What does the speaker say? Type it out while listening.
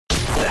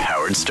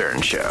Howard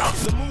Stern Show.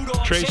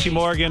 Tracy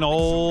Morgan,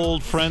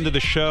 old friend of the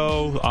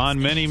show,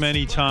 on many,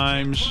 many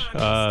times.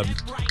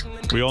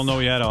 We all know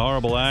he had a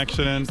horrible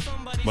accident,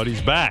 but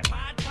he's back.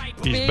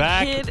 He's Big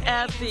back. Kid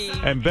at the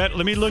And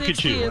let me look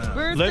at you. 60th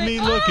birthday. Let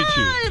me look at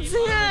you. It's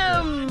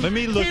him. Let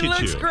me look he at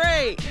you. He looks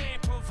great.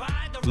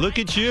 Look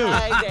at you.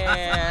 Hi,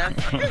 Dad.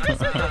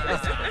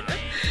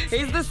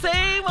 He's the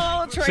same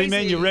old Tracy. See,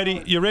 man, you're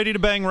ready. You're ready to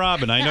bang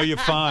Robin. I know you're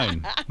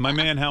fine. My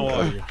man, how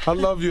are you? I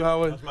love you,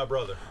 Howard. That's my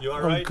brother. You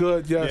all right? I'm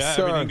good, yes,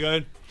 sir. Everything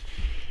good?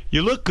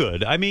 You look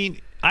good. I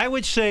mean, I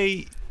would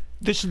say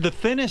this is the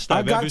thinnest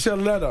I've ever... I got your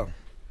letter.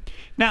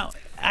 Now,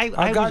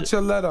 I got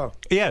your letter.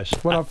 Yes.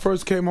 When I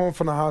first came home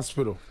from the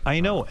hospital.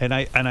 I know, and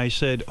I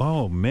said,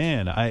 oh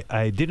man,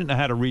 I didn't know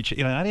how to reach.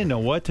 You know, I didn't know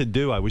what to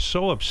do. I was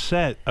so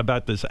upset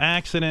about this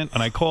accident,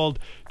 and I called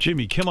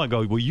Jimmy Kimmel. I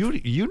go, well,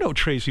 you know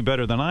Tracy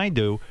better than I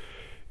do.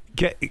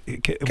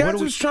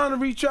 Cats was trying to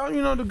reach out.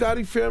 You know, the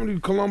Gotti family,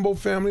 the Colombo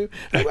family.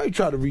 Everybody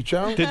tried to reach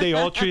out. Did they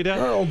all treat out?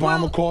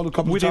 Obama called a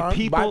couple were times.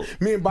 There people,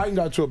 me and Biden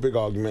got to a big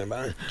argument,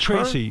 man.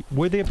 Tracy,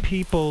 were there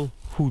people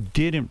who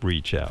didn't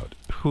reach out,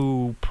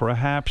 who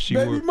perhaps you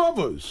Baby were...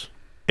 mothers.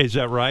 Is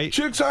that right?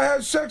 Chicks I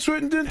had sex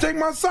with and didn't take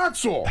my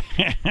socks off.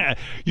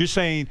 You're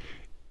saying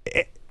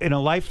in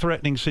a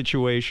life-threatening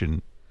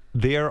situation,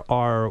 there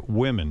are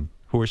women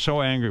who are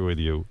so angry with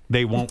you,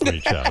 they won't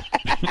reach out.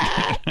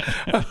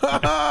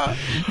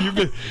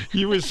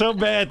 You were so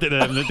bad to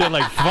them that they're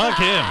like, fuck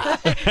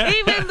him.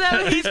 Even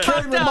though he's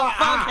fucked up,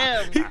 fuck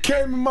him. He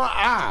came in my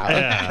eye.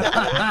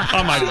 Yeah.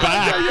 On my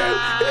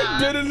back.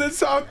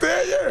 Bitterness out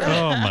there,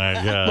 yeah. Oh, my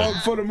God. But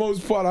for the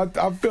most part,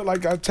 I feel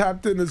like I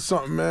tapped into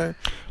something, man.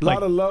 A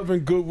lot of love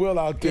and goodwill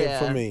out there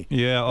for me.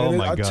 Yeah, oh,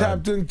 my God. I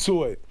tapped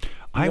into it.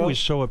 I was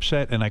so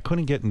upset, and I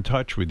couldn't get in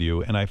touch with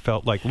you, and I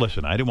felt like,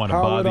 listen, I didn't want to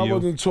bother you. I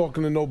wasn't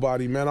talking to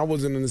nobody, man. I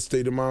wasn't in the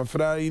state of mind for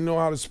that. I didn't know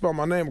how to spell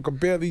my name. I could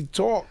barely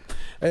talk.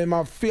 And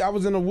my feet, I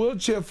was in a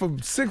wheelchair for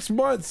 6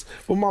 months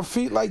with my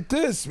feet like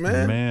this,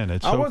 man. Man,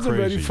 it's so crazy. I wasn't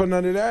ready for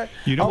none of that.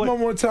 You know I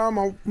remember one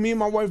time, me and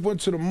my wife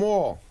went to the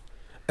mall,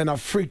 and I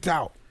freaked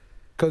out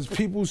because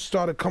people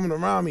started coming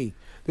around me.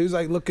 They was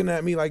like looking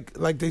at me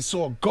like they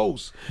saw a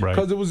ghost. Right.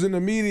 Because it was in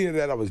the media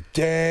that I was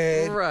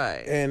dead.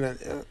 Right.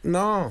 And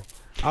no.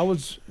 I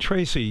was...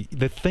 Tracy,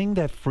 the thing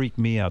that freaked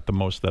me out the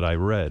most that I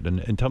read,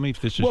 and tell me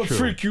if this is true. What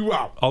freaked you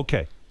out?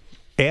 Okay.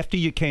 After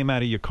you came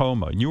out of your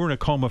coma, and you were in a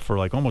coma for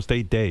like almost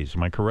 8 days,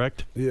 am I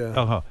correct?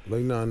 Yeah,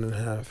 like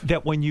 9.5.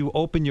 That when you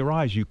opened your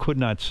eyes, you could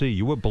not see.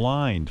 You were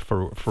blind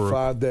for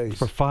 5 days.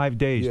 For 5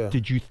 days. Yeah.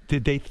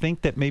 Did they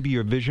think that maybe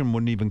your vision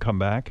wouldn't even come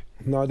back?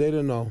 No, they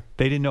didn't know.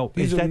 They didn't know.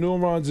 These are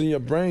neurons in your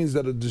brains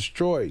that are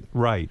destroyed.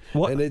 Right.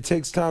 And it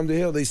takes time to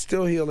heal. They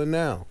still healing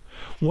now.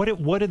 What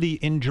are the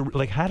injuries?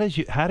 Like, how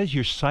does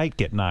your sight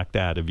get knocked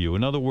out of you?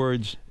 In other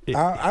words,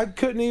 I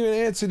couldn't even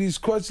answer these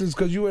questions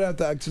because you would have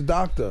to ask the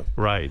doctor.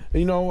 Right.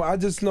 You know, I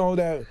just know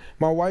that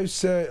my wife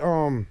said,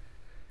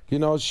 you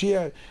know,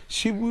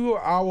 we were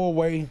an hour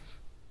away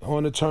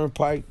on the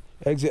turnpike.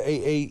 Exit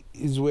 88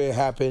 is where it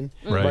happened,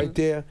 right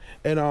there.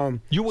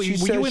 And she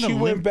said she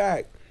went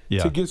back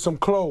to get some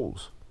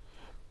clothes,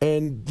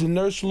 and the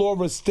nurse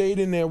Laura stayed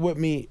in there with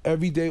me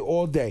every day,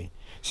 all day.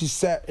 She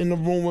sat in the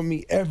room with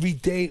me every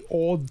day,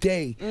 all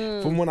day,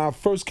 from when I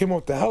first came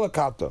off the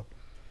helicopter.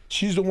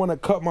 She's the one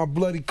that cut my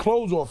bloody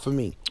clothes off of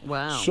me.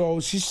 Wow. So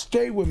she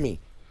stayed with me.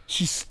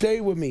 She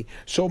stayed with me.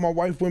 So my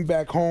wife went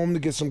back home to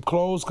get some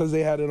clothes because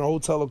they had it in a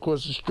hotel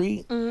across the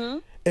street.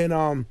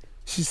 And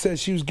she said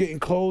she was getting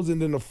clothes,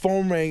 and then the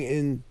phone rang,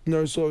 and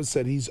nurse always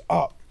said, he's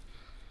up.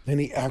 And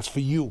he asked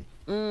for you.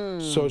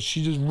 So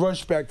she just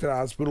rushed back to the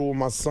hospital with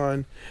my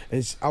son.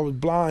 And I was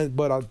blind,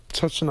 but I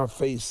touched her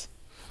face.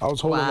 I was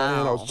holding my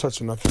hand, I was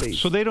touching her face.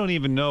 So they don't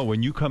even know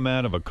when you come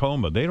out of a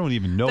coma, they don't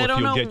even know if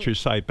you'll get your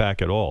sight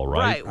back at all,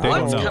 right? Right. They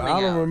don't know.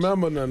 I don't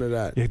remember none of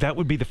that. Yeah, that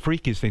would be the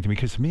freakiest thing to me,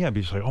 because to me, I'd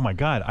be just like, oh my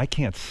God, I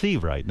can't see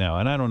right now,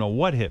 and I don't know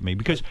what hit me.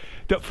 Because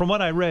from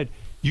what I read,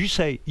 you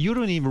say you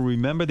don't even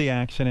remember the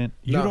accident.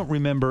 You don't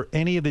remember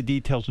any of the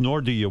details,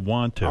 nor do you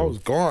want to. I was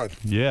gone.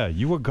 Yeah,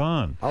 you were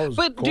gone.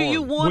 But do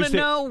you want to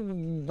know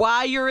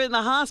why you're in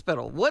the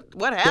hospital? What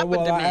happened to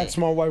me? I asked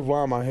my wife,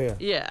 why am I here?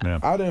 Yeah.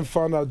 I didn't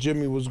find out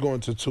Jimmy was going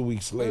to 2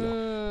 weeks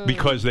later.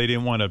 Because they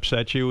didn't want to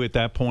upset you at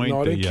that point?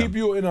 No, they keep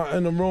you in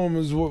a room,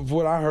 is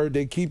what I heard.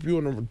 They keep you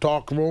in a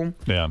dark room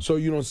so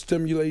you don't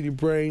stimulate your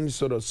brain,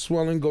 so the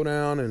swelling go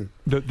down. And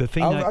the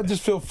thing I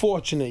just feel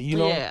fortunate, you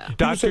know? Yeah.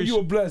 People say you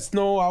were blessed.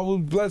 No, I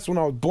was blessed when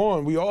I was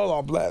born. We all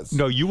are blessed.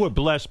 No, you were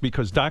blessed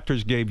because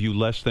doctors gave you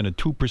less than a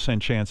 2%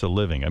 chance of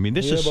living. I mean,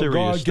 this is serious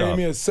God stuff. gave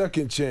me a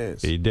second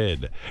chance. He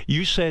did.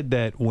 You said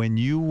that when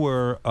you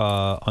were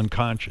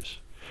unconscious,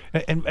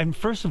 and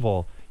first of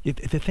all,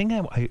 the thing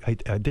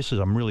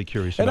I'm really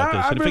curious about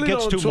this. I And really if it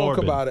gets don't too talk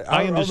morbid, about it.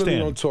 I understand. I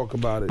really don't talk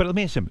about it. But let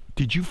me ask you,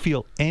 did you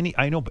feel any?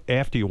 I know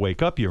after you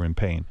wake up, you're in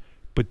pain.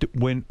 But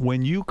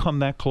when you come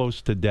that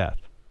close to death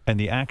and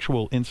the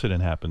actual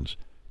incident happens,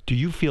 do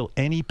you feel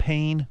any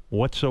pain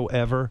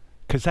whatsoever?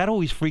 Because that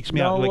always freaks me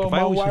out. Like, well, if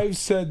my wife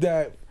said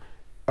that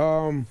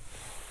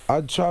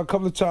I tried a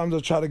couple of times. I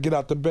tried to get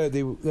out the bed. They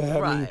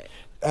had me,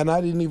 and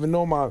I didn't even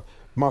know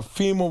my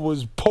femur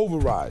was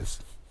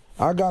pulverized.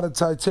 I got a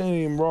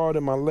titanium rod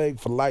in my leg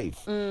for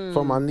life,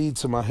 from my knee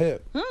to my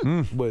hip,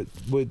 with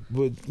you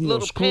know,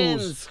 little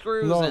pins,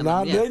 screws. No, in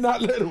them, they're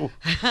not little.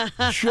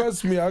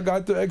 Trust me, I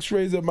got the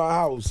X-rays at my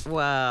house.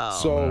 Wow.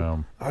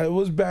 So it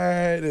was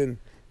bad, and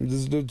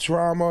the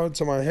trauma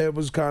to my head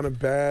was kind of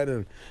bad,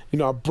 and you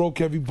know, I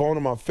broke every bone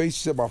in my face.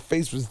 She said my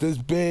face was this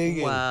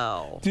big.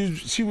 Wow. And, dude,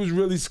 she was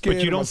really scared.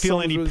 But you don't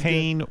feel any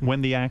pain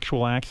when the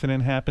actual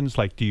accident happens?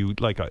 Like, do you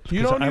like?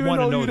 You don't even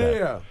know you're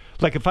there.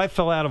 Like if I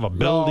fell out of a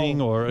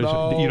building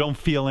you don't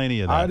feel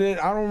any of that.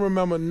 I don't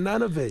remember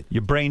none of it.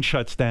 Your brain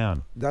shuts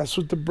down. That's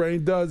what the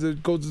brain does.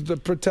 It goes into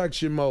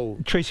protection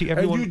mode. Tracy,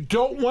 and you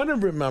don't want to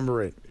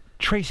remember it.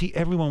 Tracy,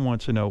 everyone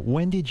wants to know,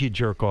 when did you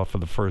jerk off for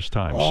the first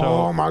time?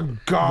 Oh, my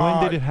God.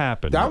 When did it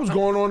happen? That was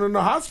going on in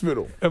the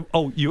hospital.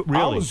 Oh, you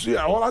really?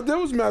 All I did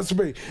was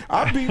masturbate.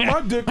 I beat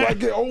my dick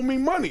like it owed me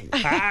money.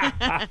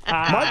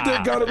 My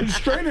dick got a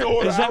restraining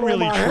order out on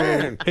my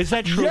hand. Is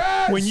that true?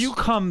 Yes. When you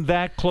come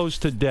that close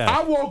to death.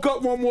 I woke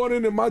up one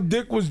morning and my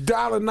dick was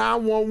dialing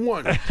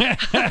 911.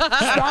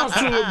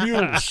 Spousal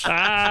abuse.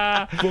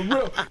 For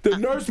real. The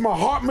nurse, my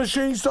heart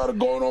machine started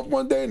going off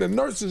one day, and the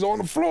nurse is on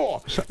the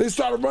floor. They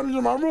started running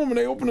to my room. When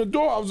they opened the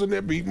door, I was in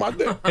there beating my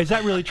dick. Is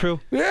that really true?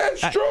 Yeah,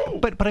 it's true.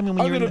 But I mean,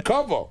 when under you're the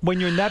cover,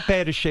 when you're in that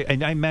bad a shape,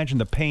 and I imagine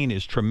the pain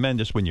is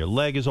tremendous when your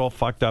leg is all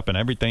fucked up and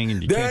everything,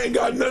 and you that ain't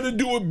got nothing to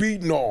do with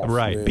beating off.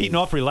 Right, man. Beating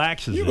off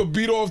relaxes. You can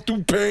beat off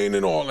through pain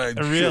and all that.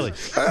 Really?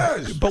 Shit.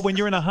 Yes. But when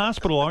you're in a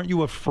hospital, aren't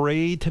you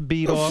afraid to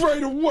beat off?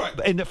 Afraid of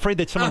what? And afraid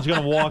that someone's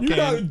going to walk in. You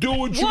got to do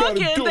what you got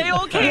to do. They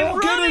all came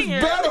walk running in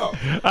is better.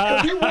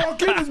 If you walk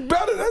in, it's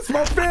better. That's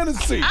my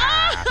fantasy.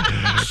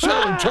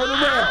 Sharon, turn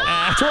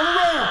around. Turn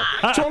around.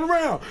 Turn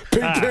around.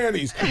 Pink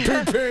panties.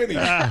 Pink panties.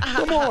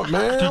 Come on,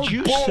 man. Did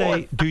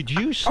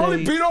you say? I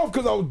only beat off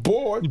because I was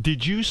bored.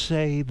 Did you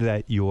say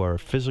that your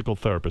physical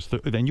therapist?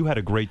 Then you had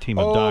a great team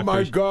of doctors. Oh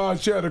my God,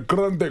 she had a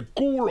grande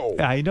culo.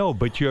 I know,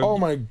 but you're. Oh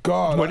my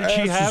God, what did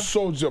she have?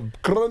 Soldier,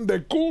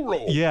 grande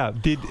culo. Yeah.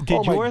 Did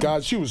oh my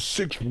God, she was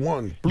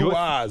 6'1", blue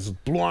eyes,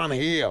 blonde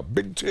hair,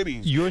 big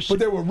titties. But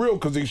they were real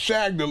because they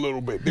sagged a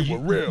little bit. They were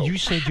real. You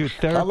said your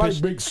therapist. I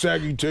like big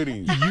saggy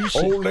titties.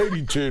 Old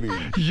lady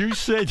titties. You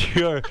said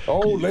your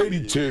old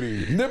lady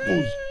titties.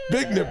 Nipples.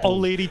 Big nipples.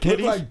 Old lady titties?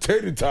 Look like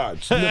tater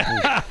tots.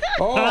 Nipples.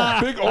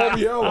 Oh, big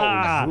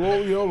Oriolos.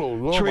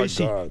 Oriolos. Oh,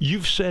 Tracy, my God.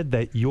 You've said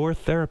that your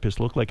therapist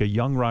looked like a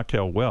young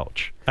Raquel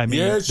Welch. I mean,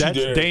 yes, that's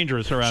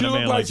dangerous around a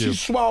man like you. She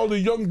swallowed a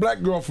young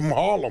black girl from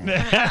Harlem.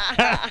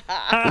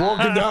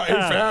 Walking down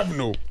 8th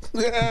Avenue.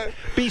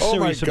 Be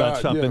serious about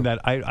something that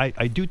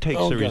I do take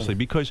seriously,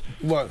 because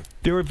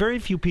there are very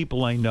few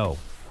people I know.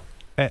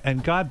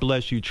 And God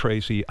bless you,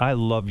 Tracy. I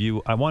love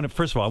you.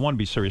 First of all, I want to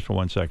be serious for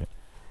 1 second.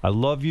 I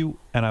love you,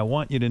 and I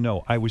want you to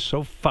know I was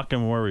so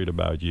fucking worried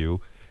about you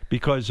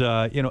because,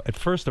 at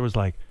first I was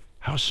like,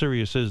 how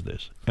serious is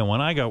this? And when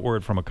I got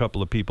word from a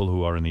couple of people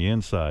who are in the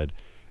inside,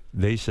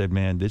 they said,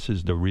 man, this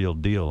is the real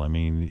deal. I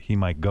mean, he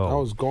might go. I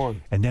was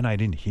gone. And then I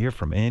didn't hear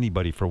from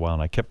anybody for a while,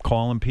 and I kept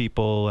calling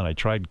people, and I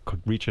tried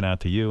reaching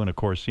out to you, and of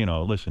course,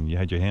 listen, you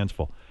had your hands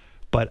full.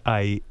 But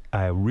I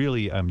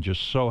really am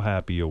just so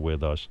happy you're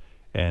with us.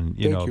 And,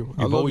 Thank you.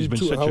 You've always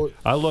been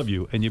I love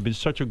you, and you've been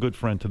such a good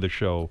friend to the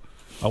show.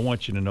 I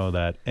want you to know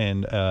that,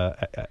 and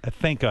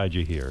thank God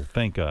you're here.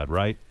 Thank God,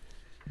 right?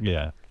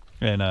 Yeah,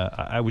 and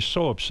I was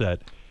so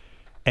upset,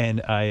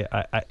 and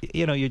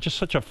you're just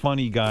such a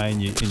funny guy,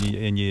 and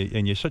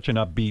you're such an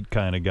upbeat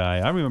kind of guy.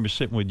 I remember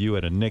sitting with you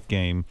at a Knick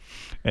game,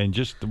 and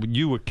just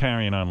you were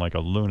carrying on like a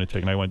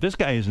lunatic, and I went, "This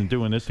guy isn't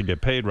doing this to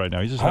get paid right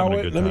now. He's just having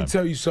a good time." Let me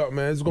tell you something,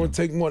 man. It's going to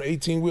take more than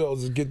 18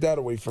 wheels to get that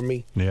away from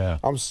me. Yeah,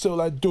 I'm still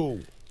that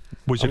dude.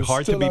 Was it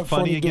hard to be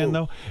funny again,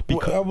 though?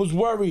 Because I was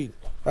worried.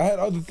 I had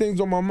other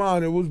things on my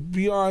mind. It was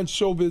beyond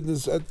show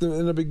business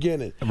in the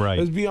beginning. Right.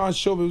 It was beyond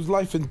show business. It was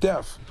life and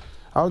death.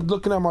 I was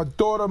looking at my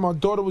daughter. My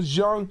daughter was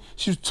young.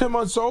 She was 10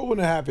 months old when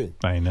it happened.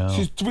 I know.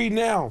 She's 3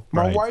 now.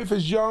 My wife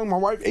is young. My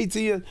wife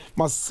 18 years.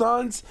 My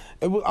sons.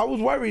 I was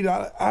worried.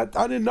 I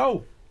didn't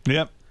know.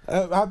 Yep.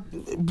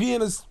 I'd be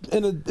in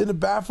the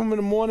bathroom in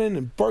the morning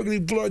and burgundy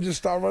blood just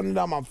start running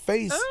down my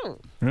face.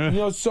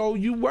 Oh. So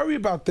you worry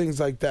about things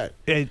like that.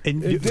 And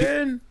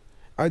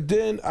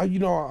then I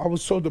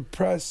was so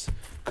depressed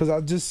because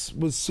I just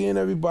was seeing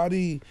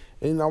everybody,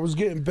 and I was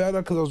getting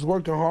better because I was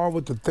working hard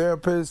with the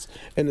therapist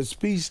and the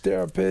speech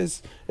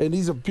therapist, and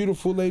these are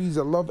beautiful ladies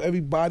that love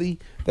everybody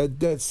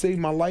that saved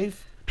my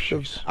life.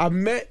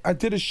 I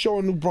did a show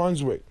in New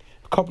Brunswick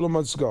a couple of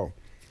months ago,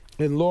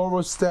 and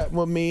Laura sat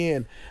with me,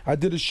 and I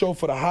did a show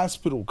for the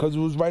hospital because it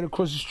was right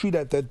across the street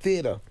at that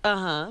theater.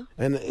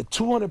 And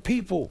 200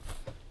 people,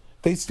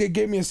 they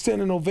gave me a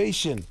standing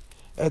ovation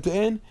at the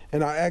end,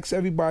 and I asked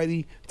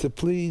everybody to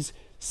please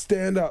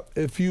stand up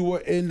if you were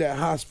in that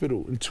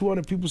hospital. And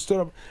 200 people stood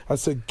up. I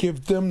said,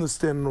 give them the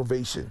standing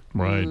ovation.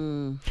 Right.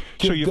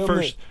 So your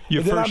first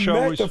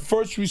show was the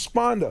first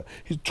responder.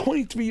 He's a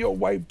 23-year-old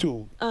white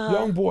dude,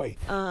 young boy,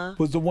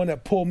 was the one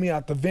that pulled me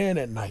out the van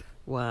at night.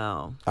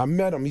 Wow. I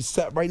met him. He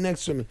sat right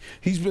next to me.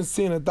 He's been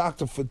seeing a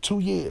doctor for 2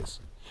 years.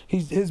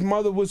 His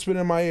mother whispered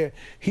in my ear,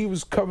 he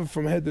was covered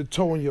from head to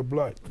toe in your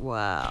blood.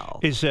 Wow.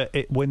 Is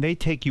when they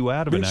take you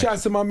out of Big an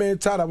shots to my man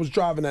Todd. I was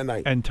driving that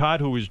night. And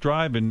Todd, who was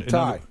driving,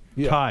 Ty.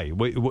 Yeah. Ty.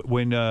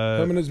 When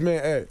him and his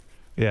man Ed.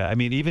 Yeah, I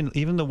mean,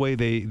 even the way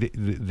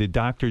the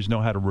doctors know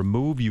how to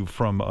remove you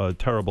from a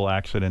terrible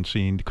accident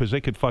scene, because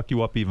they could fuck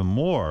you up even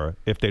more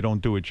if they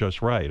don't do it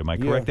just right. Am I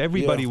correct?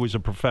 Everybody was a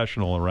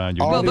professional around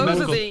you. Well,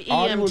 those are the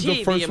Artie was the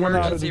EMT, first the one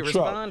out of emergency the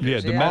truck.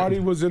 responders. Yeah, Artie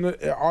was in.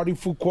 Artie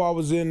Fuqua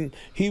was in.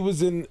 He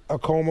was in a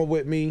coma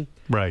with me.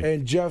 Right.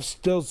 And Jeff,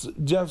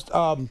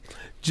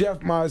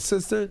 my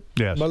assistant,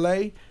 yes.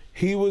 Malay.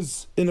 He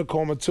was in a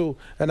coma too,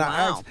 and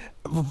I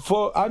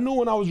knew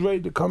when I was ready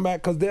to come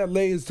back, because there are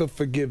layers to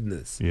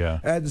forgiveness. Yeah,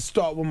 I had to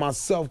start with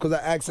myself, because I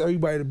asked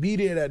everybody to be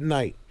there that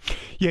night.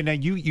 Yeah, now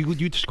you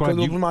described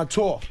it was my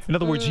tour. In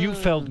other words, you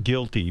felt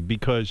guilty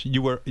because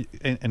you were,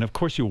 and of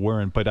course you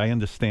weren't, but I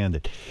understand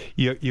it.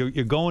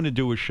 You're going to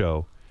do a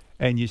show,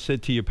 and you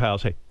said to your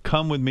pals, "Hey,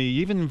 come with me."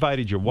 You even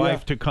invited your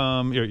wife to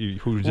come,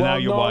 who's now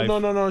your wife.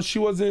 No. She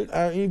wasn't.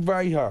 I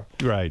invited her.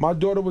 Right. My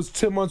daughter was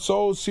 10 months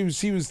old.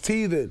 She was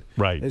teething.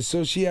 Right. And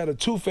so she had a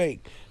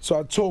toothache. So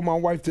I told my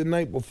wife the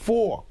night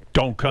before,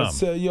 "Don't come." I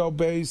said, "Yo,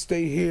 babe,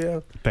 stay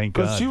here." Thank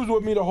God. Because she was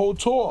with me the whole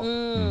tour.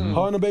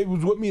 Her and the baby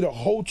was with me the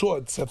whole tour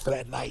except for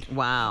that night.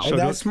 Wow. And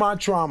that's my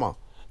trauma.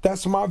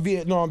 That's my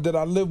Vietnam that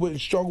I live with and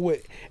struggle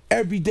with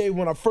every day.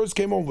 When I first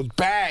came home, was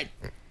bad.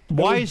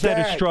 Why is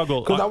that a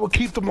struggle? Because I would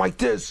keep them like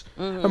this,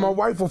 and my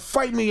wife would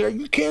fight me.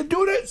 You can't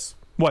do this.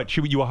 What?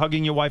 You were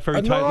hugging your wife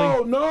very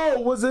tightly? No.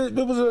 It was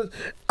a.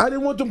 I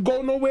didn't want them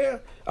go nowhere.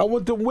 I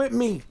want them with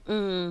me.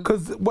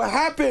 Because what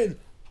happened?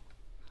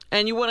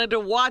 And you wanted to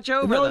watch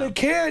over them. No, they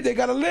can't. They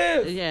gotta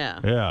live.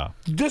 Yeah. Yeah.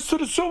 Just to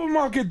the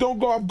supermarket. Don't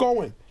go. I'm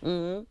going.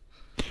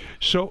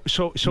 So.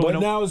 But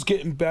now it's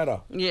getting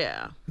better.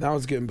 Yeah. Now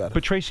it's getting better.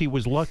 But Tracy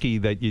was lucky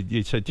that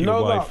you said to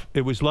your wife.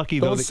 It was lucky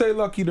though. Don't say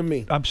lucky to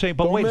me. I'm saying,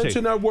 but don't wait a second.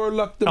 mention that word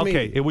luck to me.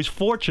 Okay, it was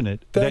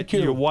fortunate that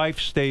your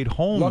wife stayed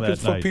home luck that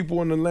is for night. people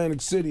in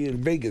Atlantic City and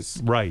Vegas.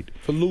 Right.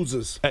 For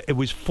losers. It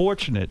was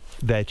fortunate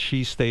that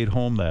she stayed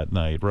home that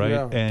night, right?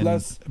 Yeah. And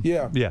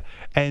yeah.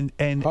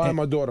 And hi,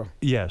 my daughter.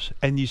 Yes.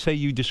 And you say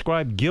you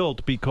described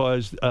guilt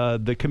because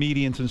the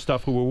comedians and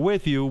stuff who were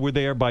with you were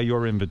there by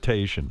your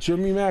invitation.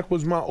 Jimmy Mack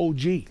was my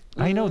OG.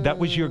 I know, that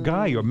was your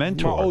guy, your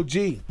mentor. My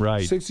OG.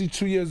 Right.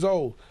 62 years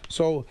old.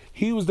 So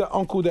he was the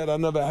uncle that I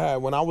never had.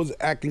 When I was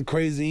acting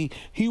crazy,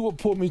 he would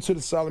put me to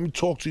the side. Let me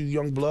talk to you,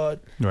 young blood.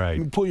 Right. Let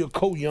me pull your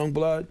coat, young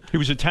blood. He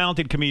was a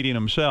talented comedian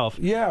himself.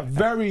 Yeah,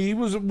 very. He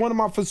was one of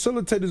my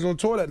facilitators on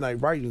tour that night,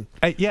 writing.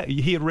 Yeah,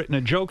 he had written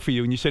a joke for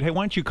you, and you said, "Hey,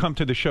 why don't you come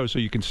to the show so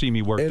you can see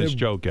me work this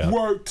joke out?"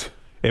 Worked.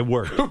 It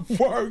worked.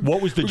 Worked.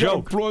 What was the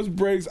joke? Applause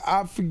breaks.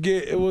 I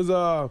forget. It was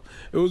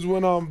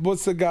when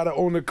what's the guy that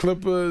owned the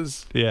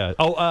Clippers? Yeah.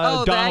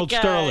 Donald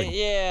Sterling.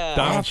 Yeah.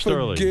 Donald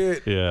Sterling.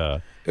 Forget. Yeah.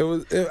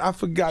 I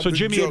forgot. So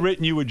Jimmy had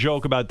written you a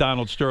joke about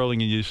Donald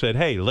Sterling, and you said,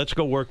 "Hey, let's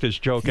go work this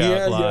joke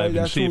out live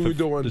and see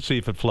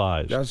if it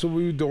flies." That's what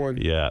we were doing.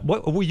 Yeah.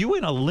 What were you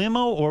in a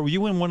limo or were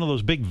you in one of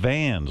those big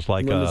vans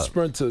like the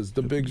Sprinters,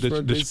 the big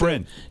Sprint? The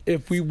Sprint.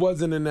 If we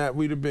wasn't in that,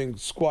 we'd have been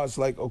squats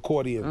like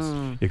accordions.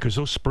 Yeah, because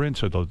those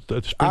Sprints are the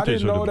Sprinters. I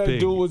didn't know that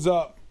dude was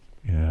up.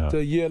 Yeah. A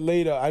year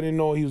later, I didn't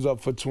know he was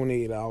up for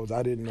 28 hours.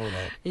 I didn't know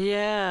that.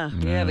 Yeah.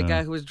 The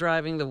guy who was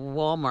driving the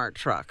Walmart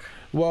truck.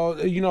 Well,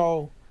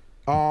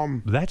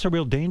 that's a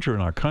real danger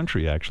in our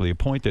country, actually. It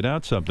pointed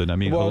out something. I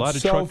mean, a lot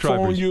of truck drivers.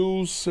 Cell phone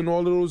use and all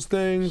of those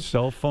things.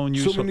 Cell phone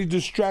use. So many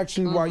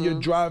distractions while you're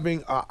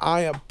driving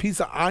a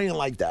piece of iron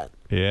like that.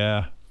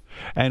 Yeah.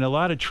 And a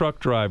lot of truck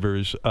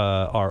drivers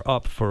are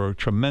up for a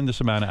tremendous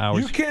amount of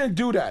hours. You can't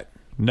do that.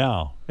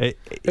 No.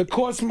 It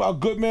costs a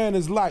good man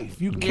his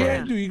life. You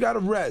can't you got to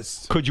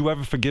rest. Could you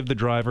ever forgive the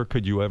driver?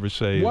 Could you ever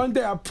say. One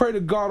day I pray to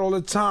God all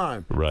the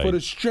time for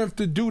the strength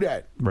to do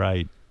that.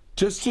 Right.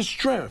 Just the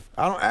strength.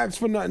 I don't ask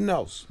for nothing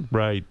else.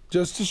 Right.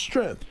 Just the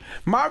strength.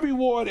 My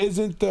reward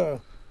isn't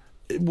it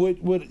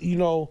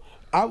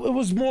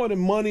was more than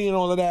money and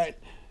all of that.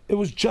 It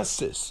was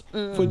justice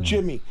for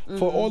Jimmy,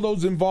 for all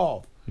those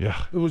involved.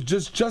 Yeah. It was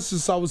just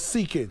justice I was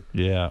seeking.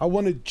 Yeah. I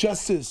wanted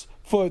justice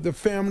for the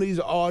families,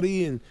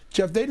 Artie and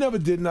Jeff. They never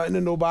did nothing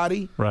to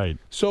nobody. Right.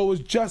 So it was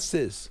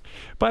justice.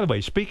 By the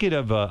way, speaking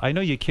of, I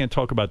know you can't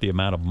talk about the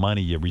amount of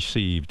money you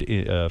received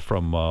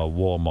from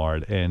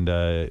Walmart, and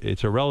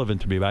it's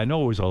irrelevant to me, but I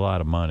know it was a lot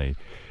of money.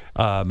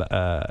 It's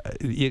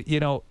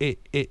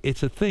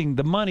a thing.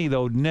 The money,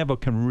 though, never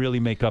can really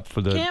make up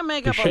for the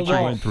shit you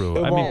went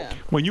through. I mean,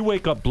 when you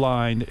wake up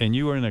blind and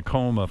you were in a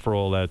coma for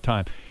all that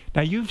time.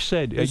 Now, you've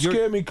said... It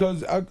scared me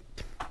because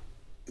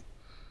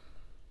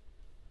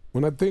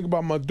when I think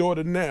about my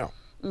daughter now,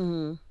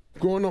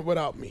 growing up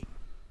without me,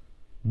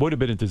 would have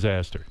been a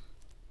disaster.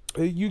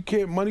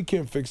 Money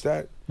can't fix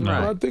that.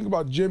 Right. When I think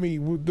about Jimmy,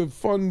 with the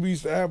fun we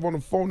used to have on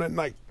the phone at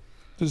night,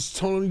 just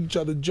telling each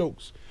other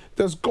jokes,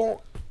 that's gone.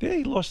 Yeah,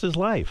 he lost his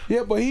life.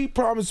 Yeah, but he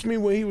promised me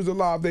when he was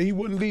alive that he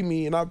wouldn't leave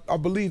me, and I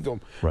believed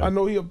him. Right. I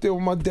know he up there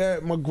with my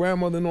dad, my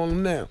grandmother, and all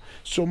them now.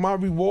 So my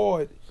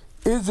reward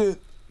isn't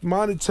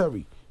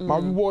monetary. My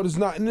reward is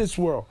not in this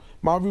world.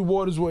 my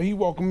reward is when he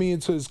welcomed me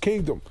into his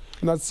kingdom.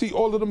 And I see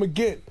all of them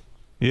again.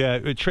 Yeah,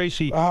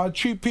 Tracy. How I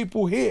treat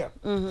people here.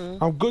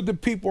 I'm good to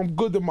people. I'm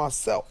good to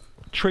myself.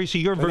 Tracy,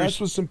 you're And very. that's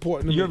what's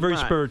important to me. You're a very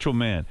spiritual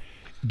man.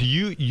 Do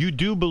you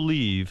do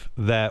believe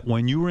that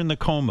when you were in the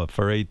coma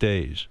for 8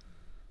 days,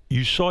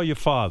 you saw your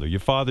father? Your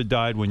father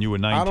died when you were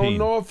 19. I don't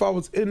know if I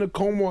was in the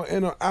coma or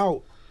in or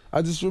out.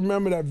 I just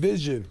remember that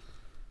vision.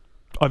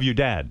 Of your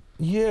dad?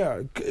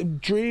 Yeah,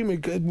 dream,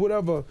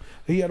 whatever.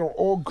 He had on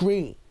all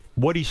green.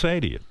 What'd he say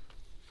to you?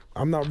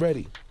 I'm not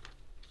ready.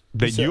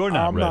 That said, you're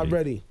not I'm ready? not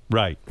ready.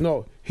 Right.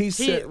 No, he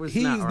said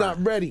he's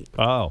not ready.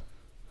 Oh.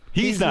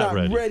 He's not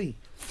ready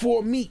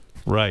for me.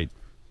 Right.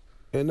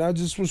 And I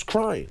just was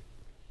crying.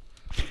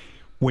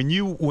 When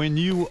you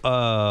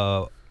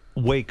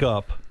wake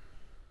up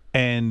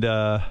and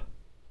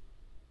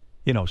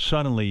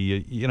suddenly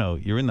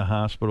you're in the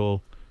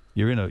hospital,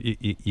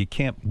 you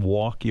can't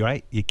walk,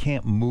 right? You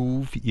can't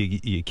move,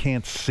 you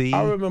can't see.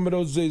 I remember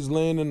those days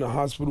laying in the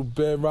hospital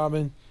bed,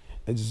 Robin,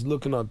 and just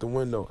looking out the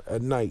window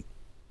at night.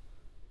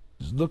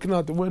 Just looking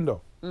out the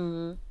window.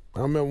 I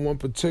remember one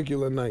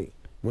particular night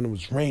when it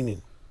was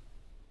raining.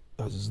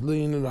 I was just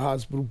laying in the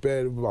hospital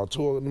bed about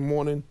 2 in the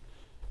morning,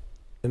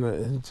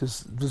 and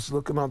just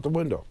looking out the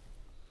window.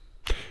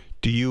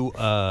 Do you?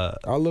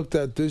 I looked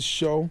at this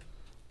show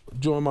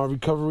during my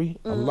recovery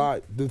a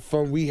lot. The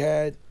fun we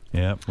had.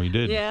 Yeah, we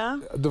did.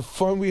 Yeah. The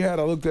fun we had.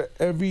 I looked at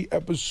every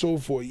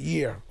episode for a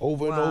year,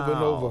 over and over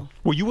and over.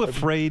 Were you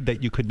afraid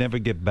that you could never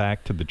get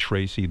back to the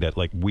Tracy that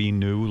we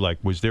knew?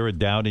 Was there a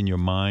doubt in your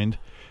mind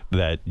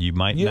that you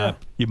might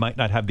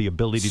not have the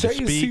ability to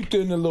Satan speak? seeped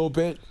in a little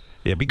bit.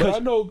 Yeah, because but I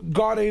know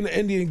God ain't an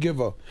Indian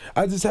giver.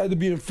 I just had to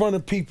be in front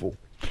of people.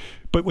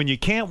 But when you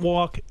can't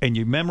walk and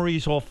your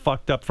memory's all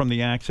fucked up from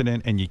the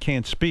accident and you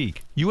can't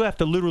speak, you have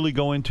to literally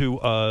go into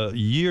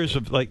years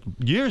of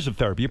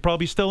therapy. You're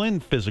probably still in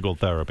physical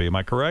therapy. Am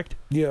I correct?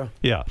 Yeah.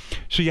 Yeah.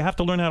 So you have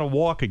to learn how to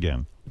walk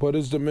again. But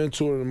it's the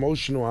mental and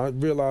emotional. I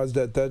realized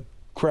that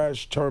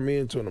crash turned me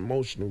into an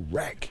emotional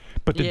wreck.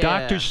 But the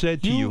doctor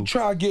said to you, you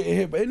try getting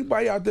hit.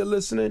 Anybody out there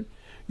listening?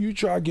 You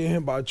try getting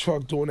hit by a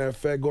truck going that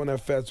fast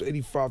with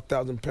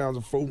 85,000 pounds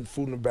of frozen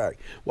food in the back.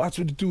 Watch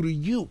what it do to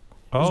you.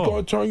 It's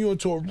going to turn you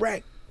into a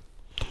wreck.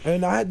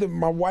 And I had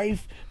my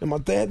wife and my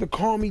dad to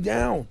calm me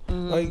down.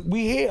 Like,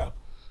 we here.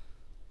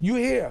 You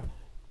here.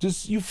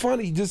 You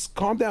funny. Just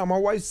calm down. My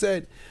wife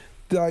said,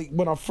 like,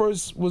 when I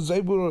first was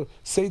able to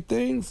say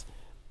things,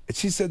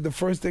 she said the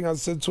first thing I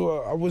said to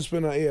her, I whispered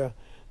in her ear,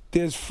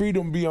 there's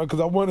freedom beyond,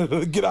 because I wanted her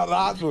to get out of the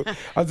hospital.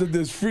 I said,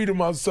 there's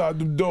freedom outside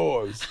the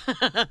doors.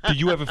 Did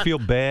you ever feel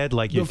bad?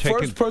 Like the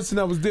first person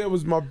that was there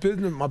was my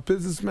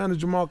business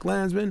manager, Mark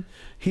Landsman.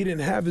 He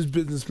didn't have his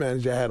business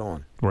manager hat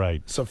on.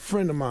 Right. It's a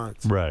friend of mine.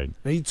 Right.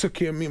 And he took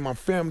care of me and my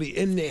family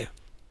in there.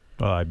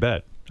 Oh, I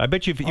bet. I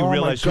bet you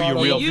realize who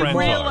your real friends are. You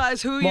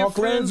realize who your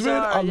friends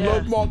are. I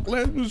love Mark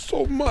Landsman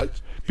so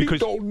much. Because,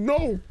 he don't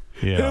know.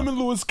 Him and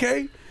Louis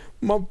K.,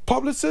 my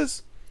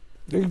publicist,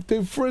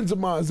 they're friends of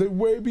mine. They're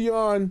way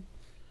beyond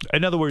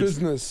in other words,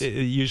 business.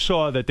 You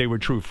saw that they were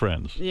true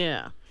friends.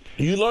 Yeah.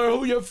 You learn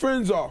who your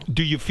friends are.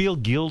 Do you feel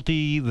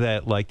guilty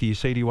that, do you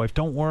say to your wife,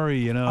 don't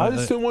worry, I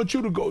just didn't want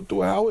you to go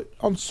through it, Howard.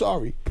 I'm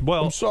sorry.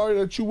 Well, I'm sorry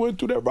that you went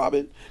through that,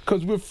 Robin,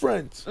 because we're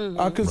friends.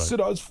 I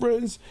consider us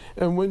friends,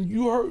 and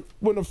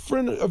when a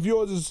friend of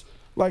yours is,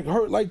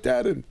 hurt like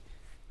that, and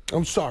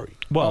I'm sorry.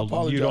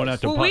 Well, you don't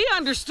have to. Well, we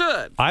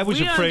understood. I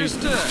was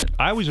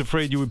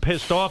afraid you were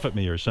pissed off at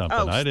me or something.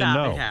 Oh, I didn't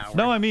know. It, Howard.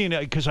 No, I mean,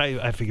 because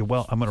I figured,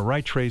 well, I'm going to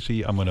write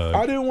Tracy. I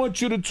didn't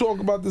want you to talk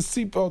about the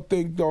seatbelt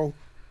thing, though,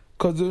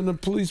 because in the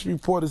police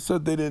report it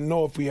said they didn't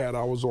know if we had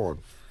ours on,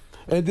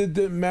 and it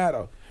didn't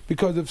matter.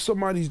 Because if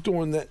somebody's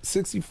doing that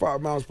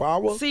 65 miles per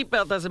hour,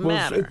 seatbelt doesn't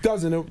matter. It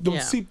doesn't.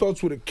 Those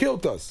seatbelts would have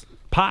killed us.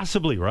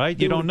 Possibly, right?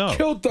 You don't know.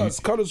 Killed us,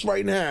 cut us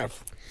right in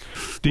half.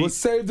 What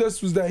saved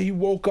us was that he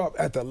woke up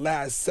at the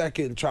last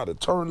second and tried to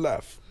turn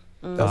left.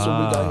 That's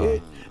when we got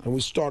hit, and we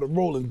started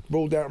rolled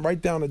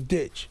right down the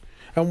ditch.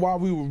 And while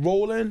we were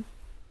rolling,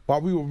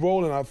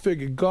 I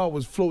figured God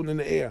was floating in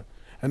the air.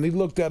 And he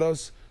looked at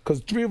us,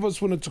 because 3 of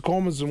us went into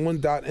comas and 1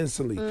 died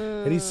instantly.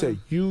 And he said,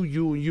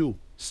 you,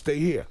 stay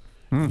here.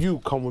 You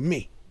come with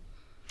me.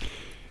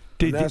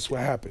 And that's what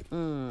happened.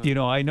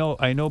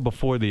 I know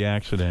before the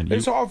accident.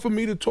 It's hard for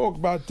me to talk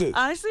about this.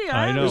 I see.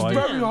 I know. It's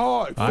very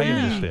hard. I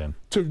understand.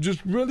 To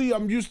just really,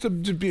 I'm used to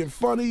just being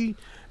funny,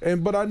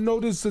 but I know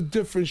this is a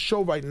different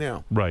show right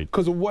now. Right.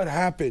 Because of what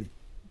happened.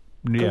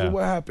 Because of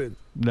what happened.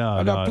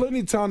 I got plenty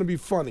of time to be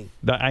funny.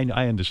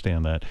 I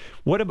understand that.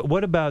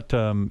 What about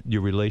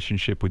your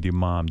relationship with your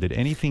mom? Did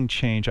anything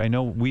change? I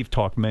know we've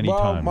talked many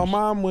times.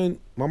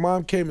 My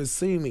mom came and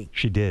see me.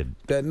 She did.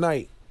 That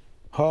night.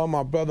 Her,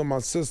 my brother, my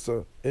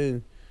sister,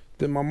 and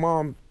then my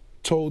mom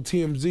told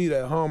TMZ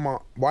that her and my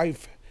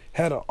wife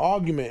had an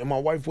argument, and my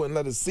wife wouldn't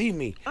let her see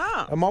me.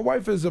 And my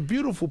wife is a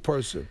beautiful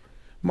person.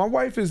 My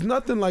wife is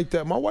nothing like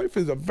that. My wife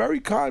is a very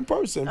kind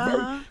person,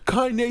 very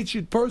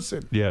kind-natured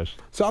person. Yes.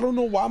 So I don't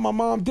know why my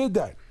mom did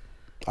that.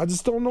 I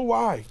just don't know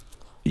why.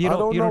 You I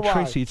don't know why.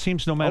 Tracy, it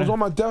seems no I matter. was on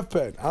my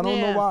deathbed. I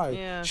don't know why.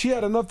 Yeah. She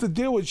had enough to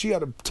deal with. She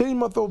had a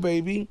 10-month-old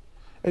baby,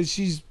 and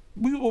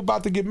we were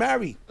about to get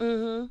married.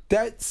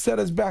 That set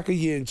us back a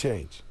year and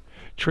change.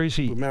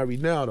 Tracy, We're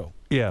married now, though.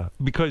 yeah,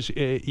 because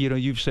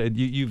you've said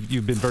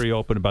you've been very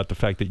open about the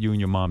fact that you and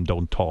your mom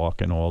don't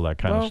talk and all that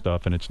kind of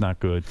stuff, and it's not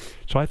good.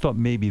 So I thought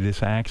maybe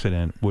this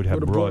accident would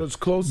have brought us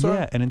closer.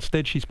 Yeah, and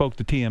instead she spoke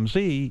to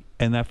TMZ,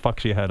 and that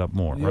fucks your head up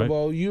more, Yeah, right?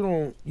 well, you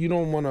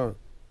don't want to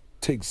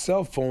take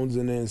cell phones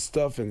and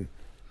stuff, and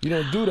you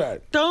don't do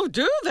that. Don't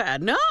do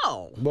that. No.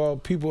 Well,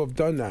 people have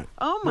done that.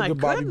 Oh, my Look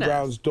at Bobby goodness.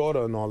 Brown's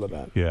daughter and all of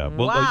that. Yeah.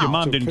 Well, Wow. your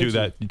mom Took didn't do pictures.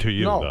 that to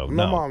you, though.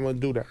 No, my mom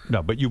wouldn't do that.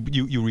 No, but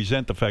you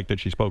resent the fact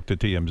that she spoke to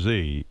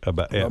TMZ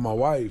about My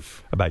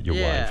wife. about your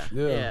Yeah. wife.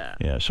 Yeah.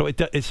 Yeah. So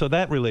so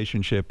that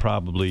relationship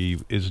probably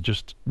is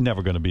just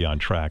never going to be on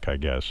track, I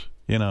guess.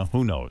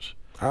 Who knows?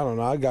 I don't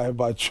know. I got hit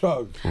by a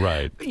truck.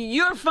 Right.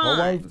 You're fine.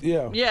 My wife,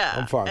 yeah,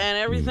 I'm fine. And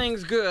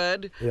everything's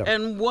good. Yeah.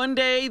 And one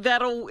day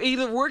that'll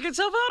either work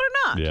itself out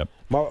or not. Yep.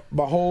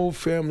 My whole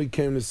family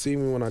came to see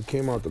me when I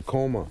came out the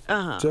coma,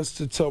 just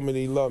to tell me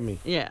they love me.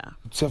 Yeah.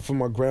 Except for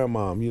my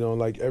grandmom,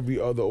 like every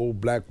other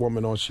old black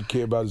woman, all she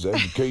cared about is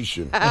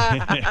education.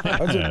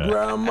 I said,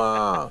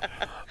 Grandma,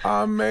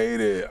 I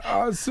made it.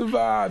 I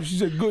survived. She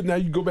said, good, now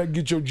you go back and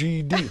get your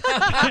GED.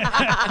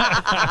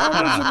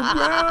 I said,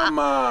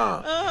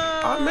 Grandma,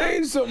 I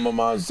made something of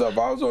myself.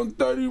 I was on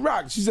 30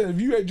 Rock. She said, if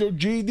you had your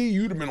GED,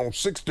 you'd have been on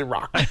 60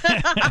 Rock.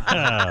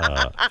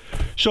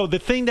 So the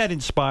thing that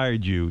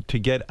inspired you to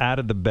get out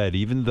of the bed,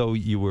 even though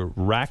you were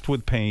racked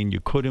with pain, you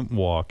couldn't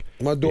walk.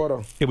 My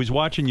daughter. It was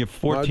watching your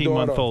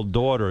 14-month-old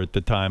daughter at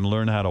the time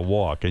learn how to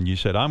walk, and you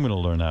said, I'm going to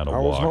learn how to walk.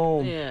 I was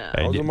home. Yeah.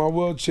 I was in my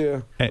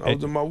wheelchair. I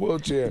was in my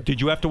wheelchair. Did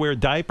you have to wear a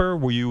diaper?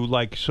 Were you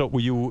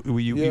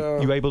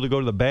you able to go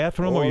to the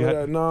bathroom? All or you of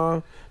had that,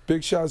 nah.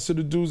 Big shots to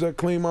the dudes that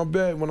cleaned my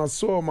bed when I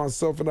saw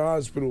myself in the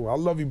hospital. I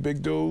love you,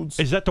 big dudes.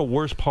 Is that the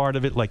worst part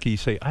of it? Like you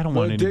say, I don't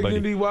want anybody.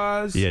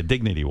 Dignity-wise? Yeah,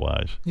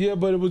 dignity-wise. Yeah,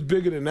 but it was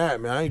bigger than that,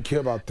 man. I didn't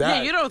care about that.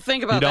 Yeah, you don't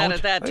think about that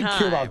at that I time. didn't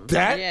care about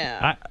that.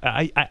 Yeah.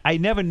 I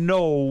never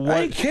know what.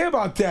 I didn't care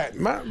about that,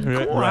 man.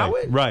 Come on,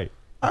 Howard. Right.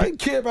 I didn't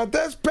care about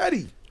that. It's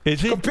petty.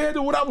 Is it? Compared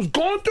to what I was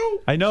going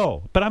through? I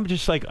know, but I'm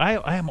just like, I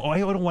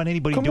don't want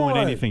anybody Come doing on.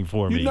 anything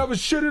for me. You never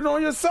shitted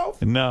on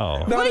yourself?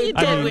 No. What you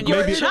did when you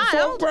were a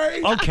child?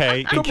 Okay,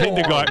 in Come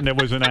kindergarten on. there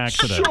was an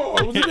accident.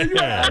 Sure. You had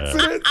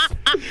accidents.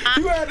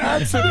 You had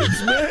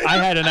accidents, man. I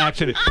had an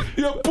accident.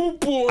 You had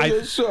poo-poo on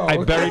your show. I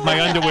buried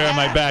my underwear in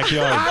my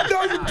backyard. I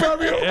know you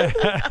buried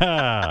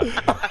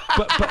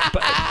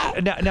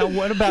but now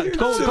what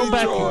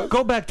about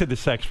go back to the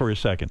sex for a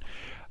second.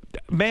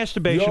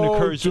 Masturbation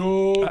occurs.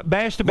 Dude,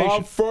 masturbation.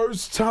 my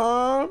first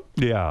time.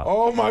 Yeah.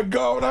 Oh my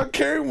God! When I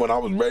came, when I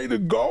was ready to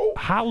go.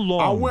 How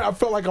long? I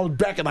felt like I was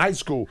back in high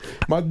school.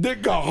 My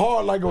dick got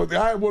hard like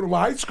I had one of my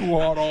high school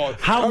hard on.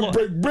 How long? I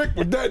break brick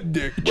with that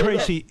dick.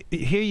 Tracy,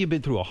 here you've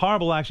been through a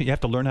horrible accident. You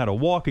have to learn how to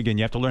walk again.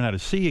 You have to learn how to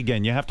see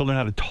again. You have to learn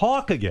how to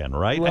talk again,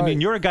 right? I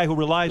mean, you're a guy who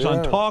relies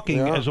on talking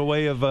as a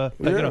way of,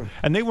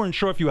 and they weren't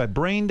sure if you had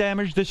brain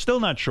damage. They're still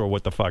not sure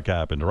what the fuck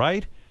happened,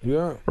 right?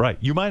 Yeah. Right.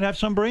 You might have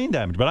some brain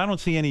damage, but I don't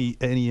see any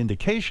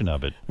indication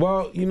of it.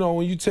 Well,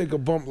 when you take a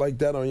bump like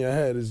that on your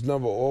head, it's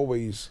never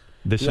always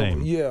the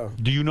same. Yeah.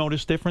 Do you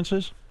notice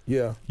differences?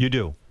 Yeah. You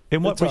do.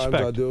 In what respect?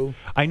 I do.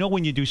 I know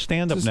when you do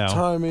stand-up now.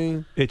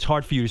 Timing. It's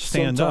hard for you to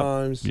stand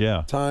sometimes, up.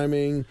 Yeah.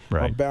 Timing.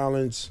 Right. My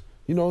balance.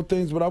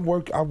 Things. But I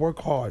work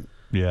hard.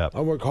 Yeah.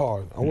 I work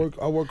hard.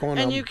 I work on.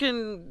 And you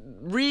can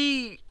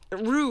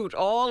reroute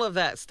all of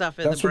that stuff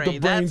in That's the brain. What the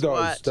brain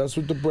does. That's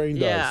what the brain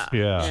does.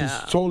 Yeah.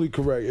 She's totally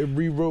correct. It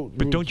reroute.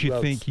 But don't you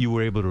think you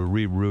were able to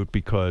reroute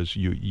because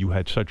you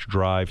had such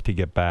drive to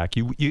get back?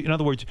 You in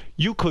other words,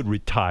 you could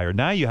retire.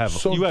 Now you have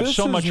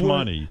so much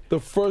money. The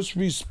first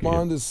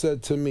responder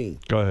said to me.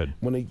 Go ahead.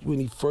 When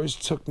he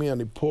first took me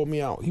and they pulled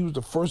me out, he was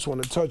the first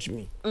one to touch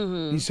me.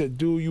 He said,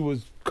 "Dude, you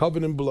was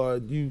covered in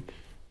blood. You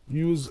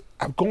was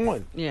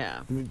gone."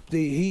 Yeah.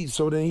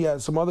 So then he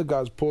had some other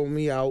guys pull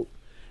me out.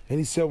 And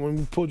he said, when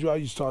we pulled you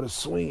out, you started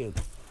swinging.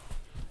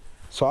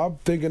 So I'm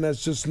thinking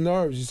that's just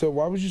nerves. He said,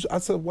 why was you? I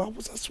said, why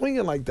was I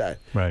swinging like that?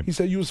 Right. He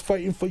said, you was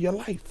fighting for your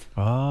life.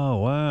 Oh,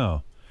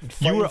 wow.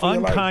 You were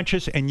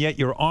unconscious, and yet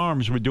your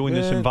arms were doing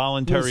this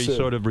involuntary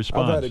sort of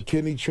response. I've had a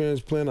kidney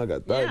transplant. I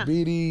got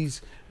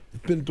diabetes.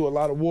 Been through a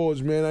lot of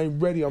wars, man. I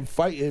ain't ready. I'm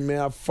fighting, man.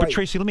 I fight. But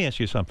Tracy, let me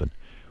ask you something.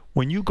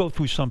 When you go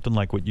through something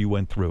like what you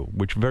went through,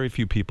 which very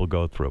few people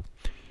go through,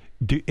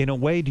 in a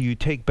way, do you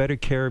take better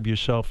care of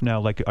yourself now?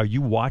 Like, are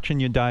you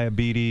watching your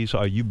diabetes?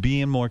 Are you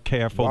being more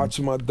careful?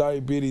 Watching my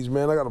diabetes,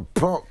 man. I got a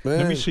pump, man.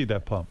 Let me see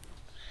that pump.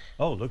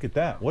 Oh, look at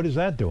that. What is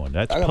that doing?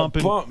 That's I got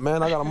pumping. a pump,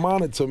 man. I got a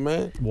monitor,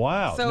 man.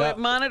 Wow. So Now, it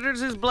monitors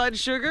his blood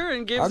sugar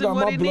and gives I him got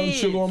what my he blood needs.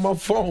 sugar on my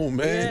phone,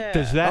 man. Yeah.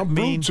 does that I'm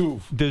mean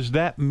Bluetooth. Does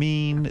that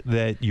mean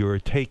that you're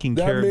taking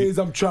care That of means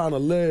I'm trying to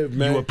live,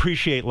 man. you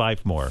appreciate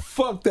life more?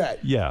 Fuck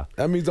that. Yeah.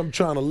 That means I'm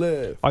trying to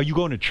live. Are you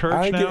going to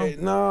church now?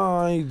 No,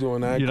 I ain't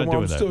doing that. You're not Come on,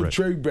 doing I'm that, still a right.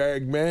 trade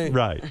bag, man.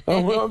 Right. You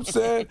know what I'm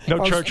saying? No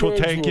I'm church will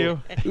take spiritual.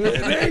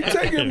 They ain't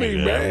taking me,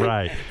 Yeah, man.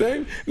 right.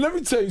 Let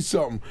me tell you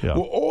something. Yeah.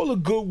 With all the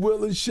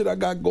goodwill and shit I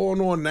got going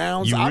on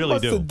now, You I really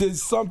must do. have did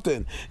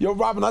something. Yo,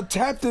 Robin, I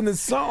tapped into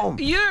something.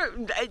 The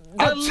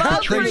I love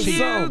tapped for into you,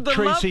 something. the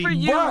Tracy, love for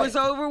you right. was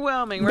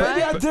overwhelming, Maybe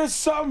right? I did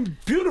something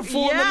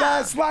beautiful in the Yeah.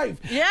 last life.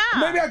 Yeah.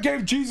 Maybe I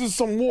gave Jesus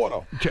some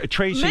water.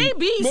 Tracy.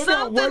 Maybe I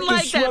something wiped the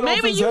like sweat that. off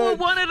Maybe his you were head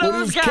one of when he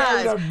those was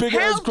carrying guys. that big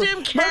ass Helped cross.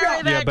 him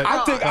carry Maybe that but-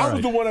 I think I cross.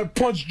 was the one that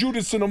punched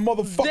Judas in the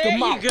motherfucking There you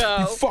mouth. go.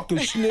 You fucking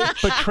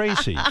snitch. But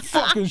Tracy,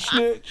 fucking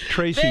snitch.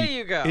 Tracy, There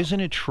you go. isn't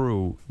it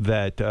true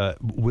that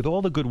with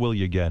all the goodwill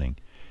you're getting,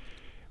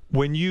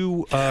 when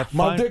you My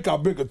find, dick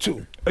got bigger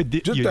too.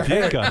 Just your the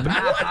dick head.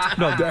 got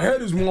no, The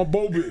head is more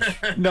bulbous.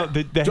 no,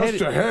 the Just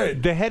the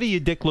head. the head of your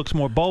dick looks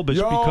more bulbous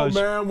Yo, because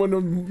man,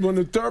 when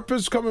the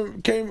therapist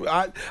came,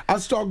 I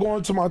started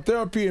going to my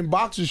therapy in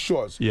boxer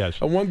shorts. Yes.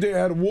 And one day I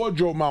had a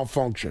wardrobe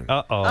malfunction.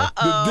 uh-oh.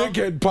 The dick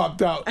had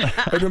popped out,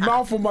 and the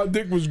mouth of my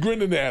dick was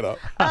grinning at her.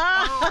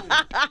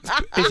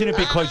 Isn't it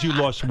because you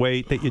lost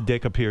weight that your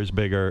dick appears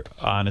bigger?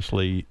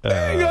 Honestly,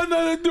 Ain't got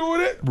nothing to do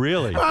with it.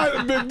 Really? I had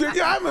a big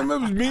dick. I remember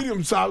it was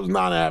medium size,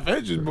 9.5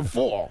 inches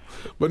before,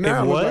 but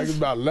now It it looks like was? it's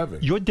about 11.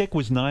 your dick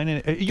was 9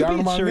 and you Down to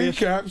being my serious?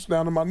 kneecaps,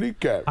 down to my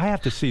kneecap. I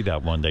have to see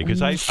that one day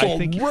because I For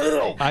think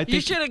real. I You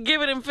think should have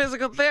given him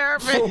physical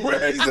therapy. For real.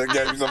 He said,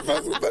 "Gave me some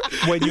physical therapy."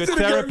 when He your said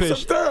he gave me some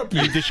therapist, therapy.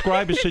 you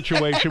describe a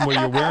situation where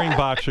you're wearing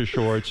boxer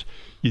shorts,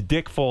 your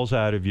dick falls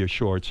out of your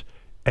shorts,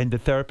 and the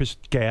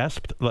therapist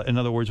gasped. In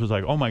other words, was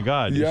like, "Oh my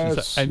God!"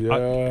 Yes, and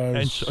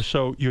yes.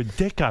 so your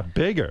dick got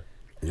bigger.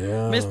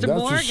 Yeah, Mr.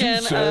 that's what she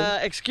Morgan,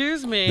 said.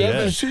 excuse me. That's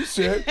Yes. what she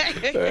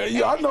said.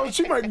 Yeah, I know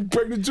she might be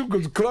pregnant too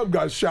because the club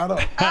got shot up.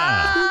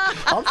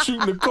 I'm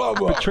shooting the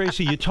club up.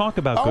 Tracy, you talk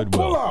about I'll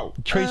goodwill. pull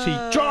out. Tracy,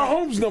 John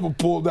Holmes never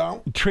pulled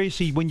out.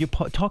 Tracy, when you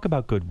talk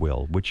about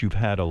goodwill, which you've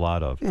had a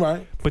lot of,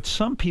 Right. but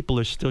some people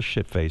are still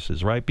shit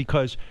faces, right?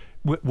 Because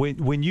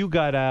when you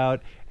got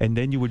out and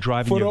then you were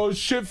driving For your those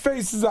shit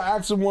faces, I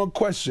asked them one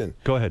question.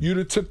 Go ahead. You'd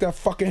have took that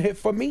fucking hit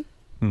for me?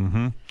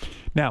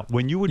 now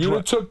when you were You'd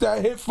have took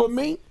that hit for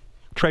me?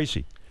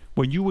 Tracy,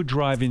 when you were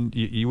driving,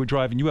 you were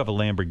driving. You have a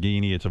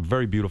Lamborghini. It's a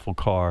very beautiful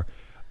car.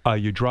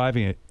 You're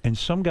driving it, and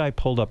some guy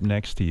pulled up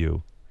next to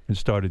you and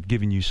started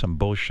giving you some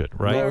bullshit,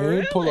 right? No, he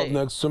didn't pull up Really?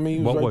 next to me. He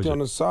What was right was there it? on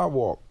the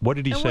sidewalk. What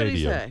did he And say what to did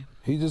he you? say?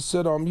 He just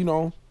said,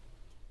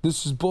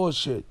 this is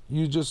bullshit.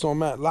 You just on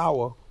Matt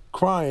Lauer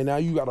crying. Now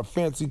you got a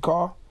fancy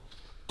car.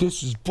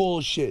 This is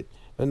bullshit.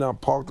 And I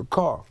parked the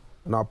car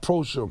and I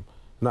approached him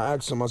and I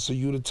asked him, I said,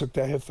 you'd have took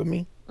that hit for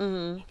me?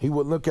 He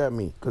would look at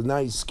me because now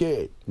he's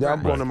scared. Now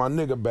I'm going in my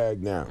nigga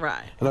bag now.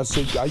 Right. And I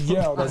said, I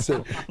yelled, I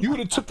said, you would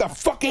have took that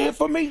fucking hit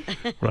for me?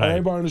 Right. And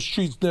everybody in the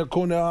streets near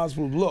Cornell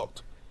Hospital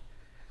looked.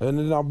 And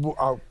then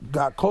I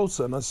got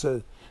closer and I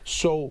said,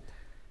 so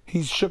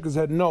he shook his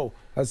head no.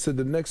 I said,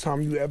 the next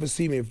time you ever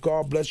see me, if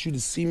God bless you to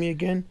see me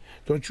again,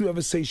 don't you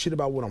ever say shit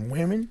about what I'm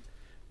wearing,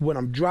 what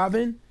I'm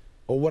driving,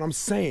 or what I'm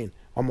saying.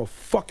 I'm going to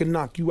fucking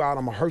knock you out.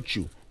 I'm going to hurt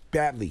you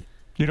badly.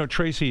 You know,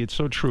 Tracy, it's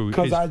so true.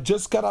 Because I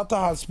just got out the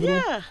hospital.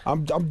 Yeah.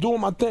 I'm doing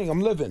my thing.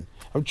 I'm living.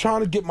 I'm trying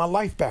to get my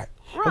life back.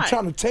 I'm Right.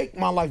 trying to take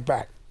my life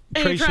back.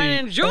 And you're Tracy, trying to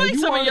enjoy And you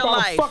some of worried your about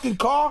life. a fucking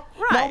car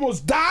and I Right.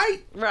 almost died?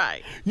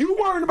 Right. You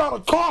worried about a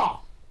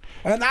car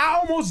and I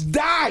almost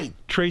died.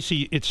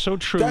 Tracy, it's so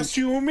true. That's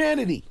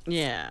humanity.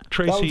 Yeah. That was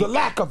Tracy, the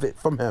lack of it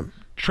from him.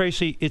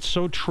 Tracy, it's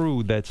so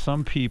true that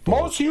some people.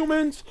 Most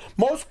humans,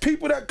 most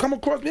people that come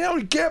across me, they don't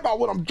even care about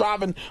what I'm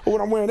driving or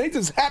what I'm wearing. They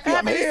just happy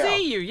I'm Happy to here.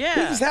 see you, yeah.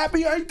 They just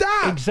happy I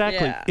died.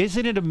 Exactly. Yeah.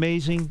 Isn't it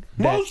amazing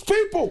that Most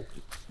people.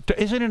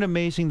 Isn't it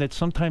amazing that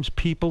sometimes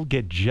people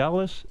get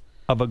jealous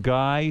of a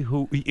guy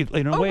who,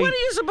 in a Oh, way, what are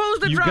you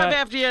supposed to you drive got-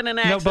 after you're in an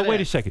No, accident? but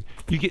wait a second.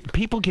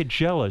 People get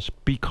jealous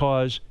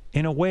because,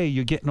 in a way,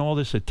 you're getting all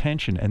this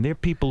attention, and there are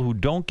people who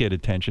don't get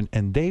attention,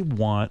 and they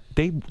want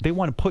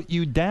to put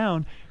you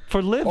down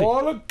for living.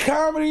 All the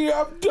comedy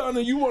I've done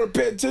and you want to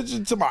pay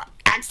attention to my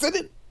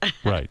accident?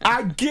 Right.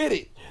 I get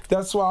it.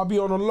 That's why I'll be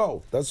on the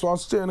low. That's why I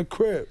stay in the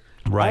crib.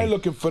 Right. I ain't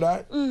looking for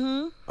that.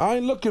 I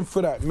ain't looking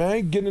for that, man. I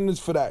ain't getting this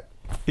for that.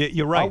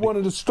 You're right. I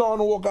wanted to star in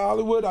the Walk of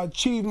Hollywood. I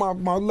achieved my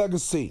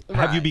legacy.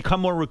 Have you Right.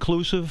 become more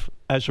reclusive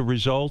as a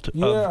result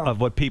Yeah. of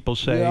what people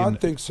say? Yeah, I and-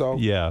 think so.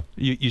 Yeah.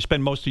 You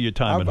spend most of your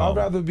time at I'd home.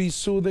 rather be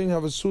soothing,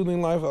 have a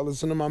soothing life. I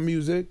listen to my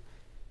music.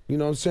 You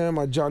know what I'm saying?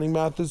 My Johnny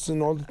Mathis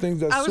and all the things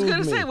that I was soothe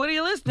going to me. say, what are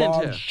you listening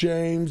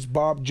to?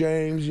 Bob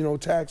James, you know,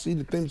 Taxi,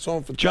 the theme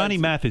song for Johnny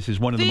Taxi. Mathis is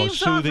one of the Theme most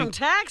song soothing. from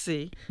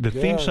Taxi. The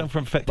theme Yeah. song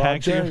from Bob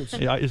Taxi, James.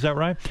 is that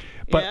right?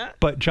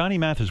 But Johnny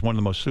Math is one of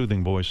the most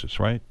soothing voices,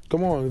 right?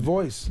 Come on,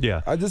 voice.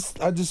 Yeah. I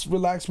just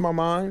relax my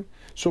mind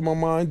so my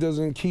mind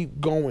doesn't keep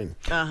going.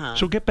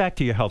 So get back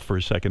to your health for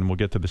a second, and we'll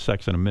get to the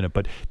sex in a minute.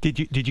 But did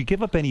you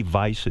give up any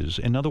vices?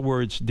 In other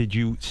words, did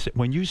you,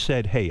 when you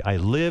said, "Hey, I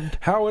lived"?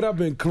 Howard, I've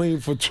been clean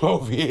for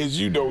 12 years.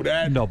 You know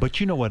that. No, but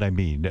you know what I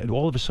mean.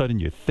 All of a sudden,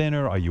 you're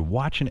thinner. Are you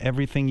watching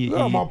everything you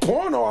eat? My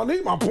porno. I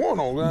need my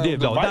porno. Yeah,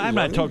 no, I'm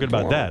not talking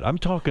about that. I'm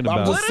talking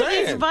about. What are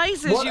these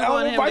vices you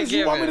want him to give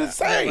you want me to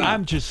say?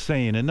 I'm just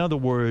saying. In other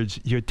words,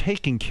 you're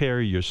taking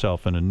care of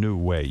yourself in a new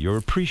way. You're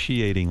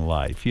appreciating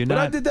life. You're not.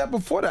 But I did that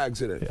before the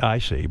accident. I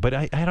see, but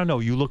I don't know.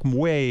 You look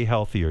way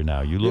healthier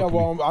now. You look. Yeah,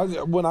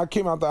 well, when I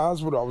came out the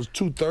hospital, I was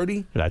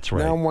 230. That's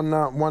right. Now I'm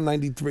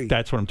 193.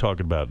 That's what I'm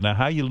talking about. Now,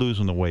 how are you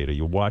losing the weight? Are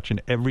you watching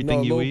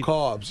everything you eat? No,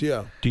 low carbs.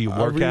 Yeah. Do you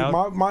work out?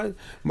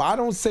 I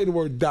don't say the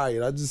word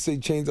diet. I just say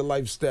change the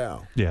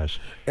lifestyle. Yes.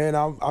 And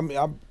I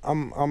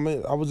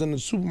was in the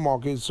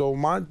supermarket, so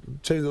my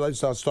change the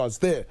lifestyle starts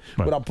there.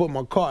 Right. But I put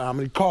my how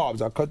many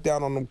carbs? I cut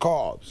down on them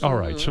carbs. All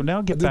right. So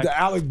now get back. I did the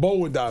Alec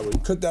Bowen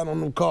diet. Cut down on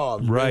them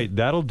carbs. Right. Man.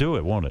 That'll do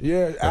it, won't it?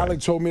 Yeah. Right. Alec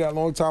told me that a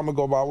long time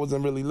ago, but I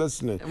wasn't really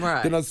listening.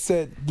 Right.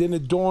 Then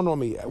it dawned on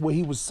me what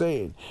he was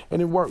saying,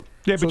 and it worked.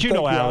 Yeah, but so you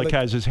know Alec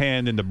has his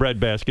hand in the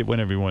breadbasket when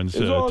everyone's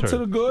it's all to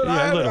the good.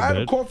 Yeah, I had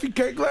a coffee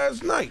cake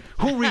last night.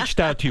 Who reached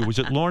out to you? Was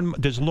it Lorne?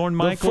 Does Lorne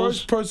Michaels? The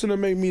first person that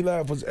made me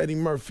laugh was Eddie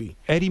Murphy.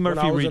 Eddie Murphy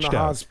when I was reached in the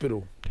out.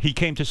 Hospital. He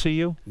came to see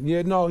you?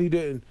 Yeah, no, he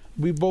didn't.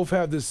 We both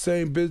have the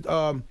same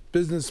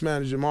business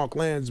manager, Mark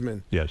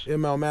Landsman. Yes.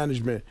 ML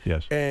Management.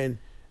 Yes. And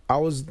I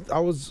was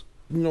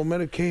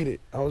medicated.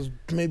 I was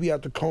maybe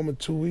out the coma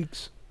 2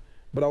 weeks,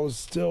 but I was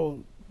still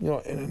in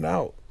and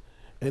out.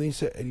 And he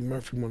said, "Eddie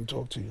Murphy want to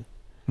talk to you."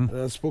 And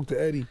I spoke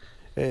to Eddie,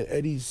 and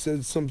Eddie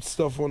said some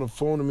stuff on the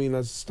phone to me, and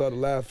I started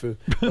laughing.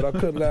 But I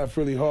couldn't laugh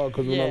really hard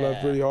because when I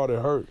laughed really hard,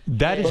 it hurt.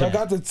 But I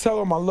got to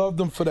tell him I loved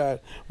him for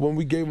that when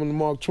we gave him the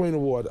Mark Twain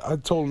Award. I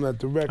told him that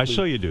directly. I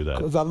saw you do that.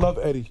 Because I love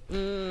Eddie.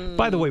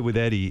 By the way, with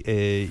Eddie,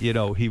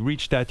 he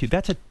reached out to you.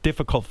 That's a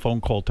difficult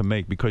phone call to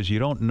make because you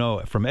don't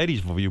know, from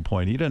Eddie's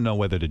viewpoint, he didn't know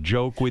whether to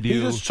joke with you.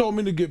 He just told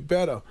me to get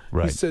better.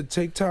 Right. He said,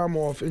 take time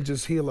off and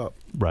just heal up.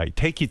 Right.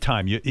 Take your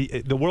time.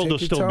 The world will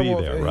still be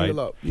there, right?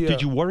 Yeah.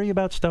 Did you worry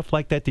about stuff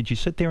like that? Did you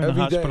sit there in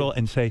the hospital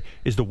and say,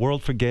 is the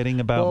world forgetting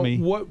about me?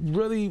 What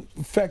really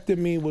affected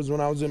me was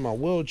when I was in my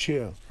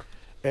wheelchair.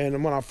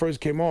 And when I first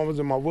came home, I was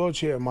in my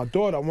wheelchair. My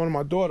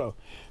daughter,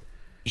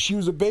 she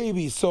was a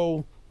baby.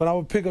 So when I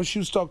would pick her, she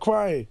would start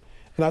crying.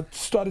 And I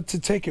started to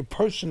take it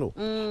personal.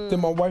 Then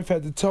my wife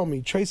had to tell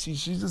me, Tracy,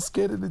 she's just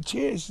scared of the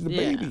chair. She's a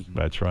baby.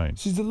 That's right.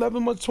 She's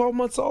 12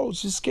 months old.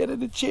 She's scared of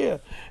the chair.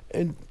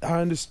 And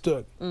I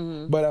understood.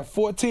 But at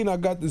 14, I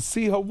got to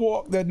see her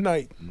walk that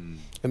night.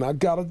 And I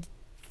got to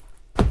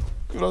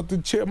get out the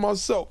chair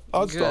myself.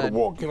 I started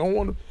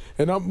walking.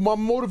 My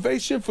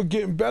motivation for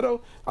getting better,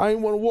 I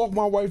didn't want to walk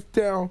my wife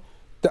down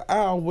the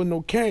aisle with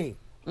no cane.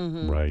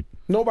 Right.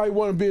 Nobody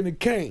wanted to be in a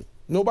cane.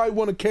 Nobody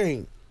wanted a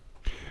cane.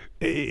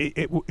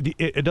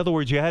 In other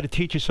words, you had to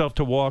teach yourself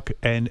to walk,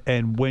 and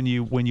when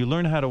you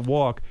learn how to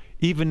walk,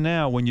 even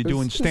now when you're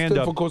doing stand-up,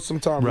 it's difficult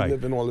sometimes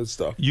living all this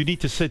stuff. You need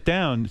to sit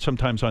down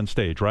sometimes on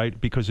stage, right?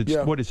 Because it's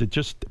what is it?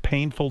 Just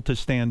painful to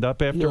stand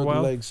up after a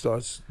while. The leg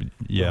starts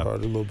hurt a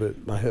little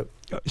bit. My hip.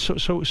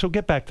 So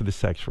get back to the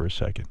sex for a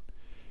second.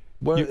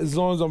 Well, as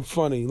long as I'm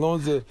funny, as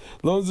long as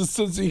the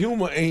sense of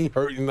humor ain't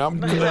hurting, I'm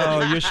good. No,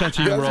 your sense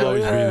of humor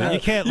always breathing. You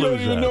can't lose that.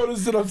 You don't even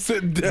notice that I'm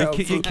sitting down.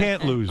 You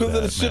can't lose that, because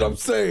of the shit I'm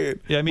saying.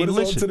 Yeah, I mean,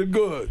 but it's all to the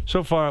good.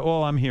 So far,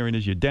 all I'm hearing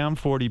is you're down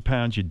 40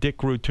 pounds, your dick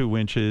grew 2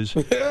 inches,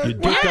 your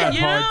dick got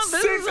hard.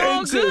 6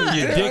 inches.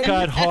 Your dick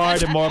got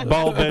hard and more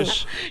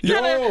bulbous.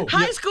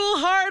 High school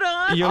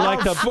hard on. You're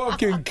like the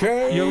fucking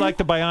came. You're like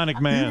the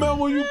Bionic Man. You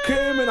remember when you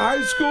came in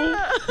high school?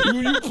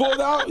 You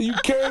pulled out, you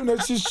came,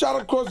 and she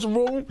shot across the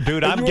room.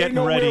 Dude, I'm getting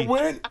ready.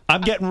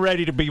 I'm getting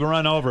ready to be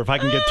run over if I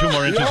can get 2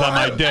 more inches on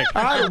my dick.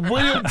 I had a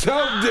William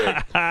Tell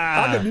dick.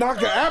 I could knock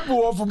an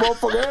apple off a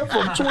motherfucker's head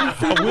from 20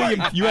 feet away.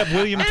 You have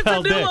William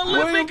Tell dick. It's a new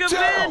Olympic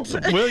event.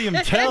 William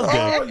Tell dick.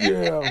 Oh,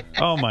 yeah.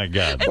 Oh, my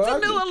God. It's a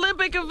new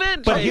Olympic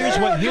event. But here's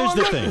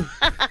the thing.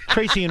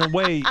 Tracy, in a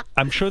way,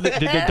 I'm sure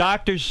that the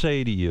doctors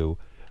say to you,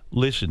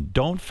 listen,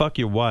 don't fuck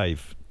your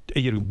wife.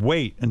 You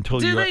wait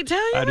until Did they tell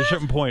you at a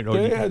certain point. Or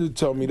they had to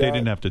tell me that. They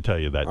didn't have to tell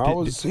you that. I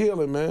was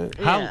healing, man.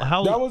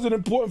 How that wasn't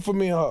important for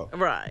me and her.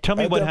 Right. Tell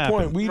me what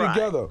happened. Point, we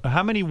together.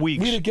 How many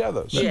weeks? We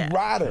together. She's a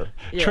rider.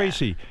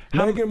 Tracy.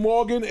 Megan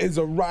Morgan is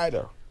a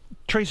rider.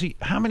 Tracy,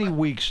 how many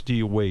weeks do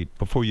you wait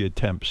before you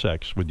attempt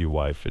sex with your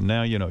wife? And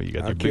now you got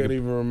your I can't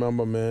even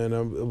remember, man.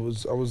 I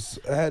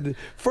had to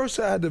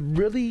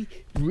really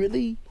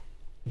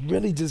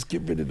just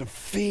get rid of the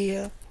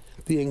fear,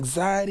 the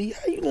anxiety.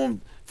 How you gonna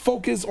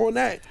focus on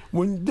that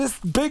when this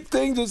big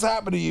thing just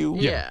happened to you?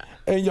 Yeah.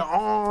 And your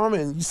arm,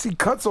 and you see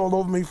cuts all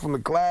over me from the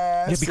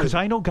glass. Yeah, because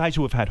I know guys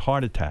who have had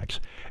heart attacks,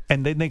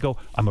 And then they go,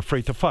 I'm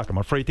afraid to fuck. I'm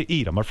afraid to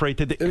eat. I'm afraid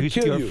to... Because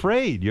you're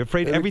afraid. You're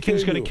afraid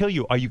everything's going to kill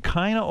you. Are you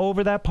kind of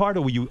over that part,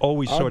 or will you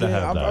always sort of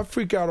have that? I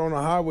freak out on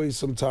the highway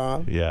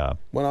sometimes. Yeah.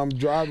 When I'm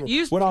driving.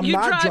 When I'm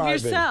not driving.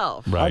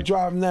 Yourself. Right. I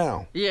drive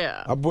now.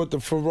 Yeah. I bought the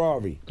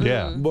Ferrari.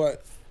 Yeah.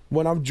 But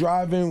when I'm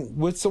driving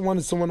with someone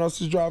and someone else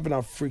is driving,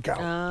 I freak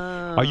out.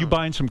 Are you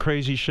buying some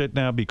crazy shit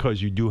now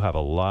because you do have a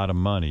lot of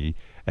money?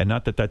 And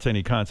not that that's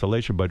any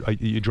consolation,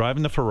 but you're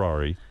driving the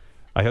Ferrari.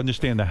 I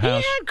understand the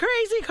house. He had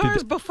crazy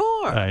cars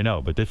before. I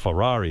know, but the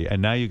Ferrari,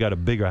 and now you got a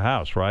bigger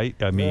house, right?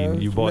 I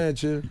mean, you bought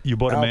mansion, you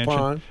bought a Alpine.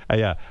 mansion.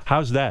 Yeah,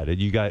 how's that?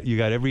 You got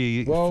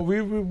every. Well, we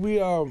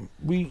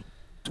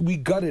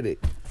gutted it.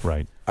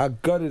 Right. I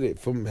gutted it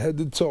from head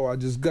to toe. I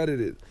just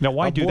gutted it. Now,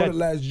 why do that? I bought it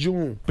last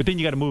June. But then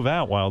you got to move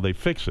out while they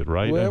fix it,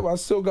 right? Well, I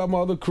still got my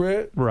other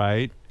crib.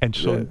 Right, and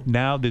so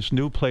now this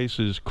new place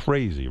is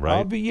crazy, right?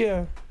 I'll be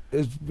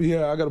I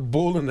got a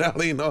bowling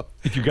alley, you know.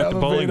 You got the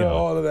bowling alley,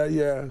 all of that,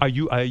 yeah. Are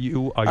you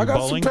bowling? I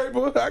got some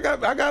paper. I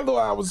got a little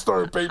Howard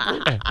Stern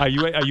paper. Are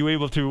you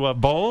able to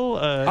bowl?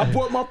 I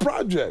bought my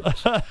project.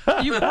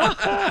 You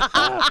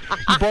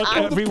bought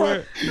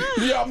everywhere.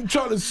 Yeah, I'm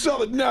trying to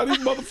sell it now. These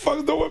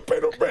motherfuckers don't want to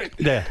pay no rent.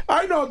 Yeah.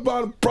 I know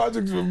about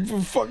projects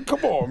for fucking.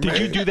 Come on, man.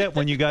 Did you do that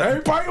when you got?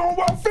 Everybody on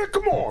welfare.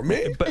 Come on,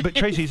 man. But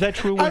Tracy, is that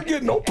true? I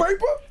get no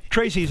paper.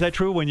 Tracy, is that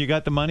true? When you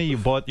got the money, you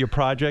bought your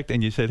project,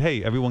 and you said,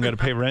 "Hey, everyone got to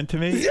pay rent to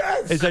me."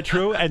 Yes. Is that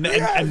true? And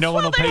no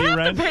one will pay you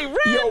rent.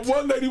 Yo,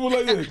 one lady was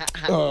like,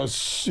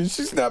 she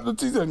snapped her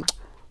teeth and.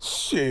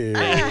 Shit.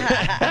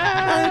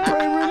 I ain't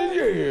paying rent in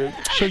years.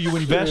 So you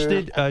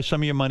invested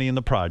some of your money in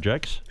the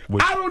projects.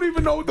 I don't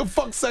even know what the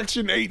fuck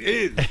Section 8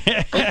 is.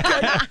 Okay?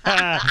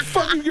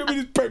 Fuck you give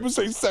me this paper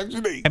say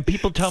Section 8. And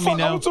people tell me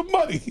now. I want some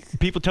money.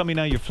 People tell me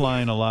now you're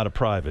flying a lot of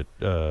private.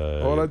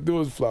 All I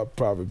do is fly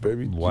private,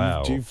 baby.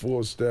 Wow.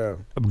 G4 style.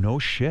 No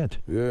shit.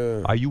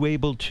 Yeah. Are you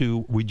able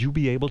to? Would you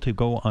be able to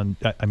go on?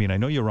 I mean, I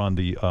know you're on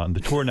the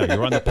tour now.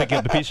 You're on the Picking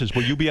Up the Pieces.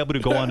 Will you be able to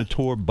go on a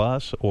tour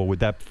bus, or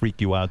would that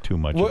freak you out too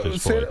much at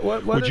this point?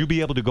 Would you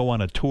be able to go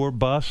on a tour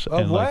bus?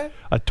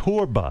 A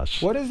tour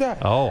bus. What is that?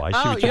 Oh, I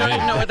see what you mean. You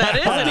don't know what that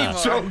is anymore.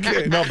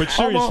 No, but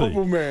seriously. I'm a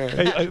humble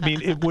man. I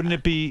mean, wouldn't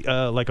it be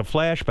like a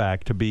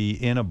flashback to be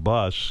in a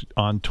bus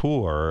on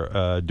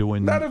tour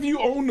doing... Not if you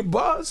own the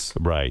bus.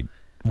 Right,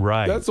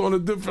 right. That's on a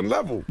different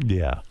level.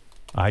 Yeah,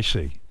 I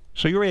see.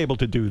 So you're able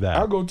to do that.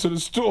 I go to the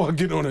store,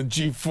 get on a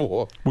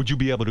G4. Would you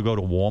be able to go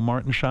to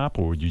Walmart and shop,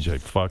 or would you say,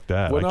 fuck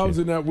that? When I was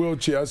in that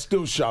wheelchair, I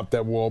still shopped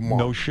at Walmart.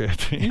 No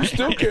shit. You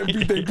still can't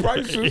beat their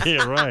prices.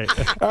 Yeah, right.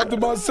 After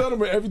my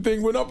settlement,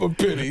 everything went up a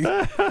penny.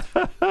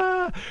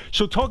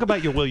 So talk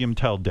about your William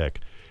Tell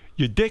dick.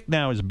 Your dick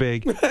now is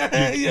big.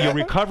 You're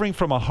recovering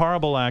from a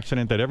horrible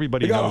accident that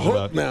everybody knows about. You got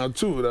a hook now,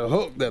 too. The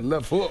hook, that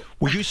left hook.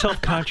 Were you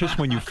self-conscious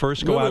when you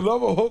first go out? I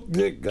love a hook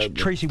dick.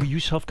 Tracy, were you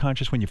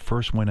self-conscious when you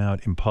first went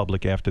out in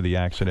public after the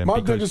accident? My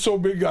dick is so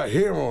big, got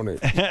hair on it.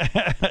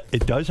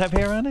 It does have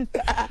hair on it?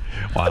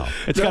 Wow.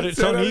 It's got its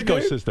own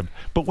ecosystem.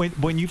 But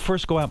when you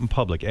first go out in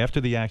public, after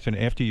the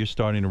accident, after you're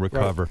starting to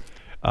recover,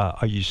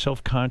 are you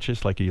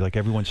self-conscious? Like, are you like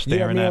everyone's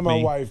staring at me? Me and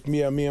my wife.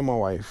 Me and my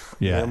wife.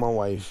 Yeah. Me and my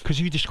wife. Because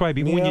you describe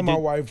even me when you and my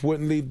wife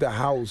wouldn't leave the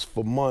house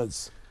for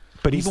months.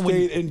 But we even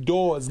stayed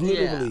indoors,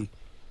 literally. Yeah.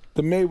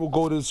 The maid would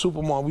go to the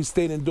supermarket. We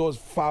stayed indoors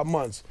for 5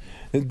 months.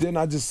 And then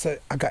I just said,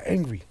 I got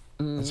angry.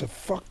 I said,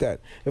 fuck that.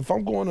 If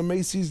I'm going to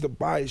Macy's to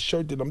buy a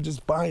shirt, then I'm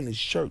just buying a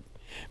shirt.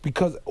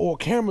 Because all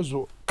cameras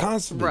were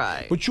constantly.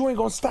 Right. But you ain't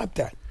going to stop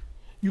that.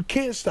 You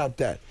can't stop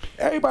that.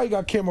 Everybody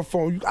got camera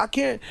phone. I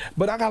can't,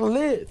 but I gotta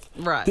live.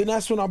 Right. Then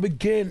that's when I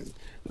began,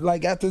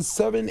 like after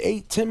 7,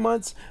 8, 10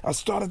 months, I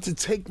started to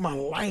take my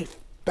life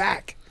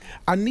back.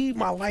 I need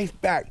my life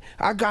back.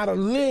 I gotta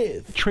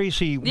live.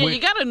 Tracy, yeah,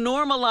 you gotta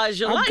normalize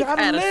your life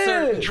at a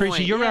certain point.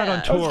 Tracy, you're out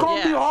on tour. It's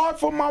gonna be hard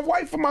for my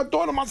wife, for my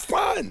daughter, my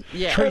son.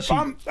 Yeah. Tracy,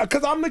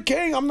 because I'm the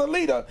king, I'm the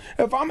leader.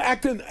 If I'm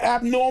acting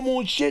abnormal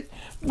and shit,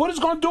 what is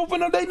gonna do for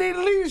them? They need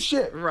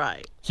leadership.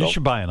 Right. You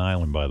should buy an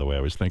island, by the way. I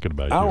was thinking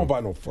about I don't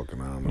buy no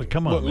fucking island. Well,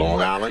 come on, what,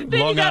 Long Island?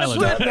 Then Long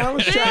Island.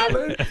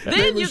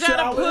 Then you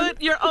gotta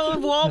put your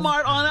own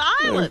Walmart on an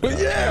island.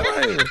 Yeah,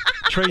 right.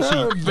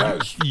 Tracy,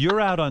 you're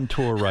out on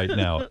tour right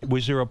now.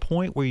 Was there a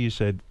point where you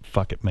said,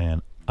 fuck it,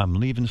 man, I'm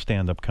leaving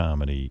stand-up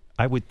comedy?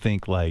 I would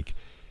think like...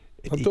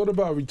 I thought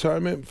about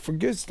retirement.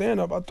 Forget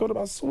stand-up. I thought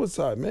about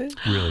suicide, man.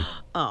 Really?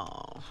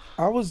 Oh.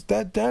 I was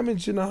that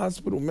damaged in the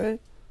hospital, man.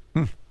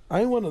 I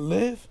didn't want to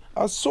live.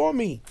 I saw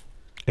me.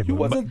 You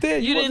wasn't there.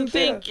 You didn't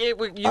think you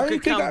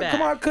could come back.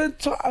 Come on, I couldn't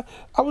talk.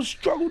 I was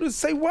struggling to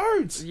say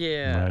words.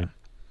 Yeah. Right.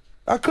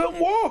 I couldn't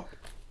walk.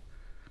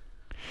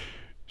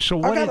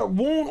 So I got a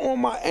wound on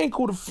my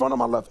ankle, the front of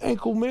my left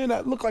ankle, man,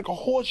 that looked like a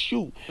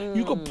horseshoe.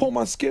 You could pull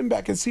my skin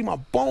back and see my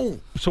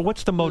bone. So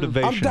what's the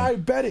motivation? I'm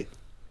diabetic.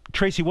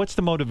 Tracy, what's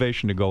the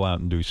motivation to go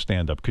out and do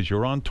stand-up? Because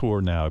you're on tour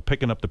now,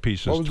 Picking Up the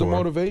Pieces tour. What was the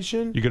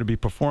motivation? You're going to be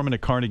performing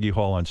at Carnegie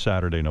Hall on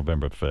Saturday,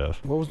 November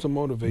 5th. What was the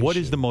motivation? What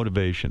is the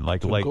motivation?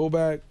 Like go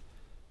back.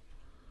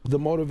 The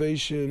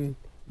motivation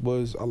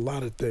was a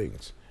lot of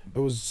things. It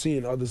was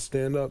seeing other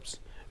stand-ups.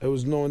 It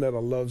was knowing that I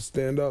love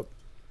stand-up.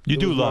 You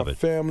do love it.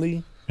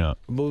 Family. Yeah.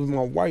 It was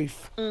my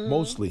wife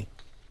mostly.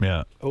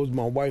 Yeah. It was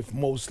my wife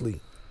mostly.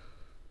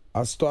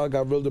 I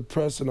got real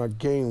depressed and I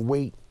gained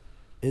weight.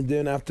 And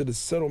then after the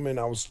settlement,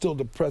 I was still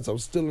depressed. I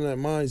was still in that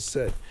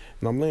mindset.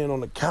 And I'm laying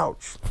on the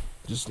couch,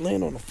 just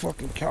laying on the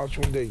fucking couch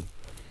one day.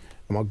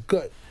 And my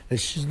gut, and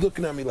she's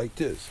looking at me like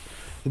this.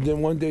 And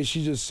then one day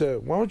she just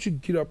said, "Why don't you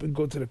get up and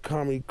go to the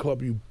comedy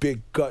club, you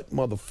big gut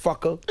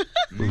motherfucker?"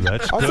 Ooh,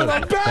 that's I good. said,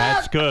 "I'm back."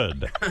 That's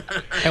good.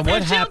 And what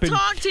And she'll happened?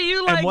 talk to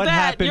you like what that.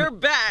 happened- You're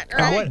back,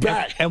 And right? what,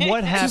 Back. and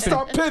what She happened?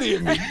 stopped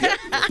pitying me.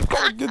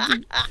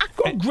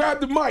 Go grab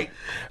the mic.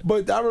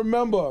 But I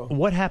remember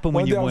What happened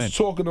one when day you I was went?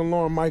 talking to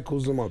Lauren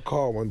Michaels in my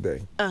car one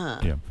day.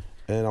 Yeah.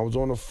 And I was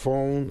on the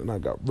phone and I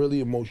got really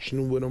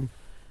emotional with him.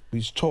 We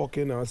was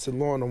talking and I said,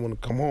 "Lauren, I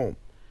want to come home."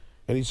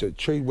 And he said,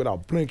 "Trey,"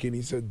 without blinking,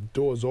 he said, "The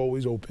door's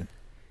always open."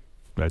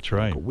 That's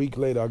right. A week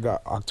later, I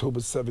got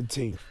October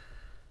 17th.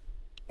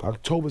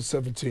 October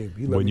 17th.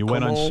 He let When me you come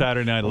went on home.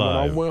 Saturday Night And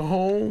Live. When I went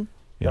home,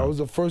 Yeah. that was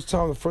the first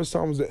time. The first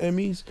time was the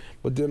Emmys,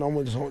 but then I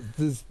went home.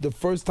 The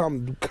first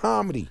time to do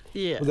comedy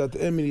was at the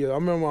Emmys. I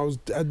remember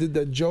I did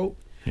that joke,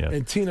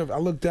 and Tina, I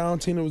looked down,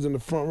 Tina was in the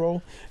front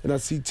row, and I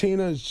see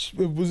Tina,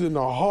 it was in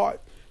her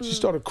heart. She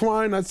started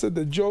crying. I said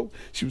the joke.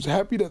 She was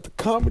happy that the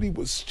comedy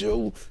was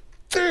still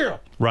there.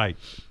 Right.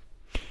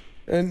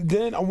 And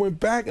then I went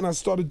back and I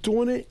started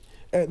doing it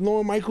at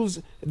Lauren Michaels.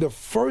 The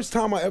first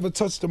time I ever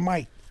touched the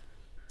mic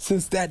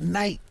since that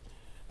night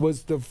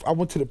was I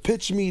went to the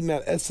pitch meeting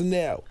at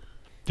SNL.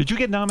 Did you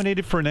get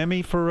nominated for an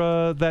Emmy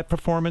for that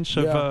performance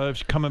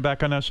of coming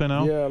back on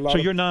SNL? Yeah. So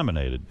you're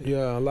nominated.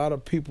 Yeah, a lot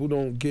of people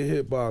don't get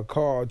hit by a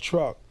car or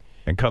truck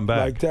and come back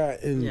like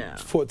that. And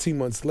 14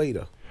 months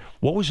later.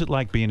 What was it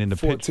like being in the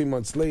 14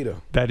 months later.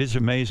 That is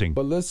amazing.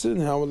 But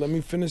listen, Howard, let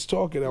me finish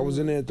talking. I was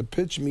in there at the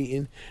pitch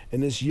meeting,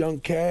 and this young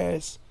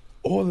cast,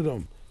 all of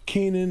them,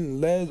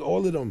 Keenan, Les,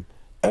 all of them,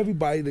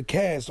 everybody, the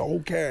cast, the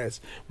whole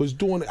cast, was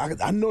doing it.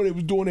 I know they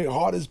was doing their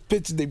hardest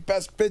pitches, their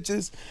best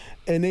pitches,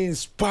 and they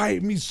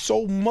inspired me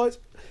so much.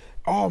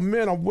 Oh,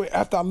 man,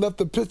 after I left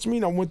the pitch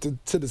meeting, I went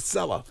to the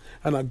cellar,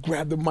 and I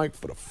grabbed the mic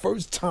for the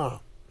first time.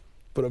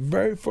 For the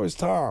very first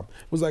time.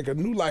 It was like a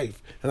new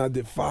life, and I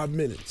did 5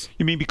 minutes.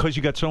 You mean because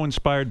you got so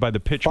inspired by the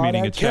pitch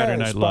meeting at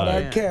Saturday Night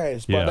Live?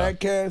 By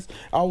that cast.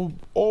 I will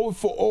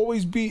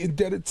always be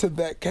indebted to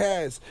that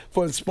cast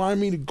for inspiring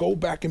me to go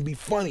back and be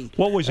funny.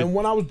 What was it? And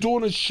when I was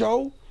doing a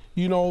show,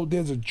 you know,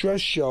 there's a dress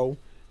show,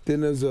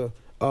 then there's a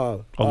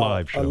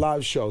live show. A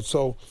live show.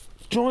 So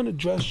during the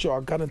dress show,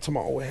 I got into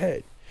my own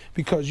head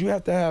because you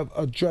have to have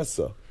a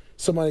dresser.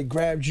 Somebody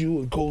grabs you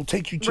and go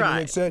take you to the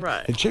next set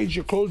and change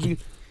your clothes.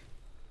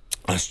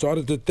 I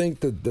started to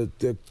think that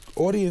the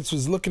audience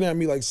was looking at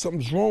me like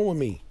something's wrong with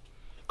me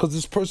because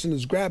this person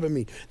is grabbing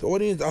me. The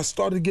audience, I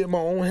started to get in my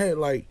own head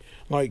like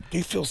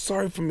they feel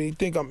sorry for me. They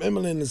think I'm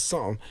Eminem or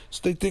something.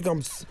 So they think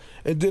I'm,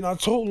 and then I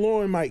told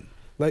Lauren, like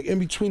in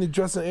between the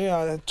dress and air,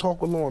 I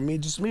talked with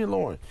Lauren, just me and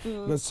Lauren.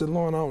 And I said,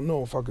 "Lauren, I don't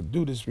know if I could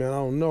do this, man. I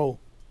don't know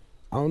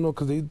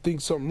because they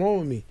think something wrong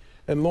with me."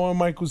 And Lauren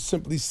Michaels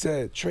simply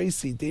said,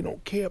 "Tracy, they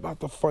don't care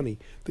about the funny.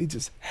 They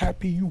just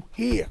happy you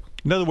here."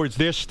 In other words,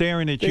 they're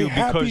staring at you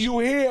happy because you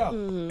here.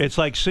 It's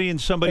like seeing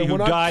somebody who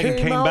when died and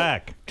came out,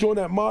 back. During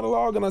that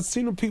monologue, and I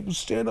seen the people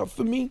stand up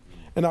for me,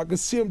 and I could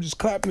see them just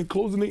clapping and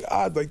closing their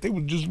eyes like they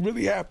were just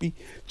really happy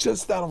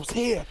just that I was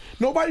here.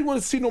 Nobody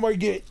want to see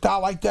nobody die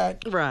like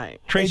that.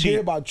 Right. Tracy,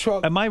 about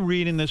truck. am I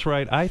reading this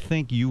right? I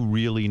think you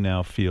really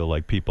now feel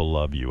like people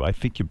love you. I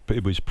think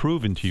it was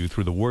proven to you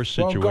through the worst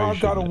situation. Well,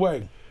 God got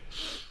away.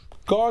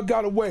 God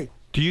got away.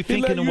 Do you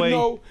think in a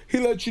way... He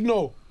let you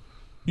know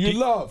you're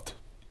loved.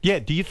 Yeah,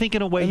 do you think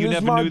in a way you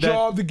never knew that? It's my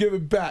job to give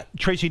it back.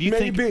 Tracy, do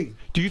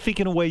you think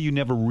in a way you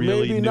never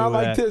really knew that? Maybe not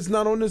like this,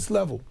 not on this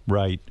level.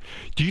 Right.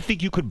 Do you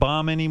think you could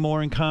bomb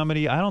anymore in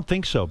comedy? I don't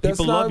think so.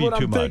 People love you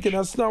too much.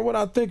 That's not what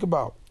I think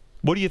about.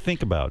 What do you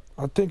think about?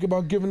 I think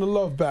about giving the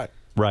love back.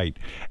 Right.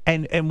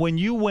 And when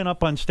you went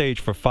up on stage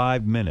for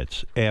 5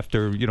 minutes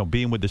after,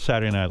 being with the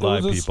Saturday Night Live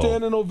people. It was a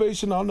standing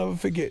ovation I'll never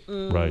forget.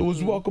 Right. It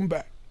was welcome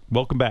back.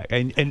 Welcome back.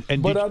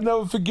 But I'll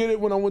never forget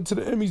it when I went to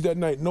the Emmys that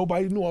night.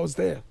 Nobody knew I was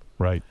there.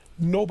 Right.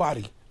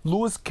 Nobody.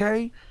 Louis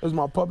K. is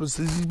my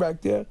publicist. He's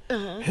back there.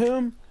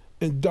 Him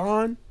and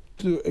Don,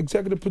 the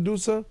executive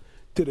producer,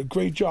 did a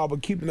great job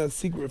of keeping that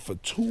secret for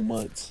 2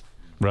 months.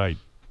 Right.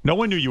 No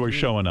one knew you were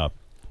showing up.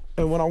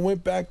 And when I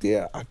went back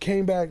there, I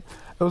came back.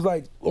 It was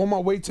like on my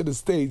way to the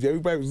stage,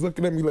 everybody was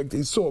looking at me like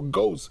they saw a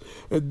ghost.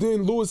 And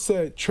then Louis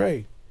said,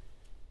 "Trey,"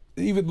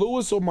 either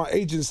Louis or my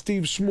agent,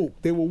 Steve Smook,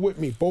 they were with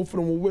me. Both of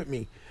them were with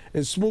me.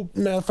 And Smook,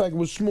 matter of fact, it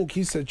was Smook.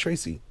 He said,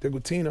 "Tracy, there go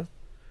Tina."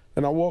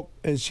 And I walked,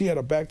 and she had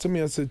her back to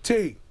me. I said,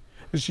 "T."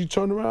 And she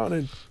turned around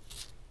and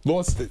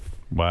lost it.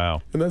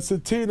 Wow. And I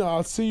said, "Tina,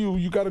 I'll see you.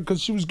 You got to,"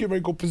 because she was getting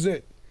ready to go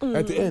present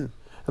at the end.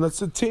 And I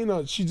said,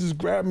 "Tina," she just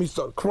grabbed me,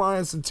 started crying.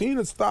 I said,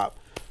 "Tina, stop.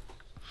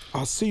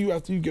 I'll see you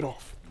after you get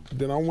off."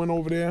 Then I went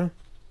over there,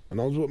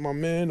 and I was with my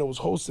man that was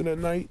hosting that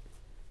night.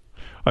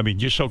 I mean,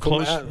 you're so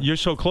close. You're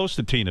so close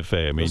to Tina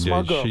Fey. I mean,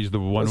 she's the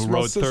one who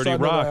wrote 30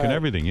 Rock and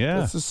everything. Yeah.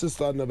 That's the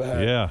sister I never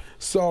had. Yeah.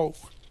 So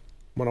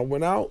when I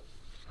went out,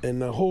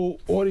 and the whole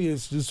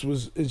audience just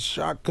was in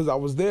shock because I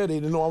was there. They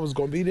didn't know I was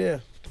gonna be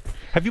there.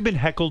 Have you been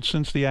heckled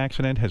since the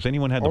accident? Has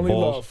anyone had the Only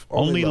balls? love.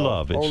 Only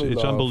love. It's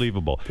love.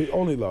 unbelievable.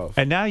 Only love.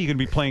 And now you're going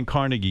to be playing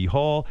Carnegie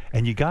Hall,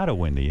 and you got to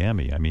win the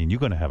Emmy. I mean, you're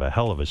going to have a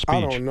hell of a speech.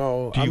 I don't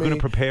know. Are you going to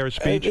prepare a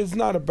speech? It's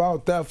not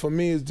about that for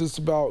me. It's just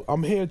about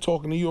I'm here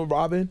talking to you and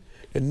Robin,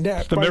 and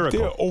that right miracle.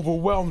 there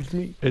overwhelms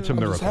me. It's a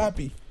miracle. I'm just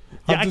happy.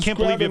 Yeah, I'm I just can't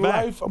believe you're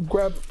back. life. I'm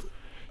grabbing.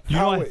 You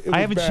know, Howard,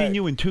 I haven't bad. seen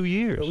you in 2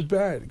 years. It was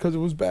bad because it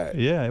was bad.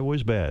 Yeah, it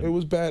was bad. It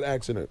was bad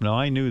accident. No,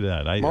 I knew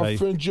that. My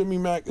friend Jimmy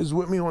Mack is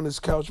with me on this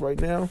couch right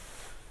now,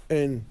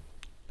 and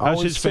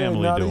how's his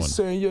family now doing? He's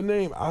saying your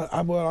name.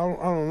 I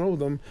don't know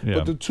them, Yeah.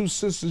 but the two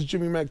sisters,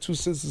 Jimmy Mack, two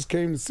sisters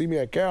came to see me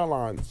at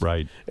Caroline's.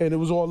 Right. And it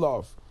was all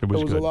love. It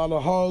was a good. lot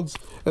of hugs,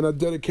 and I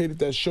dedicated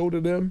that show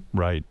to them.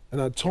 Right.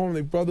 And I told them,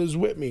 their brother's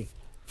with me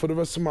for the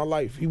rest of my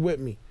life. He with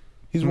me.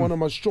 He's one of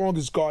my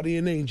strongest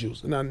guardian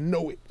angels, and I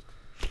know it.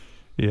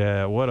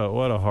 Yeah, what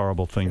a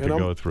horrible thing to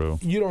go through.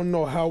 You don't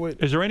know how it.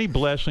 Is there any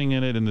blessing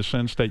in it in the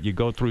sense that you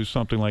go through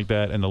something like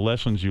that and the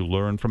lessons you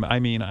learn from it? I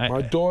mean,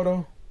 My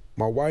daughter,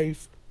 my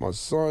wife, my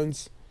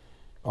sons,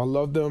 I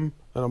love them,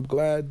 and I'm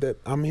glad that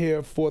I'm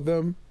here for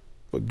them,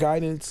 for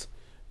guidance,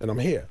 and I'm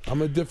here.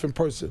 I'm a different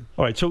person.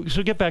 All right, so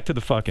get back to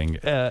the fucking.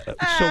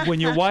 So when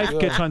your wife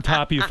gets on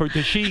top of you,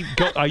 does she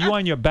go? Are you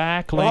on your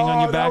back, laying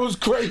on your back? That was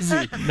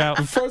crazy. Now,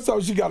 the first time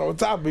she got on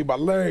top of me, my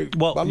leg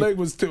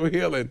was still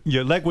healing.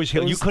 Your leg was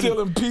healing. It was still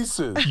in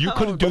pieces. You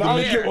couldn't do but the.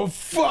 I didn't give a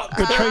fuck.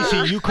 But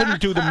Tracy, you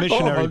couldn't do the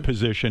missionary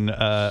position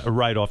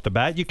right off the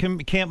bat. You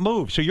can't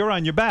move, so you're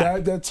on your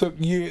back.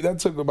 That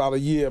took about a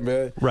year,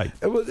 man. Right.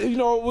 It was it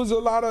was a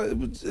lot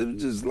of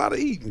just a lot of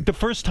eating. The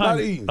first time,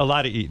 a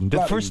lot of eating.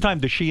 The first time,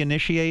 does she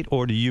initiate,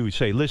 or do you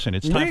say, "Listen,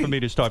 it's time for me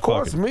to start fucking"?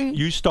 Of course, me.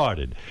 You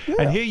started, Yeah.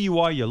 and here you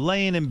are. You're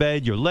laying in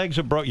bed. Your legs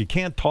are broke. You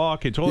can't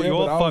talk. It's all you're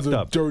all fucked up.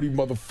 I was a dirty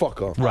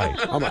motherfucker. Right.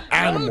 I'm an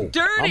animal.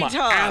 Dirty I'm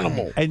talk. an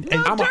animal. And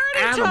I'm dirty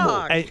an animal.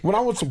 talk. When I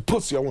want some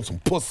pussy, I want some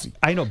pussy.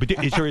 I know, but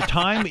is there a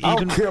time I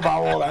even don't care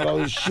about all that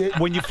other shit.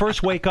 when you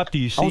first wake up? Do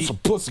you I want see? some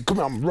pussy. Come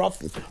here, I'm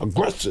rough and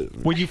aggressive.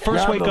 When you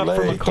first Grab wake the up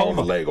from a leg, coma. throw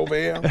the leg over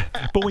here.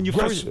 But when you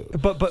first,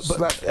 Aggressive. but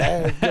Slap the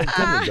ass.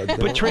 Come here,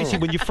 But Tracy,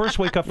 when you first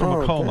wake up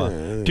from a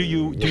coma, do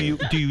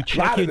you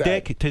check your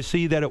dick to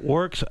see that it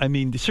works? I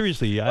mean,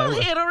 seriously. Well,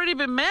 he had already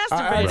been I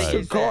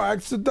masturbating.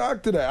 asked the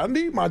doctor that. I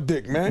need my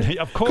dick, man.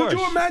 Of course. Could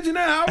you imagine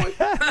that, Howard?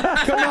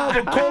 Come out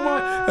of a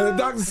coma, and the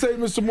doctor said,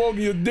 Mr.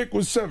 Morgan, your dick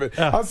was 7.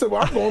 I said,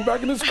 well, I'm going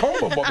back in this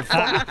coma,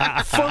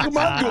 motherfucker. Fuck am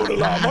I doing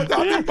alive?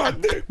 I need my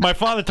dick. My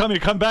father told me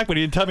to come back, but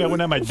he didn't tell me I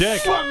wouldn't have my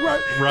dick. Fuck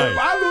right. Right. If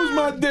I lose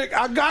my dick,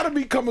 I gotta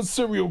become a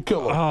serial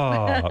killer. Oh,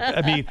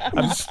 I mean,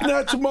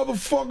 Snatch a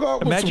motherfucker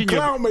up with some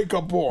clown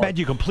makeup on. Imagine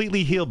you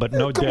completely healed, but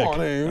no Come dick. on,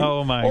 man.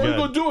 Oh my All God. you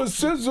gonna do is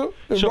scissor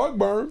and rug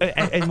burn.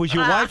 And was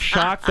your wife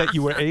shocked that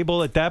you were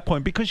able at that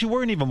point, because you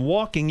weren't even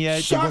walking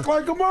yet? Shocked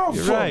like a motherfucker.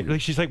 You're right.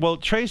 Like, she's like, well,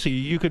 Tracy,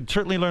 you could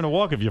certainly learn to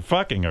walk if you're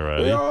fucking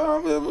already.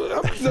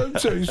 I'm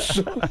tell you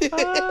something.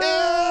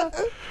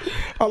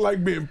 I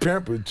like being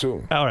pampered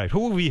too. All right,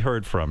 who have we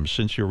heard from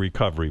since your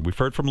recovery? We've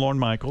heard from Lorne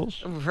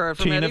Michaels. We've heard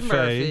from Tina Eddie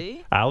Fey,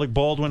 Murphy. Alec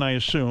Baldwin, I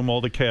assume,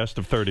 all the cast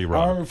of 30 I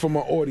Rock. heard from my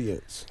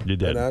audience. You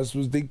did. And as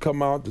they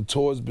come out, the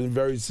tour's been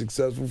very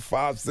successful.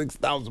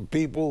 5,000-6,000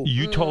 people.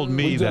 You told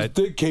me we that. just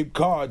did Cape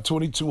Cod,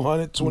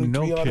 2,200, 2,300.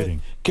 No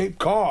kidding. Cape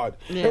Cod.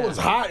 Yeah. It was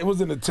hot. It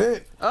was in a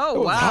tent. Oh, it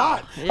was wow.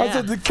 hot. Yeah. I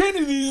said, the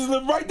Kennedys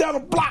live right down the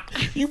block.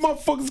 You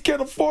motherfuckers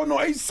can't afford no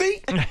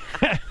AC.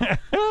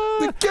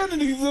 The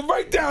Kennedys live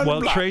right down the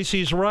block. Well,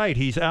 Tracy's right.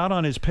 He's out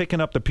on his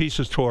Picking Up the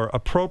Pieces tour,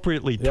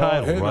 appropriately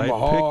titled, hitting right? them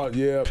hard,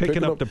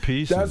 Picking up the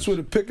pieces. That's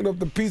what Picking Up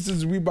the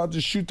Pieces. We about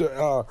to shoot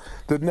the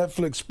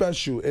Netflix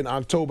special in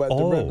October at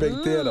the Red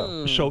Bank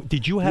Theater. So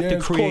did you have to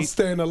It's called create?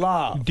 Staying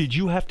Alive. Did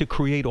you have to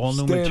create all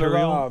new Staying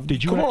material? Alive.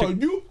 Did you come have on,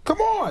 to?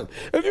 come on.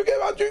 If you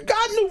get out, you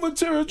got new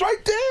materials right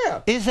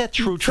there. Is that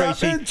true, Tap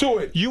Tracy? into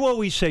it. You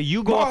always say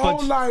you go My up whole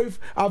on. life,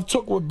 I've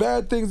took with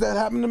bad things that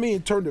happened to me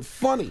and turned it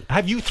funny.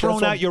 Have you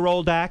thrown That's out your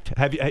old act?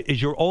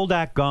 Is your old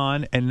act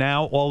gone, and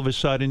now all of a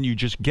sudden you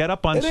just get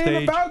up on It stage?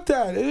 ain't about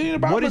that. It ain't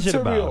about What is it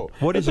material.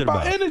 about? What is it's it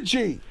about?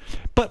 energy.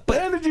 But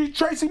The energy,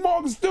 Tracy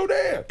Morgan's still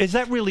there. is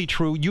that really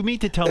true? You mean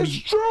to tell me? It's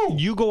true.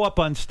 You go up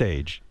on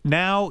stage.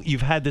 Now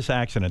you've had this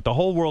accident. The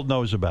whole world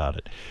knows about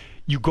it.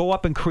 You go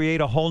up and create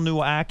a whole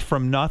new act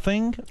from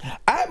nothing?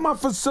 I have my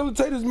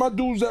facilitators, my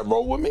dudes that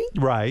roll with me.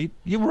 Right.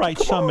 You write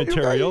Come some on,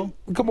 material.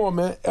 Come on,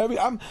 man.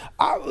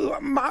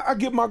 I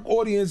give my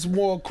audience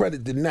more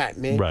credit than that,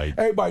 man. Right.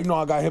 Everybody know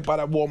I got hit by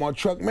that Walmart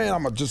truck, man.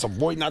 I'm just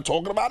avoid not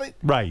talking about it.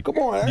 Right. Come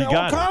on, You all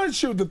got it. kind of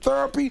shit. The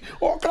therapy,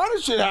 all kind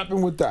of shit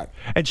happened with that.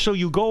 And so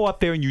you go up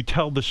there and you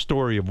tell the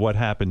story of what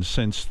happened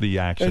since the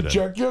accident.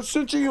 Inject your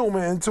sense of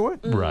humor into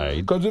it. Right.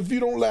 Because if you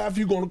don't laugh,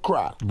 you're gonna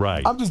cry.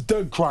 Right. I'm just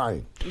done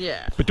crying.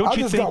 Yeah. But don't I you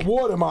just think? got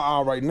water in my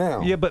eye right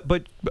now. Yeah,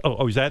 but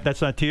is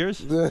that's not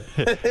tears?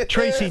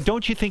 Tracy,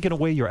 don't you think in a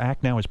way your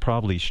act now is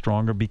probably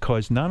stronger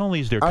because not only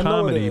is there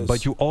comedy,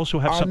 but you also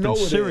have something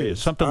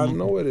serious, something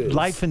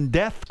life and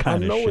death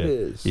kind of shit. I know it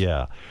is.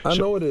 Yeah. I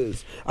know it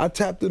is. I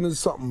tapped into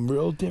something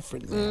real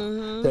different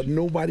now that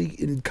nobody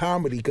in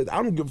comedy, because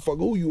I don't give a fuck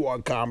who you are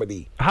in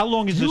comedy. How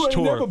long is this tour?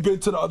 You ain't never been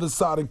to the other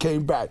side and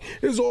came back.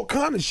 There's all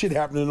kind of shit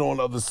happening on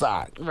the other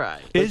side.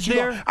 Right. Is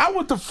there? I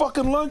went to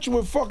fucking lunch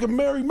with fucking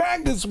Mary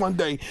Magnus one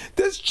day.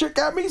 This chick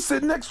had me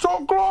sitting next to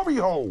a glory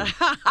hole.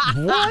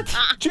 What?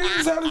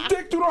 Jesus had his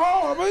dick through the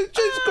hole. I mean,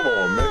 Jesus, come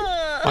on,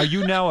 man. Are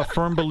you now a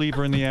firm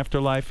believer in the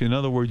afterlife? In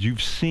other words,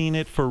 you've seen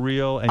it for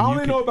real, and I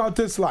only know about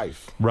this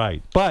life.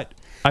 Right, but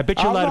I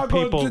bet you a lot of people.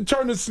 I'm not going to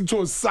turn this into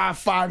a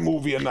sci-fi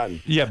movie or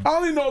nothing. Yeah. I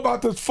only know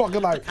about this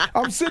fucking life.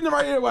 I'm sitting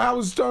right here with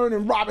Howard Stern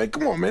and Robin.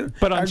 Come on, man.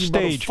 But on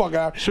stage,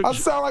 I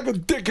sound like a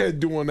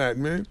dickhead doing that,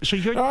 man. So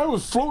I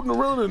was floating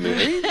around in the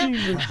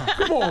 80s.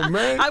 Come on,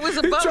 man. I was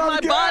above my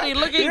body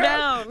looking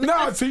down.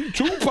 Nah, see,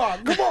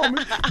 Tupac. Come on,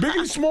 man.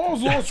 Biggie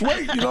Smalls lost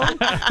weight, you know. He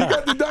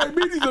got the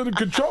diabetes under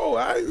control.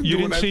 You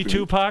didn't see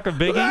Tupac or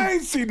Biggie? I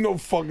ain't seen no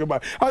fucking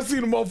body. I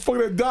seen the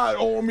motherfucker that died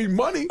owing me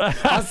money.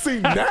 I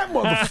seen that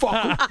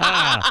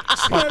motherfucker.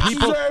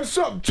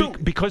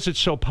 Because it's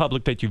so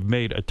public that you've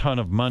made a ton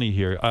of money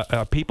here,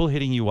 are people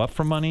hitting you up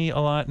for money a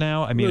lot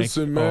now? I mean,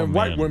 listen, man,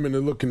 white women are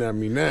looking at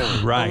me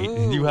now. Right.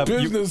 You have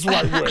business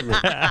white women.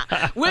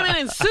 Women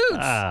in suits.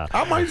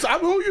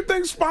 Who you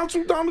think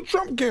sponsored Donald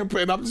Trump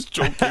campaign? I'm just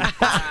joking.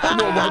 I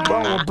don't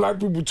want black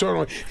people turn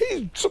on.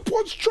 He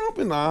supports Trump,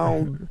 and I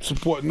don't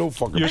support no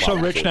fucking You're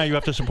politics. so rich now you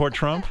have to support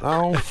Trump?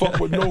 I don't fuck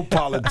with no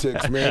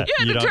politics, man. You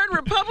had to turn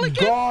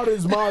Republican? God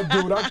is my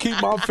dude. I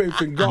keep my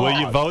faith in God. Will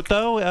you vote,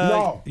 though?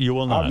 No. You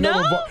will not.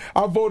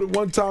 I voted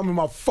one time in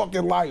my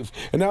fucking life,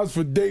 and that was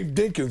for Dave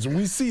Dinkins, and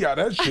we see how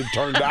that shit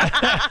turned out.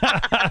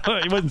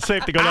 It wasn't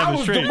safe to go down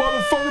the street. I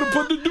was the motherfucker to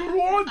put the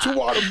doodle on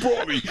Tawada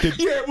Brawley.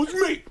 Yeah, it was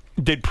me.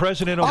 Did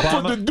President Obama?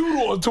 I put the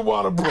doodle on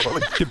Tawada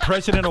Brawley. Did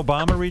President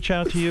Obama reach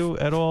out to you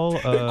at all? They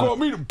called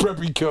me the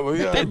preppy killer.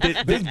 Yeah,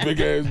 this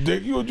big ass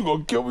dick. You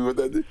gonna kill me with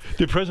that dick?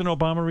 Did President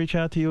Obama reach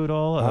out to you at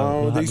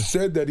all? They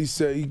said that. He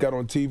said he got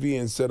on TV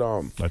and said,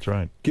 "That's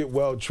right. Get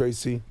well,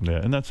 Tracy." Yeah,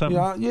 and that's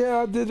something.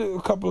 Yeah, I did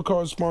a couple of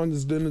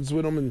correspondence dinners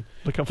with him, and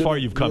look how far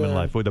you've come in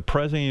life. With the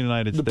President of the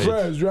United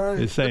States, right?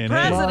 Is saying, the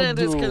President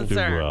is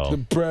concerned. Well. The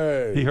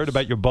Pres. He heard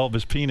about your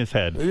bulbous penis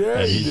head. Yeah,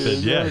 and he said,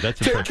 "Yeah, that's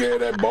take care of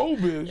that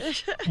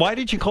bulbous." Why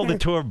did you call the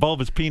tour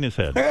bulbous penis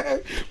head?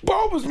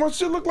 Bulbous, my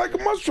shit look like a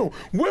mushroom.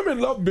 Women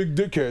love big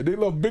dick head. They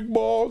love big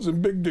balls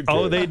and big dick head.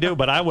 Oh, they do,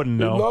 but I wouldn't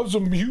know. They love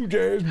some huge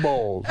ass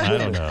balls. I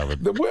don't know.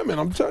 But the women,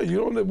 I'm telling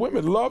you, the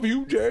women love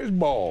huge ass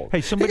balls.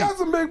 Hey, somebody he got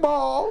some big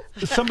balls.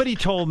 Somebody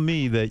told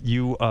me that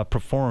you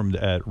performed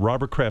at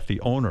Robert Kraft,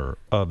 the owner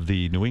of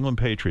the New England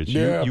Patriots.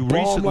 Yeah, you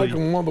recently like a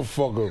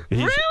motherfucker.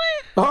 Really?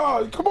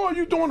 Oh, come on,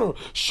 you doing a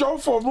show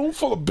for a room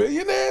full of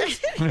billionaires?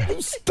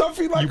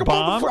 Stuffy like you a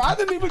bombed? motherfucker. I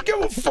didn't even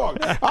give a fuck.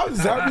 I was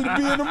happy to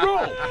be in the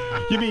room.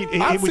 You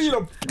mean I see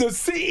the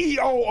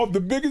CEO of the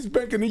biggest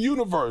bank in the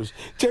universe,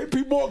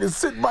 JP Morgan,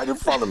 sitting right in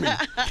front of me.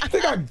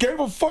 Think I gave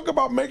a fuck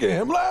about making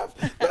him laugh?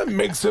 That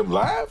makes him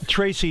laugh.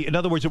 Tracy, in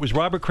other words, it was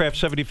Robert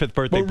Kraft's 75th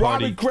birthday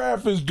party. Robert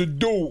Kraft is the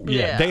dude.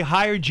 Yeah. They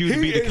hired you to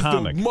be the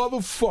comic. He is the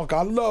motherfucker.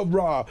 I love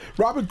Rob.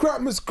 Robert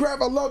Kraft, Mr.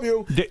 Kraft, I love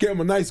you. Gave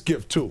him a nice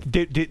gift, too.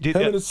 Him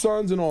and his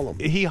sons and all of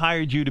them. He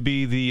hired you to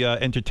be the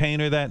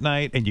entertainer that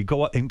night, and you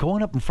go up and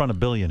going up in front of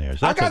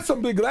billionaires. I got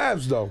some big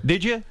laughs, though.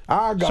 Did you?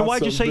 I got so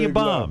why'd you say you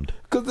bombed?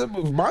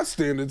 Because my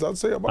standards, I'd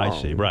say I bombed.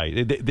 I see, right.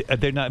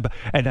 They're not,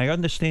 and I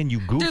understand you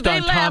goofed on Tom. Do they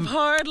laugh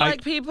hard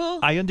like people?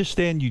 I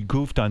understand you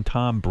goofed on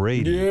Tom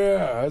Brady.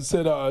 Yeah, I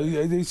said,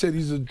 they said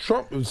he's a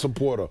Trump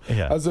supporter.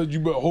 Yeah. I said, you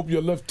better hope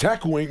your left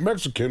tackle ain't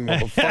Mexican,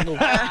 motherfucker.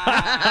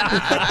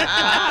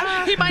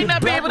 He might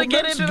not be able to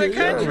get into the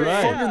country.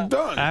 Yeah, fucking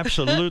done.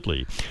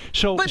 Absolutely.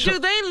 But do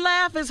they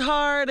laugh as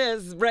hard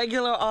as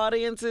regular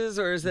audiences,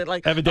 or is it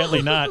like...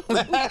 Evidently not.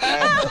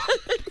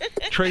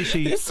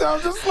 Tracy. It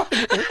sounds just like...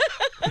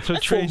 So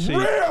Tracy, for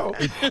real.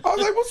 I was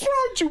like, "What's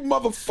wrong with you,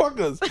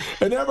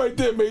 motherfuckers?" And that right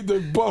there made the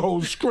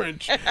butthole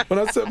scrunch. When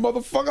I said,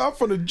 "Motherfucker, I'm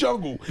from the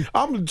jungle.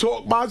 I'm gonna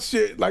talk my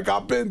shit like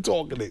I've been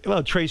talking it."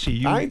 Well,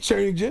 Tracy, I ain't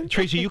changing.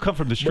 Tracy, you come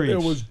from the streets.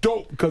 But it was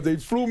dope because they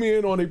flew me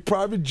in on a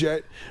private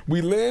jet.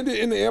 We landed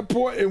in the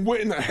airport and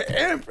went in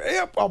an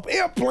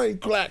airplane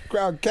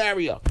crowd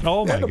carrier.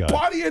 Oh my God! God!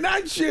 Party and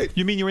that shit.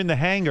 You mean you're in the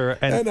hangar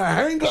and the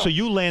hangar? So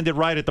you landed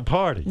right at the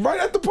party.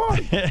 Right at the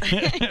party.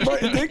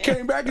 But they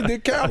came back and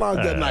did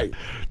Caroline's that night.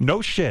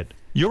 No shit.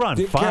 You're on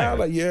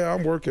fire. Yeah,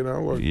 I'm working.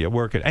 Yeah,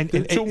 working.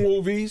 And two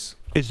movies.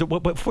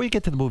 But before you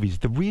get to the movies,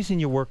 the reason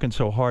you're working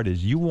so hard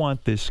is you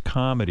want this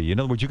comedy. In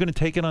other words, you're going to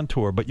take it on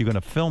tour, but you're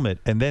going to film it,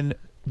 and then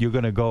you're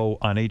going to go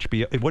on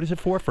HBO. What is it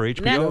for? For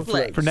HBO?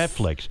 Netflix. For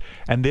Netflix.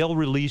 And they'll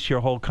release your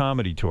whole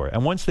comedy tour.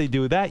 And once they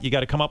do that, you got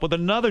to come up with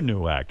another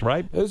new act,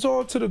 right? It's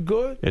all to the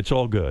good. It's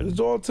all good. It's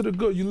all to the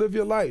good. You live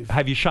your life.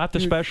 Have you shot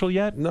the special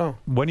yet? No.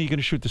 When are you going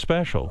to shoot the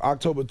special?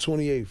 October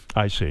 28th.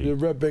 I see. The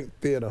Red Bank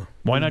Theater.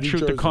 Why not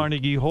shoot the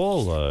Carnegie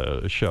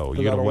Hall show?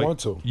 I don't want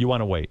to. You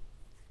want to wait?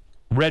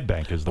 Red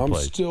Bank is the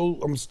place.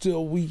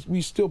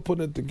 We still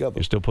putting it together.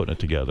 You're still putting it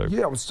together.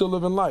 Yeah, I'm still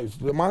living life.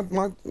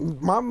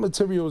 My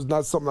material is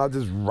not something I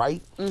just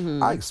write.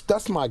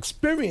 That's my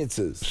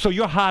experiences. So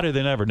you're hotter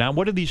than ever. Now,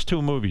 what are these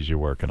 2 movies you're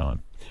working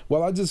on?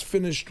 Well, I just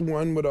finished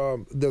one with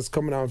that's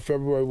coming out in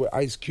February with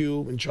Ice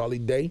Cube and Charlie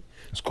Day.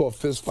 It's called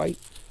Fist Fight.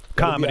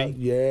 Comedy.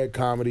 Yeah,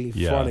 comedy.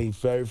 Yeah. Funny,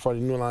 very funny.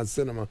 New Line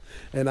Cinema.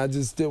 And I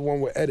just did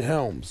one with Ed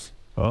Helms.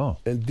 Oh.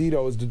 And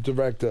Dito is the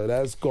director.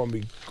 That's going to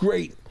be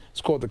great. It's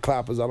called The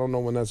Clappers. I don't know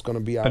when that's going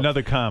to be out.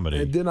 Another comedy.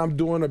 And then I'm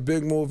doing a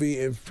big movie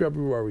in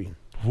February.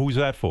 Who's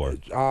that for?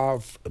 I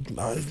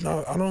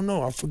don't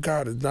know. I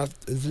forgot.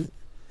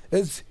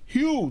 It's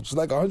huge,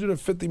 like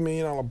 $150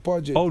 million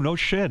budget. Oh, no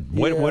shit.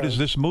 What is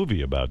this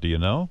movie about? Do you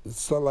know?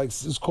 It's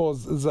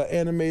an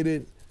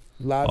animated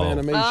live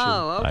animation.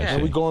 Oh, okay.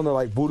 And we're going to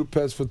like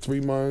Budapest for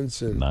 3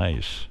 months. And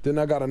nice. Then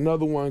I got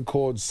another one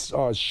called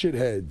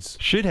Shitheads.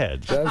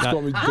 Shitheads. That's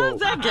going to be dope. How's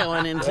that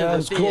going into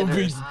That's the going to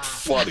be theaters?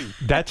 funny.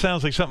 That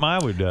sounds like something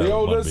I would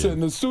Yo, listen,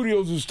 the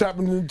studios is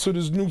tapping into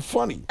this new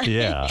funny.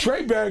 Yeah.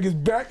 Trey Bag is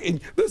back, and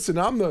listen,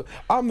 I'm the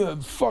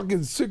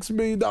fucking $6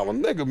 million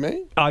nigga,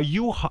 man. Are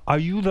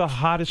you the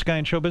hottest guy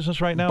in show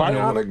business right now?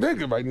 Bionic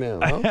nigga right now.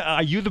 Huh?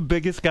 Are you the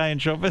biggest guy in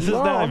show business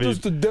No, now? I'm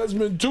just the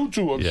Desmond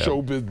Tutu of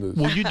show business.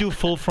 Will you do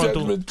full frontal?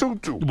 Desmond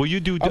Tutu. Will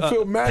you do? I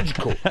feel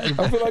magical.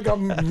 I feel like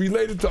I'm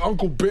related to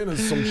Uncle Ben or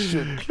some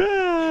shit.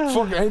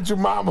 Fucking ain't your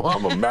mama.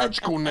 I'm a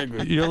magical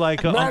nigga. You're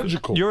like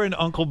magical. You're in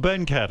Uncle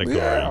Ben category.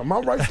 Yeah, my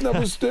rice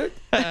never stick.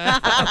 My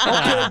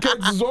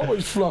pancakes is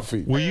always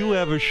fluffy. Will you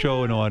ever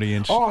show an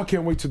audience? Oh, I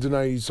can't wait till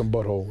tonight to eat some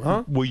butthole.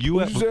 Huh? Will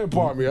you ever? Say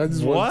pardon me. I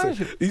just want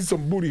to eat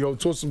some booty hole,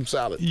 toss some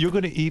salad. You're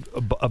gonna eat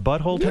a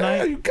butthole tonight?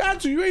 Yeah, you got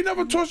to. You ain't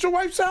never tossed your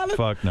wife salad?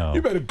 Fuck no.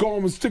 You better go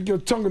home and stick your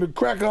tongue in the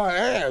crack of her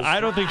ass. I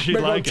don't think she'd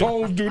Make like her it.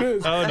 toes do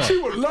this. Oh, no. She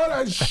would love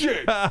that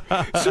shit.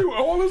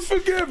 All is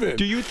forgiven.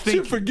 Do you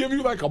think she'd forgive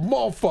you like a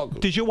motherfucker?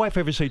 Did your wife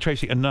ever say,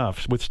 Tracy,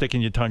 enough with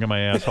sticking your tongue in my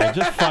asshole?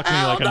 Just fuck me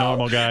like a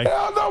normal guy.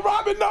 Hell no,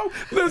 Robin, no.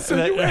 Listen,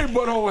 you ain't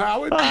butthole,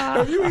 Howard.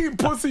 If you eat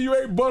pussy, you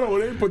ain't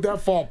butthole. They ain't put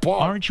that far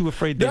apart. Aren't you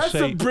afraid they That's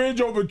say... a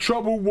bridge over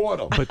troubled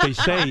water. But they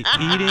say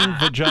eating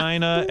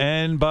vagina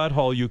and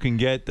butthole, you can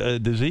get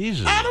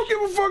diseases. I don't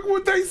give a fuck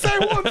what they say.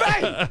 Who are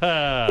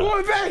they? Who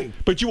are they?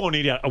 But you won't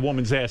eat a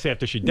woman's ass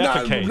after she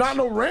defecates. Not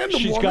no random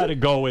She's woman. got to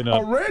go in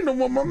a random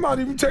woman. I'm not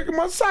even taking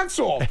my socks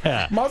off.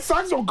 My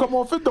socks don't come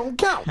off. It don't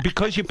count.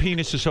 Because your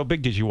penis is so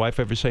big, did your wife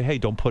ever say, hey,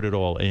 don't put it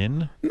all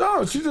in?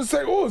 No, she just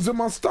say, oh, it's in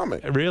my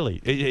stomach.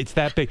 Really? It's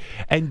that big.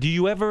 And do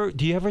you ever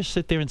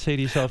sit there and say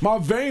to yourself, my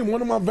vein,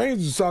 one of my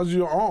veins is the size of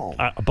your arm.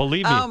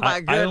 Believe me, Oh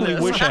my I only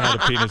goodness. wish I had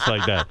a penis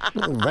like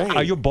that.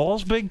 Are your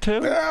balls big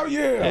too? Hell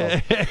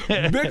yeah.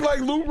 Big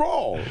like Lou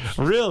Rawls.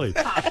 Really?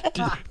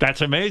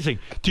 That's amazing.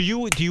 Do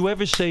you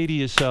ever say to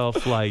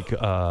yourself like,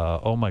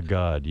 oh my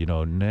God,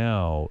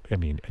 now, I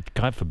mean,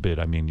 God forbid,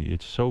 I mean,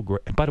 it's so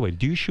great. And by the way,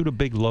 do you shoot a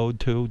big load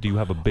too? Do you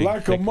have a big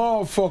like a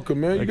motherfucker,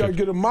 man. You gotta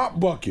get a mop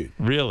bucket.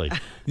 Really?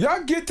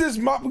 Y'all get this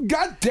mop.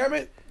 God damn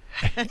it.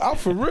 I'm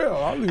for real.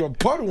 I'll leave a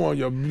puddle on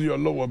your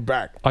lower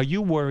back. Are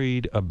you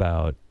worried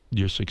about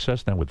your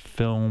success now with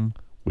film,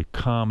 with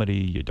comedy?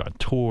 You're on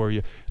tour.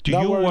 Do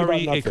you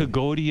worry it could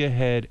go to your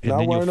head and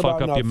then you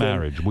fuck up your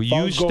marriage? Will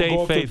you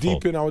stay faithful?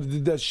 Deep end, I would have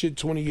did that shit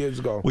 20 years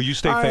ago. Will you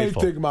stay faithful? I ain't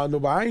faithful? thinking about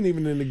nobody. I ain't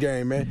even in the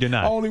game, man. You're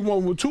not. I only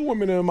want 2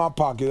 women in my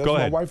pocket. That's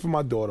my wife and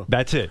my daughter.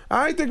 That's it.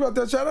 I ain't thinking about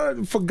that shit.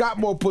 I forgot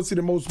more pussy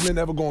than most men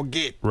ever gonna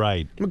get.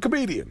 Right. I'm a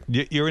comedian.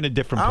 You're in a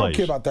different place. I don't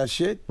care about that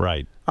shit.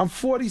 Right. I'm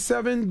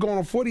 47, going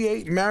on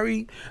 48,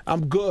 married.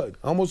 I'm good.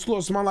 I almost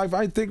lost my life.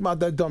 I ain't thinking about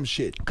that dumb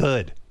shit.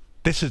 Good.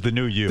 This is the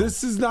new you.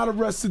 This is not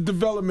Arrested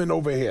Development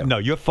over here. No,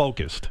 you're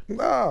focused.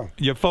 No.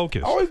 You're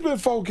focused. Always been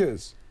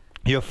focused.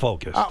 You're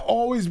focused. I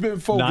always been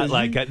focused.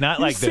 Not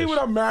like you see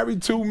what I'm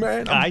married to,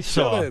 man? I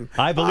saw.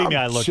 Believe me,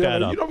 I looked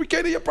that up. You know, we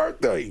came to your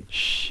birthday.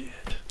 Shit.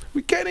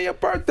 We came to your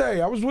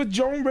birthday. I was with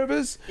Joan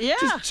Rivers. Yeah.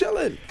 Just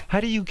chilling. How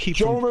do you keep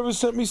Joan Rivers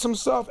sent me some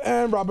stuff,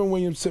 and Robin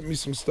Williams sent me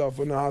some stuff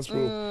in the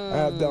hospital. I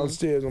have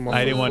downstairs on my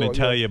I didn't want to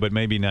tell you, but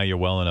maybe now you're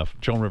well enough.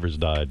 Joan Rivers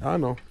died. I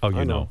know. Oh,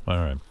 you know. All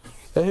right.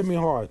 That hit me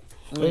hard.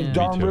 And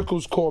Don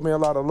Rickles called me a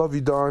lot. I love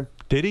you, Don.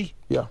 Did he?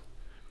 Yeah.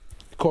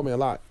 He called me a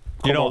lot.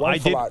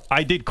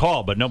 I did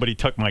call, but nobody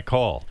took my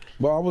call.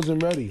 Well, I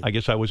wasn't ready. I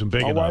guess I wasn't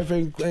big enough. My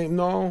wife ain't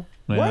no.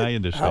 Yeah, what? I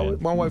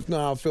understand. My wife know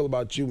how I feel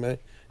about you, man.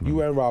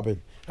 You and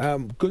Robin.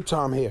 Good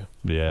time here.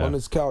 Yeah. On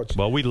this couch.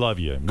 Well, we love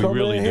you. We Coming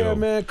really in do. here,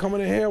 man. Coming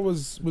in here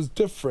was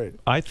different.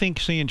 I think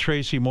seeing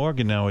Tracy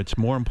Morgan now, it's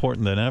more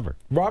important than ever.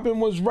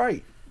 Robin was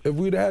right. If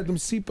we'd had them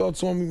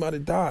seatbelts on, we might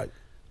have died.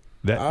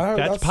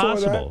 That's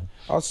possible.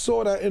 I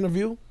saw that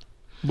interview.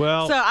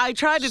 Well, so I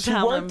tried to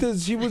tell him.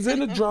 She was in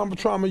the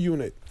trauma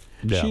unit.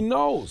 Yeah. She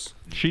knows.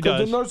 She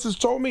Because does. the nurses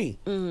told me.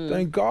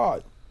 Thank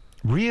God.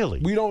 Really?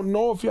 We don't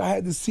know if y'all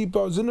had the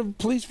seatbelts in the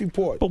police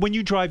report. But when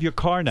you drive your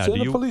car now, It's in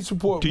the police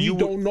report. We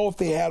don't know if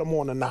they had them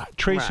on or not.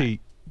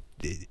 Tracy,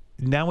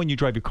 now when you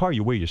drive your car,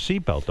 you wear your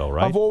seatbelt, though,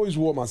 right? I've always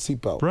wore my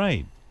seatbelt.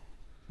 Right.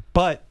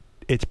 But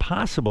it's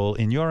possible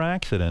in your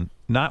accident,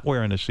 not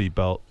wearing a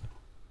seatbelt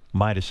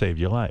might have saved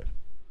your life.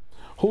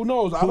 Who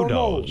knows? I don't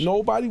know. knows?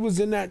 Nobody was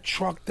in that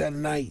truck that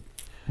night.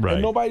 Right.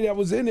 And nobody that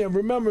was in there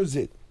remembers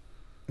it.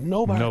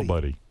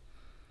 Nobody.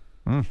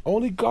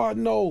 Only God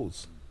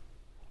knows.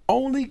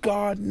 Only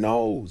God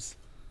knows.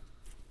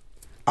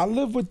 I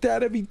live with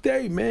that every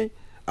day, man.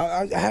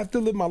 I have to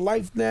live my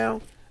life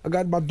now. I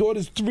got my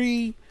daughter's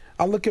 3.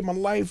 I look at my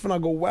life and I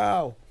go,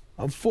 wow,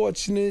 I'm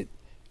fortunate.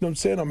 You know what I'm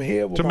saying? I'm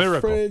here with my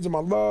friends and my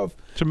love.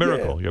 It's a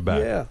miracle you're back.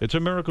 Yeah. It's a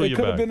miracle you're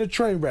back. It could have been a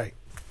train wreck.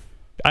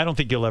 I don't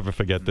think you'll ever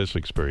forget this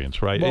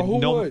experience, right? But who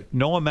would?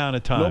 No amount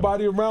of time.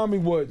 Nobody around me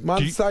would.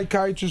 My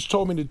psychiatrist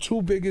told me the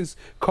 2 biggest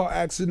car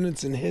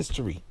accidents in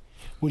history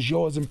was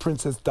yours and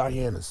Princess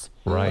Diana's.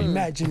 Right.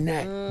 Imagine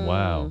that.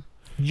 Wow.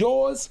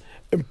 Yours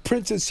and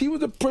Princess. She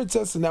was a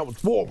princess and that was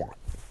Walmart.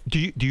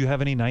 Do you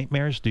have any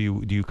nightmares? Do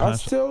you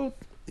constantly?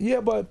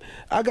 Yeah, but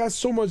I got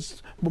so much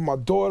with my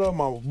daughter,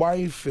 my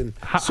wife, and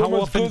so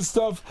much often, good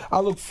stuff I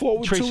look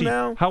forward Tracy, to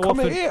now. How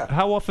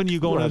often you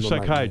go to a no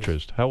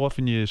psychiatrist? How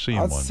often you see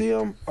him? I see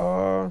him,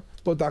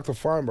 well, Dr.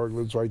 Feinberg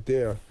lives right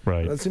there.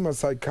 Right. I see my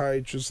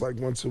psychiatrist like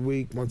once a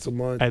week, once a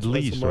month. At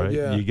least, right?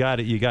 Yeah. You got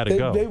to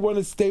go. They want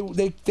to stay.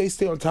 They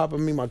stay on top of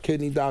me. My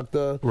kidney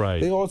doctor.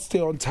 Right. They all stay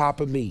on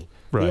top of me.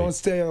 Right. They all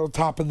stay on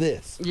top of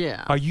this.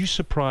 Yeah. Are you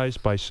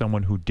surprised by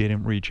someone who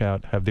didn't reach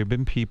out? Have there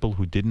been people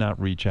who did not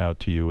reach out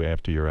to you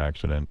after your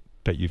accident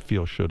that you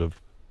feel should have?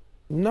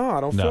 No,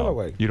 I don't feel that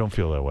way. You don't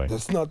feel that way.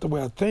 That's not the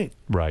way I think.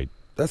 Right.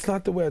 That's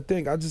not the way I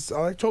think.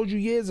 I told you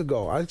years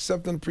ago. I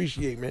accept and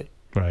appreciate, man.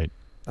 Right.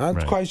 I'm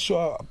quite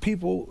sure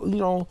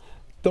people,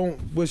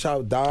 don't wish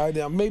I died.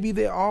 Maybe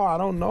they are. I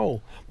don't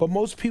know. But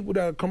most people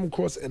that I come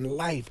across in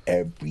life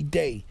every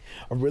day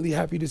are really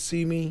happy to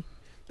see me.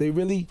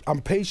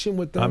 I'm patient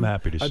with them. I'm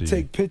happy to see you. I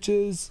take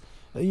pictures.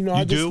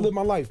 I just live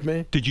my life,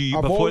 man. Did you?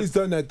 I've always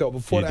done that though.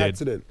 Before the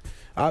accident,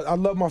 I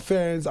love my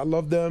fans. I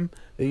love them.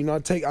 And,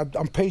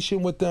 I'm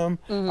patient with them.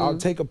 I'll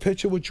take a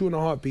picture with you in a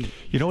heartbeat.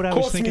 You know what I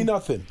was thinking?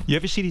 Cost me nothing. You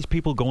ever see these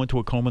people go into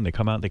a coma and they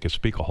come out and they can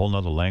speak a whole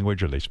nother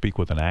language, or they speak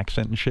with an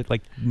accent and shit?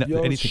 Like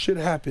anything. Shit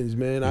happens,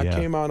 man. I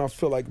came out and I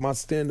feel like my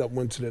stand-up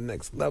went to the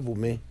next level,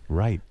 man.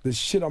 Right. The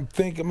shit I'm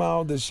thinking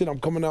about, the shit I'm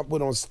coming up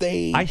with on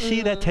stage. I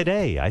see that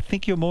today. I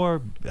think you're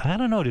more, I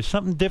don't know, there's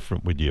something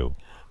different with you.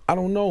 I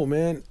don't know,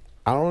 man.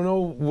 I don't know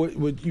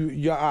what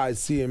your eyes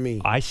see in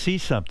me. I see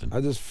something.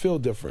 I just feel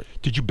different.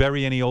 Did you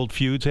bury any old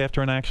feuds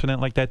after an accident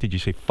like that? Did you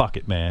say, fuck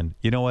it, man?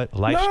 You know what?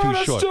 Life's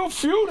too short. No, I'm still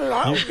feuding.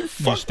 I don't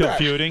fuck You're still that.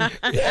 feuding?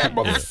 Yeah,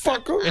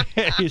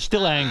 motherfucker. You're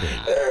still angry.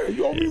 Yeah,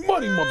 you owe me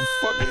money,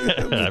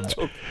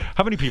 motherfucker.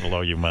 How many people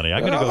owe you money? A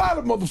lot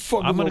of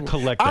motherfuckers. I'm going to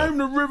collect that. I'm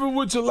the river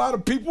which a lot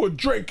of people are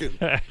drinking.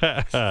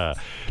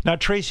 Now,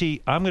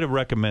 Tracy, I'm going to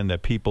recommend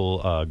that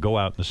people go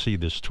out and see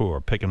this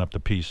tour, Picking Up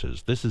the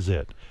Pieces. This is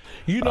it.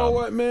 You know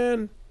what, man?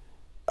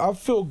 I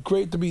feel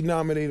great to be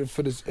nominated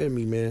for this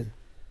Emmy, man.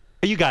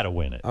 You got to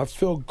win it. I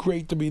feel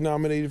great to be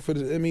nominated for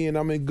this Emmy, and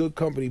I'm in good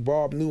company.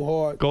 Bob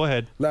Newhart. Go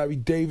ahead. Larry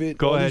David.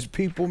 Go ahead. These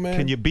people, man.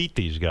 Can you beat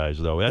these guys,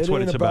 though? That's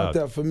what it's about. It ain't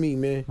about that for me,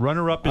 man.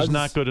 Runner-up is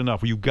not good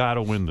enough. You got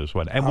to win this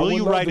one. And will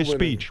you write a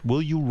speech?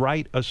 Will you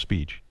write a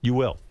speech? You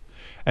will.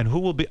 And who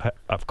will be,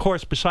 of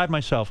course, beside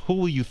myself, who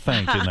will you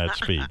thank in that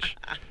speech?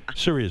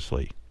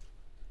 Seriously.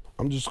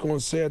 I'm just going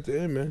to say at the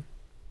end, man.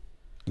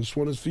 This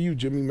one is for you,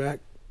 Jimmy Mack.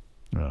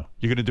 No,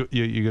 you're gonna do.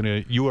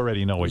 You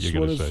already know what you're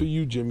gonna say. This one is for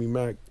you, Jimmy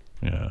Mack.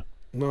 Yeah.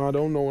 No, I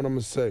don't know what I'm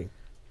gonna say.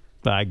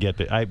 I get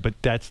that. But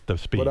that's the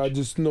speech. But I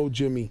just know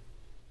Jimmy.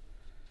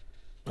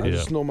 I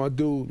just know my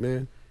dude,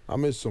 man. I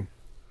miss him.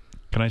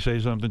 Can I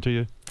say something to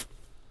you?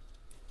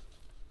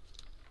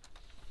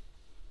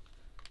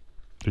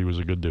 He was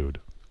a good dude.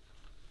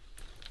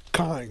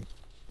 Kind.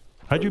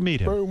 How'd you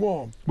meet him? Very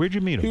warm. Where'd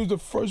you meet him? He was the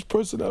first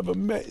person I ever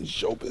met in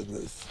show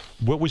business.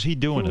 What was he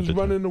doing at the time? He was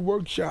running the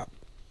workshop.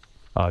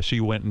 So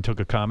you went and took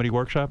a comedy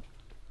workshop?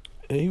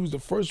 And he was the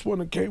first one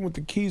that came with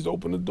the keys to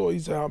open the door. He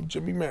said, I'm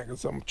Jimmy Mack. I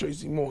said, I'm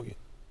Tracy Morgan.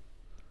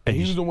 And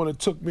he was the one that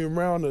took me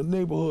around the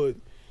neighborhood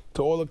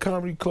to all the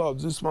comedy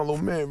clubs. This is my little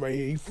man right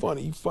here. He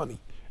funny.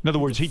 In other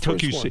words, he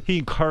took you, he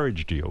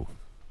encouraged you.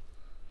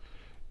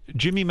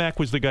 Jimmy Mack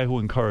was the guy who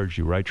encouraged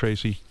you, right,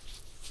 Tracy?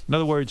 In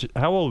other words,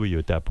 how old were you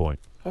at that point?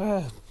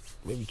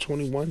 Maybe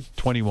 21.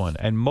 21.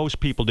 And most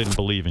people didn't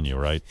believe in you,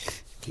 right?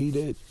 He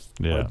did.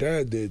 Yeah. My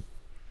dad did.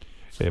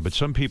 Yeah, but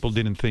some people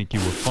didn't think you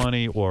were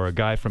funny, or a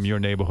guy from your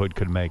neighborhood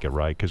could make it,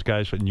 right? Because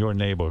guys in your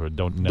neighborhood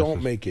don't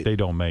make it. They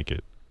don't make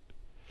it.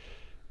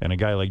 And a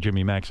guy like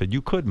Jimmy Mack said,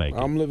 you could make it.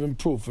 I'm living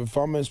proof. If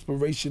I'm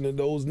inspiration to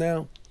those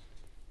now,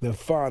 than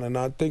fine, and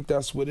I think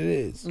that's what it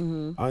is.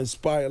 I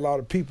inspire a lot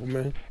of people,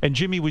 man. And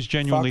Jimmy was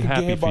genuinely if I could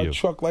happy get for about you. a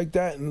truck like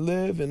that and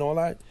live and all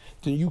that,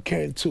 then you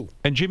can too.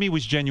 And Jimmy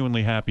was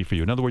genuinely happy for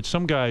you. In other words,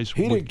 some guys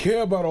He didn't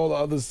care about all the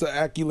other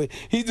accolades.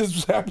 He just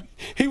was happy.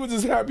 He was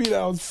just happy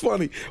that I was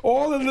funny.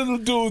 All the little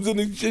dudes in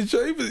the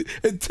show,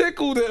 it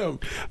tickled him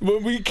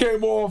when we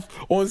came off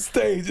on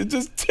stage. It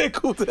just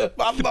tickled him.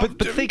 But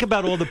think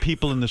about all the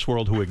people in this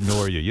world who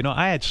ignore you. You know,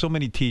 I had so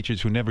many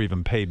teachers who never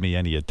even paid me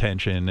any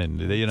attention,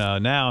 and you know,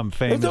 now I'm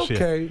famous. It's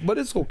okay, but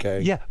it's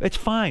okay. Yeah, it's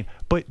fine.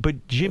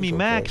 But Jimmy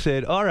Mack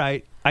said, "All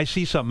right, I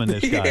see something in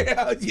this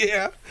guy."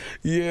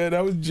 Yeah.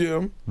 That was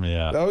Jim.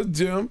 Yeah, that was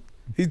Jim.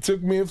 He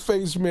took me and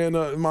Face Man,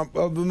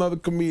 another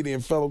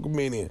comedian, fellow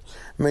comedian,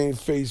 named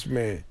Face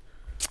Man.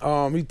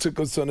 He took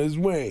us under his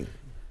wing.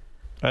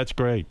 That's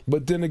great.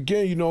 But then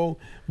again, you know,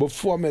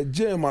 before I met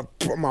Jim,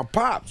 my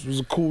pops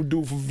was a cool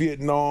dude from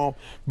Vietnam,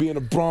 being in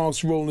the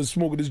Bronx, rolling,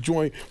 smoking his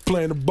joint,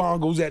 playing the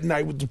bongos at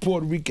night with the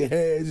Puerto Rican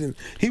heads, and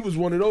he was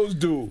one of those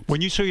dudes.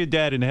 When you saw your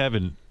dad in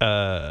heaven,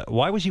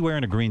 why was he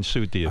wearing a green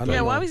suit, do you think?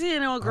 Yeah, why was he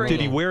in all green?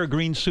 Did he wear a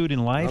green suit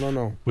in life? I don't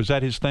know. Was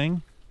that his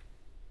thing?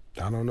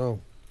 I don't know.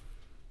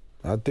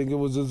 I think it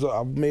was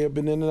I may have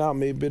been in and out,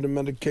 may have been a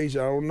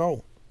medication, I don't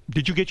know.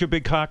 Did you get your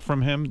big cock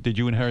from him? Did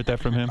you inherit that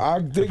from him? I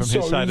think from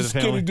so. His side he was of the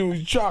skinny family? dude,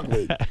 he's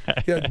chocolate.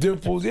 He had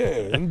dimples, yeah.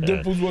 And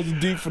dimples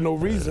wasn't deep for no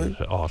reason.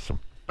 Awesome.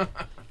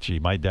 Gee,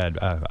 my dad,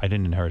 I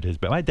didn't inherit his,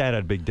 but my dad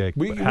had a big dick,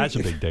 has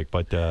a big dick,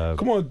 but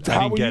come on, I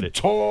how didn't are get you it.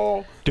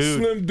 Tall,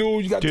 Dude, slim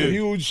dude, you got the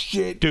huge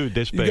shit. Dude,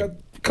 this big.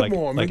 Come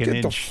on, man,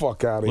 get the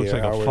fuck out of Looks here.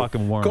 Looks like Howard. a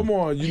fucking worm. Come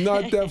on, you're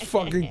not that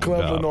fucking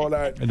clever and all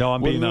that. No,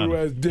 I'm being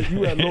honest.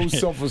 You had low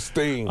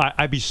self-esteem.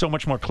 I'd be so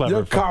much more clever.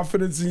 Your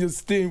confidence and your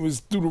esteem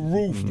was through the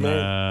roof,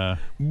 man.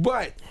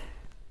 But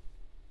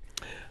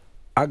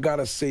I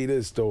gotta say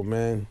this though,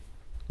 man.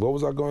 What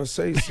was I gonna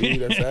say? See,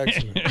 that's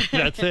accident.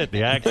 That's it,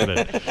 the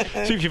accident.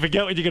 See, if you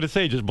forget what you're gonna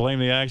say, just blame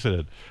the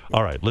accident.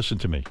 All right, listen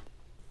to me.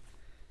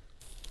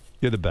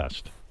 You're the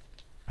best.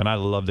 And I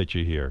love that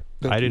you're here.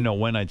 I didn't know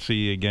when I'd see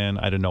you again.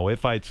 I didn't know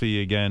if I'd see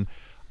you again.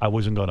 I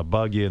wasn't going to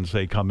bug you and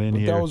say, come in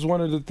here. That was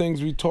one of the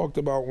things we talked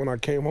about when I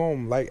came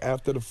home. Like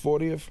after the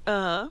 40th,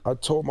 I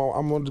told I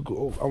want to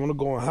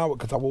go on Howard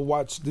because I will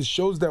watch the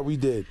shows that we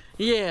did.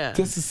 Yeah.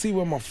 Just to see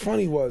what my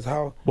funny was,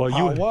 how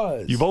I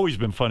was. You've always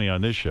been funny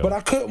on this show. But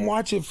I couldn't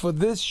watch it for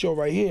this show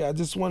right here. I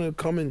just wanted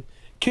to come and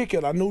kick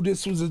it. I knew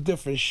this was a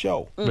different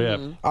show.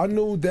 Yeah. I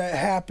knew that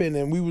happened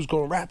and we was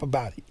going to rap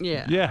about it.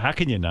 Yeah. Yeah, how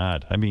can you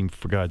not? I mean,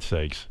 for God's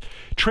sakes.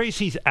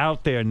 Tracy's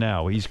out there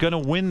now. He's going to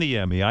win the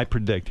Emmy. I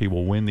predict he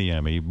will win the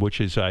Emmy,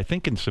 which is, I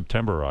think, in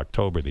September or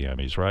October, the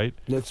Emmys, right?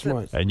 Next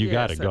month. And you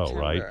got to go,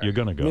 right? You're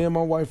going to go. Me and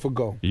my wife will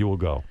go. You will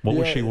go. What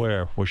will she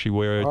wear? Will she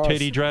wear a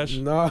titty dress?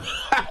 No.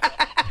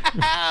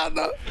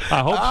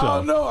 I hope so. I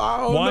don't know.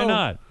 Why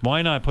not?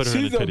 Why not put her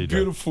in a titty dress? She's a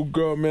beautiful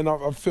girl, man.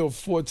 I feel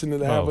fortunate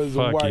to have her as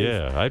a wife.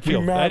 Yeah, I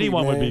feel married,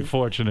 anyone man. would be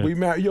fortunate. We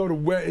married. Yo, the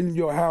wedding,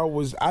 how it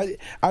was. I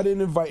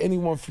didn't invite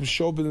anyone from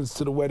show business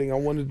to the wedding. I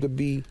wanted to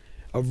be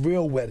a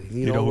real wedding.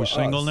 You know who's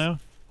single now?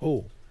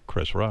 Who?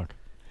 Chris Rock.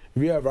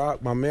 Yeah,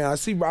 Rock, my man. I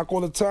see Rock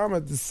all the time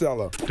at the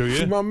cellar. Do you?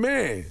 He's my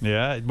man.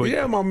 Yeah?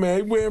 Yeah, my man.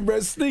 He wearing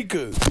red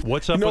sneakers.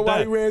 What's up with that? You know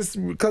why he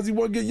ran? Because he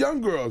want to get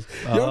young girls.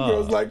 Young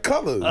girls like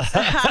colors. Like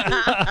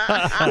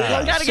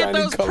got to get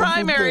those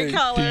primary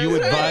colors. Do you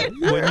advise,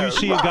 when you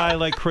see a guy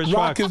like Chris Rock?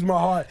 Rock is my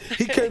heart.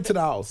 He came to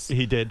the house.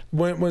 He did?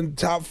 When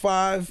Top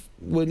 5,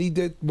 when he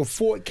did,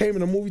 before it came in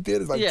the movie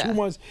theaters, like 2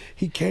 months,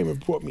 he came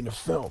and brought me the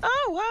film.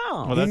 Oh,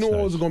 wow. Well, he knew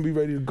I was going to be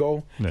ready to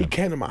go. Yeah. He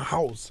came to my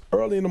house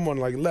early in the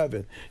morning, like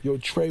 11. Yo,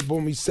 Trey,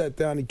 boom, he sat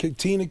down. He kicked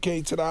Tina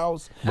came to the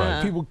house.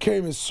 Right. People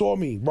came and saw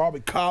me.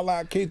 Robert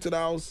Carlyle came to the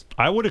house.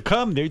 I would have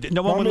come.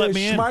 No one would let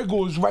me in.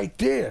 Schmeigel was right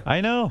there.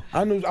 I know.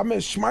 I met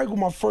Schmeigel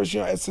my first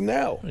year at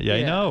SNL. Yeah,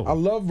 I know. I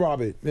love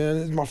Robert, man.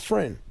 He's my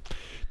friend.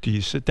 Do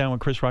you sit down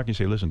with Chris Rock and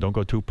say, listen, don't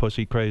go too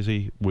pussy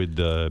crazy with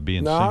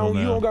being single now?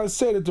 You don't got to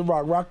say that to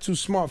Rock. Rock too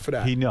smart for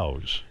that. He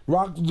knows.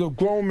 Rock's a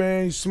grown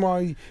man. He's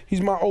smart.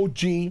 He's my OG.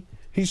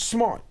 He's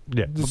smart.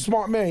 Yeah. The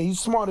smart man. He's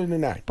smarter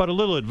than that. But a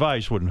little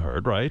advice wouldn't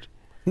hurt, right?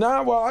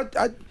 Nah, well,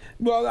 I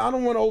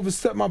don't want to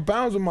overstep my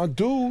bounds with my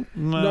dude.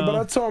 No, but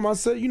I told him, I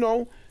said,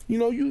 you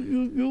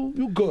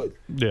good.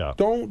 Yeah.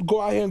 Don't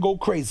go out here and go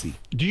crazy.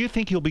 Do you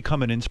think you'll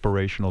become an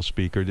inspirational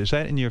speaker? Is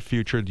that in your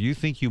future? Do you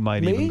think you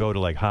might even go to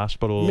like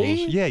hospitals?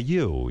 Me? Yeah,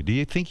 you. Do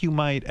you think you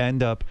might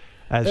end up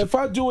as... If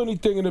I do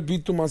anything, it'll be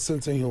through my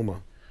sense of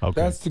humor. Okay.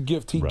 That's the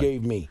gift he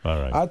gave me. All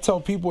right. I tell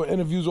people in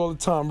interviews all the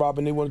time,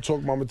 Robin, they want to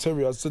talk about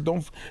material. I said,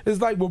 don't. It's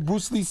like what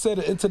Bruce Lee said,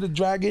 Enter the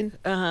Dragon.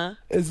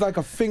 It's like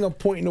a finger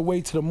pointing away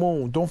to the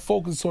moon. Don't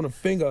focus on the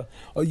finger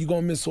or you're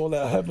going to miss all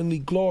that heavenly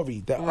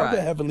glory, that other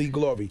heavenly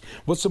glory.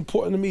 What's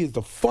important to me is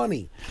the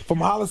funny. From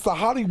Hollis to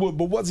Hollywood,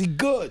 but was he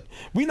good?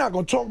 We're not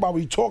going to talk about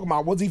what he's talking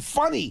about. Was he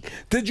funny?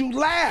 Did you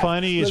laugh?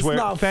 Funny is where,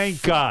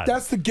 thank God.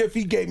 That's the gift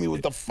he gave me,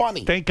 with the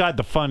funny. Thank God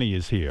the funny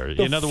is here.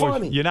 In other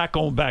words, you're not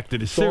going back to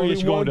the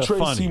serious, you're going to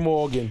funny. Tracy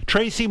Morgan.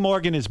 Tracy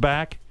Morgan is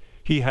back.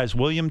 He has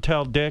William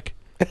Tell Dick.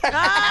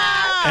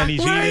 and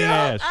he's eating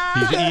ass.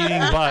 He's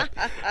eating butt.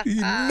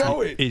 You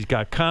know it. He's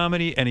got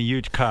comedy and a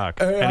huge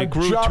cock. And it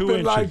grew drop 2 it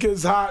inches. like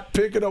it's hot,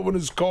 pick it up when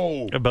it's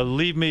cold.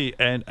 Believe me,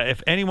 and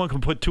if anyone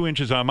can put 2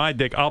 inches on my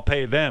dick, I'll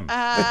pay them.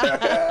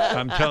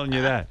 I'm telling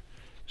you that.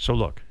 So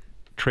look,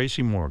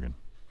 Tracy Morgan,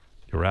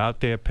 you're out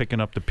there picking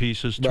up the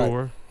pieces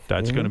tour.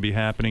 That's going to be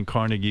happening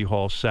Carnegie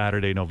Hall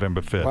Saturday,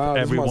 November 5th. Wow,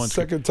 this is my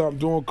second time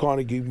doing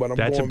Carnegie, but I'm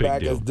going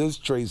back as this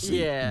Tracy.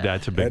 Yeah.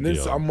 That's a big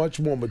deal. I'm much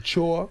more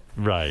mature.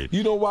 Right.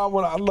 You know why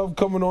I love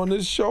coming on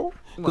this show?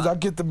 Because I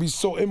get to be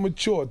so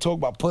immature, talk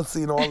about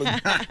pussy and all the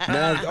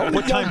nasty.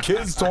 What time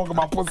kids talk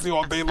about pussy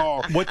all day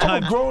long? What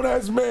time? I'm a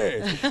grown-ass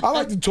man. I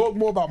like to talk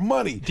more about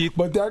money,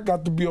 but that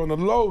got to be on the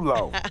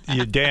low.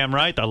 You're damn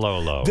right, the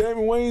low.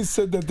 Damon Wayans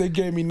said that they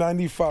gave me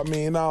 $95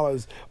 million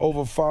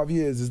over 5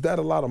 years. Is that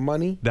a lot of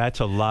money?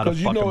 That's a lot of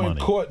fucking money. Because you know in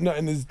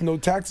court, no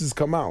taxes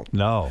come out.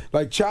 No.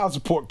 Like child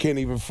support can't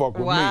even fuck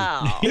with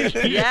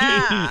me.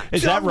 Yeah.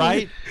 Is that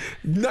right?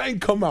 Nothing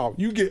come out.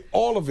 You get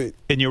all of it.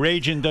 And your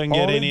agent doesn't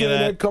get any of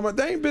that? Come out.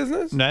 They ain't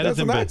business. No, that's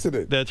an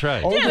accident. That's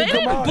right. Yeah, they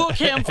didn't book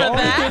him for that. The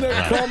only thing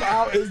that come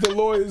out is the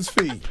lawyer's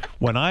fee.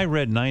 When I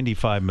read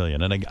 $95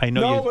 million, and I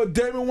know No, but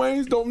Damon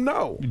Wayans don't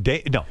know.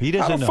 No, he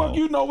doesn't know. How the fuck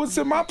you know what's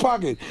in my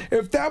pocket?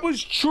 If that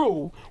was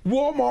true,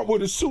 Walmart would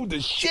have sued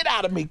the shit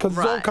out of me because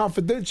it's all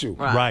confidential.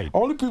 Right.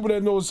 Only people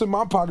that know what's in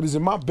my pocket is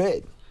in my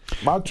bed.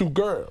 My 2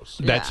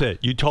 girls. That's it.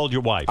 You told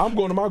your wife. I'm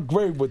going to my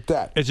grave with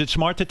that. Is it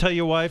smart to tell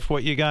your wife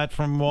what you got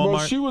from Walmart? Well,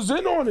 she was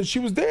in on it. She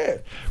was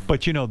there.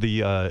 But you know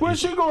the.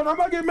 Where's she going? I'm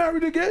not getting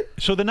married again.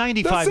 So the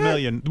 $95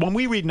 million. When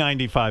we read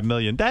 $95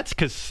 million, that's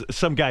because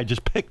some guy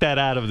just picked that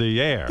out of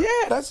the air. Yeah,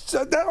 I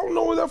don't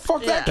know where the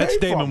fuck that came from. That's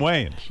Damon from.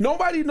 Wayans.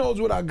 Nobody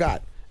knows what I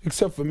got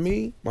except for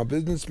me, my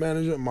business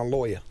manager, and my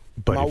lawyer.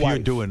 But if you're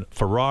doing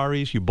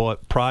Ferraris, you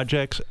bought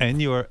projects, and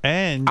you're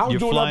doing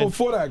that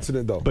before the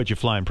accident, though. But you're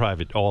flying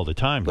private all the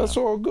time. That's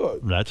all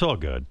good. That's all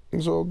good.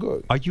 It's all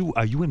good. Are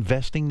you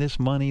investing this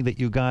money that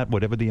you got,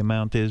 whatever the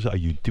amount is?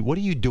 What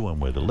are you doing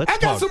with it? I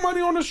got some money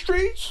on the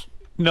streets.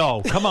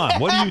 No, come on.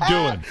 What are you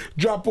doing?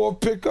 Drop off,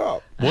 pick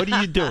up. What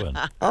are you doing?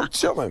 I'm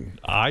chilling.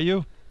 Are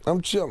you?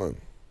 I'm chilling.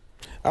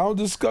 I don't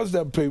discuss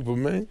that paper,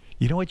 man.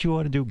 You know what you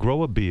ought to do?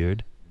 Grow a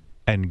beard.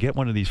 And get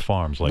one of these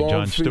farms like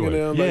Jon Stewart.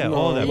 All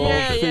that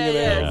bullshit.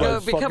 Yeah.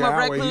 Become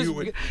a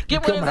recluse.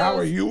 Get one of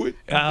Howard Hewitt.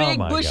 Big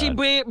bushy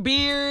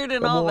beard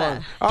and all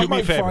that. I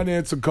might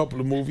finance a couple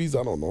of movies.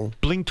 I don't know.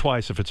 Blink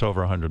twice if it's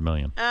over $100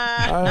 million.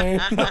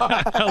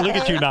 Look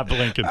at you not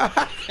blinking.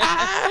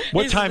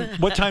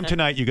 What time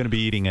tonight you going to be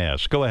eating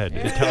ass? Go ahead.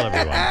 Tell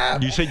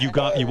everyone. You said you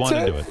want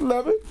to do it.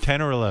 11.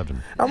 10 or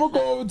 11. I'm going to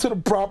go over to the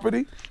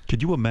property.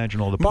 Could you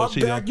imagine all the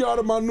pussy? My backyard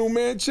of my new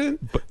mansion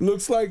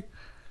looks like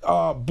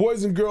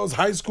boys and girls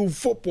high school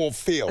football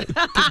field.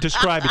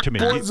 Describe it to me.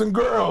 Boys and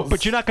girls.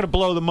 But you're not going to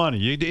blow the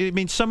money. I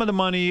mean, some of the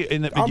money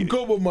in the. I'm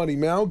good with money,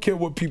 man. I don't care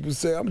what people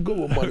say. I'm good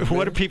with money.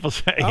 What do people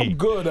say? I'm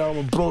good. I'm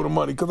gonna blow the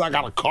money because I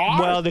got a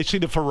car. Well, they see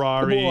the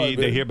Ferrari.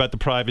 They hear about the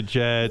private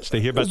jets. They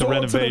hear about the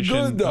renovation.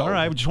 To the good, all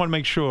right, we just want to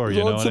make sure.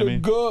 You know what I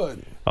mean?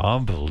 Good.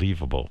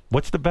 Unbelievable.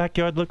 What's the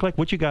backyard look like?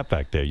 What you got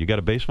back there? You got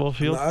a baseball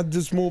field? No, I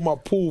just moved my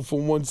pool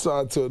from one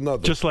side to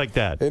another. Just like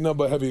that? Ain't nothing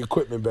but heavy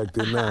equipment back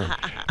there now.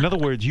 In other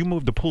words, you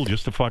moved the pool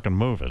just to fucking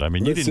move it. I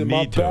mean, you didn't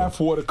need to. My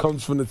bath water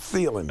comes from the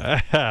ceiling.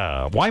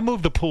 Why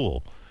move the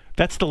pool?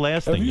 That's the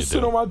last thing you do. If you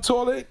sit on my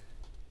toilet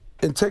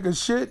and take a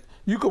shit,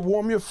 you could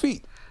warm your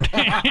feet.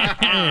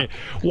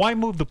 Why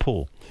move the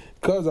pool?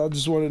 Because I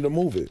just wanted to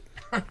move it.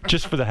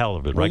 Just for the hell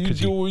of it, right?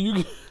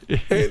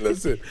 Hey,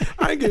 listen,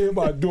 I ain't getting hit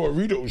by a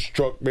Doritos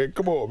truck, man.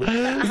 Come on,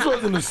 man. This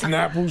wasn't a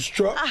Snapples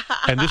truck.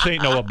 And this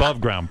ain't no above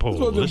ground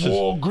pool. This wasn't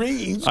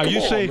Walgreens. Are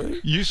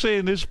you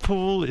saying this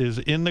pool is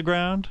in the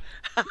ground?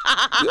 Yeah.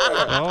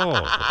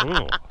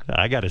 Oh,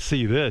 I got to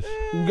see this.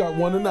 You got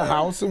one in the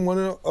house and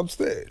one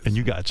upstairs. And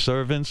you got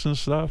servants and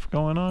stuff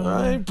going on?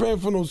 I ain't paying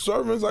for no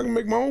servants. I can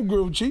make my own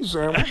grilled cheese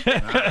sandwich.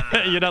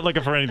 You're not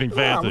looking for anything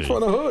fancy. I'm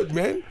from the hood,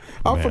 man.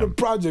 I'm from the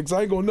projects.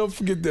 I ain't gonna never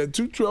forget that.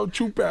 212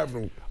 Troop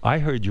Avenue. I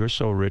heard you're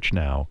so rich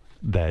now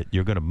that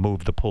you're going to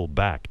move the pool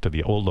back to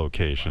the old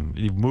location.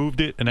 You've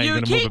moved it, and now you're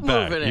going to move it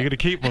back. You're going to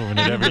keep moving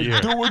it every year.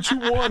 Do what you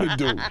want to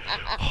do.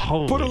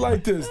 Put it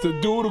like this.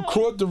 The dude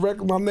across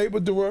my neighbor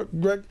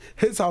direct,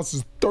 his house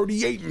is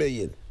 $38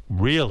 million.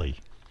 Really?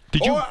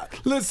 Did you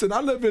listen?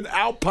 I live in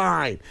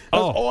Alpine.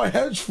 That's all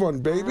hedge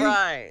fund, baby.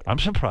 Right. I'm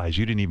surprised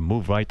you didn't even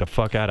move right the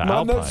fuck out of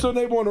Alpine. My next door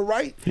neighbor on the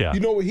right. Yeah. You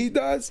know what he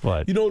does?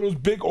 What? You know those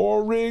big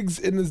oil rigs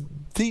in the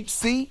deep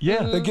sea?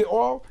 Yeah. They get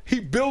oil.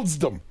 He builds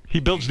them. He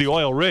builds the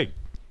oil rig.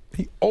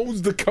 He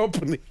owns the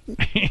company.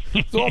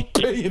 So I'm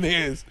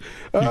billionaires.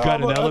 You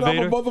got an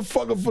elevator? I'm a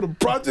motherfucker for the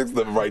projects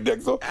living right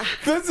next door.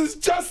 This is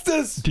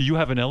justice. Do you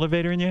have an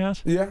elevator in your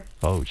house? Yeah.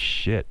 Oh,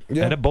 shit.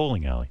 Yeah. And a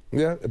bowling alley.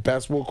 Yeah, a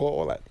basketball court,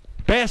 all that.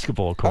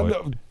 Basketball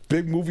court?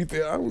 Big movie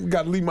theater. I don't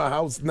got to leave my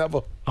house,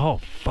 never.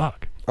 Oh,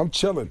 fuck. I'm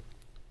chilling.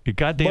 You're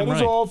goddamn right. But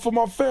it's all for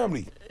my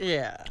family.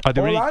 Yeah. Are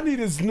there All any? I need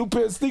is a new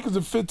pair of sneakers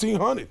and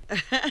 $1,500.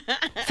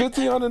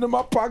 $1,500 in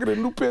my pocket and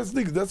a new pair of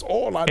sneakers. That's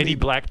all I need. Any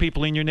black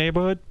people in your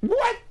neighborhood?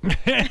 What? What?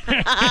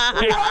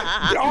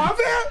 Are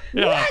there?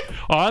 Yeah. What?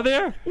 Are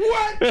there?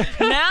 What?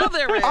 Now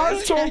there is.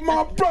 I told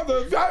my brother,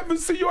 if I ever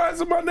see your ass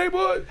in my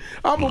neighborhood,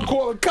 I'm going to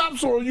call the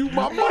cops on you,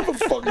 my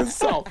motherfucking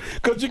self.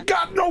 Because you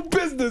got no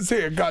business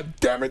here, God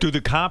damn it. Do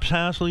the cops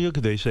hassle you?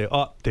 Could they say,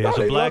 "Oh, there's No, a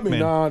they black love me. man"?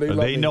 Nah, they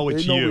love me. know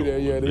it's They know you. me there.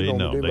 Yeah, they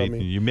know me. They love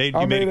me. You made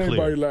I it made clear.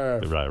 everybody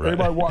laugh. Right.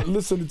 Everybody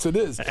listening to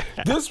this.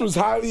 This was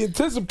highly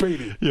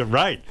anticipated. Yeah,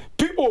 right.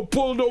 People are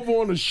pulling over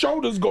on the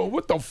shoulders going,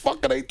 what the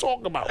fuck are they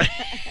talking about?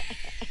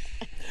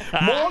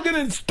 Morgan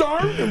and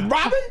Stern and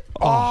Robin?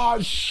 Oh,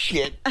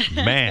 shit.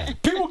 Man.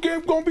 People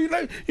gonna be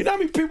like, you know how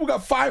many people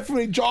got fired from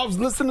their jobs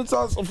listening to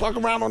us fuck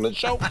around on the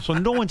show? So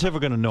no one's ever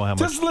going to know how much.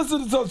 Just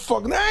listening to us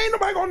fucking. Ain't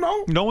nobody gonna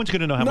know. No one's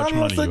going to know how much Not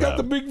money unless they you got have.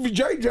 the big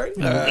VJJ.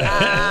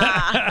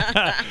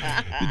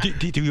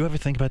 Do you ever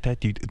think about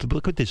that?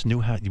 Look at this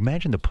new house.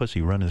 Imagine the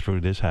pussy running through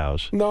this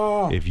house.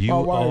 No. If you, my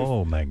wife,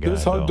 oh my God.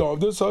 This her no.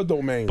 dog. This her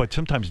domain. But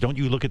sometimes don't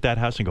you look at that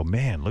house and go,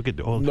 man, look at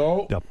the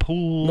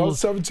pool. No,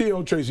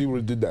 17-year-old Tracy would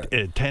have did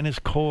that. Tennis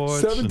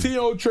courts.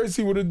 17-year-old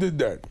Tracy would have did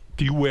that.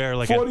 Do you wear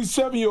like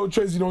 47-year-old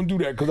Tracy don't do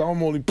that because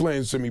I'm only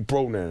playing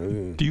semi-pro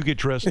now. Do you get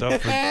dressed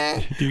up for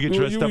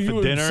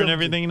dinner and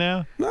everything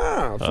now?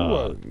 Nah, for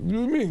what?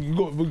 You mean you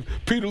go with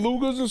Peter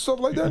Luger's and stuff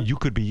like that? You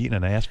could be eating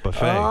an ass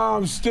buffet.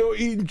 I'm still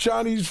eating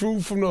Chinese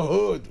food from the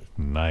hood.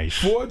 Nice.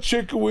 4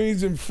 chicken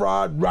wings and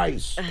fried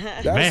rice.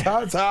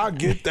 That's how I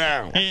get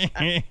down.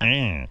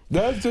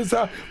 That's just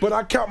how. But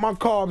I count my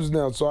carbs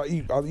now, so I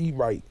eat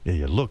right. Yeah,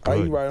 you look good.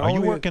 I eat right. Are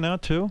you working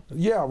out too?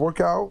 Yeah, I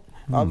work out.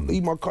 I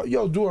eat my car.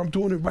 Yo, dude, I'm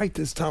doing it right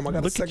this time. I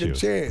got Look a second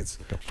chance.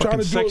 Trying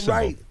to do it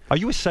right. Are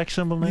you a sex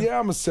symbol now? Yeah,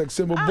 I'm a sex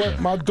symbol. But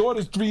my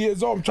daughter's 3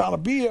 years old. I'm trying to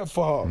be here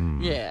for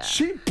her. Yeah.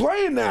 She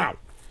playing now.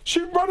 She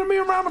running me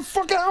around the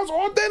fucking house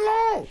all day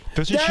long.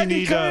 Doesn't she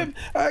need?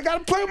 I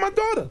gotta play with my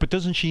daughter. But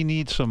doesn't she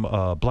need some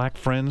black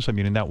friends? I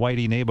mean, in that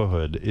whitey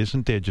neighborhood,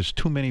 isn't there just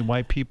too many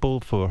white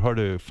people for her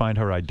to find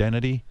her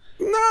identity?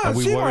 Nah,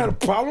 she don't have a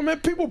problem, man.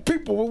 People.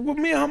 With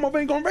me and her mother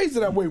ain't gonna raise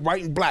her that way,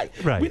 white and black.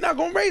 Right. We're not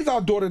gonna raise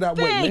our daughter that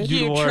way, man. You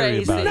don't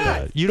worry about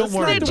that. You don't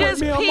worry about that.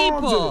 They're just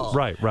people.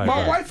 Right.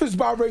 My wife is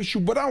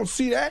biracial, but I don't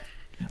see that.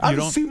 I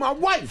don't see my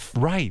wife.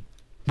 Right.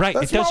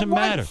 That's it doesn't my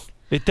matter. wife.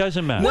 It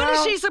doesn't matter. What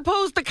is she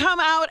supposed to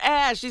come out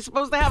as? She's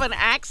supposed to have an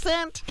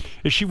accent?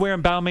 Is she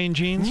wearing Balmain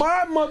jeans?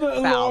 My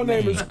mother-in-law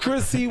name is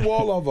Chrissy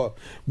Wallover.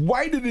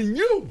 Whiter than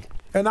you.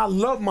 And I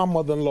love my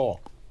mother-in-law.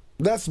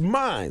 That's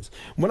mine.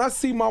 When I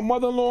see my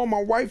mother-in-law,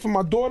 my wife, and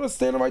my daughter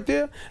standing right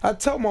there, I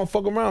tell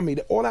motherfucker around me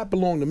that all that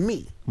belong to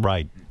me.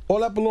 Right.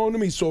 All that belong to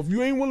me. So if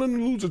you ain't willing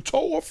to lose a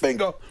toe or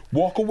finger,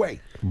 walk away.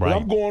 Right.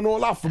 I'm going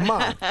all out for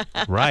mine.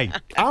 Right.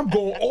 I'm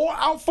going all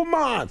out for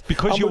mine.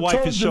 Because your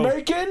wife is so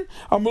Jamaican.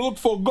 I'm gonna look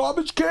for a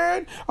garbage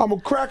can. I'm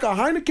gonna crack a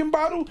Heineken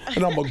bottle,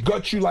 and I'm gonna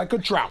gut you like a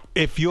trout.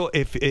 If your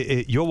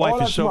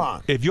wife is so,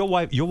 mine. If your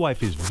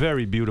wife is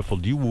very beautiful,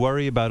 do you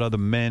worry about other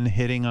men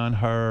hitting on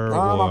her?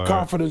 My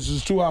confidence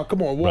is too high.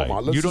 Come on, Walmart.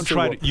 Right. Let's you don't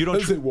try to. You don't.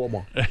 Let's say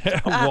Walmart.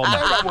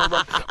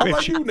 Walmart. I'm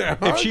like you now.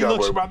 If she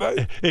looks,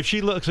 if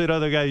she looks at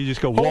other guys, you just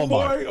go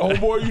Walmart. Oh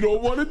boy, you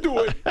don't want to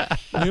do it.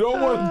 You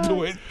don't want to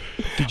do it.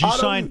 Did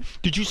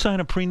you sign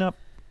a prenup?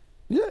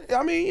 Yeah,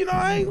 I mean,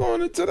 I ain't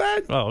going into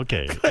that. Oh,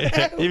 okay.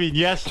 You mean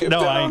yes? No,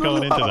 I ain't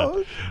going into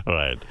that. All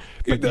right.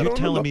 But you're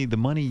telling me the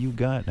money you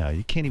got now,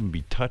 you can't even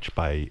be touched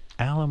by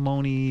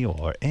alimony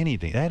or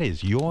anything. That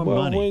is your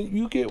money. Well, when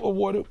you get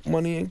awarded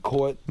money in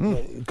court,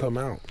 you come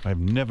out. I've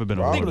never been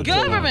awarded. The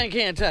government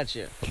can't touch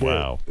you.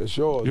 Wow. It's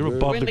yours. You're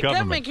above when the government. When the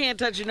government can't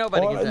touch you,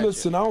 nobody can touch you.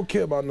 Listen, I don't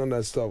care about none of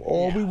that stuff.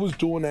 All we was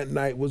doing that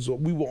night was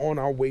we were on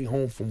our way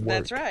home from work.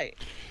 That's right.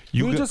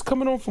 You were just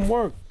coming home from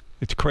work.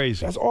 It's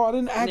crazy. That's all. I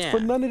didn't ask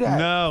for none of that.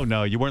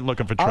 No, you weren't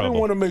looking for trouble. I didn't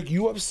want to make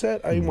you upset.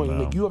 I didn't want to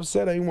make you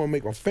upset. I didn't want to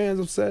make my fans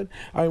upset.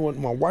 I didn't want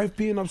my wife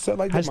being upset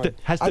like that.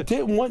 I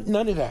didn't want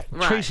none of that.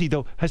 Right. Tracy,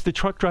 though, has the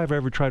truck driver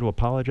ever tried to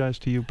apologize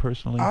to you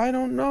personally? I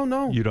don't know,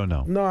 no. You don't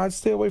know? No, I'd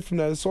stay away from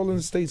that. It's all in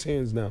the state's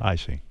hands now. I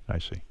see.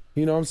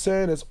 You know what I'm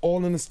saying? It's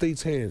all in the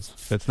state's hands.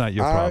 That's not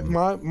your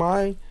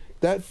problem.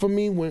 That for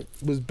me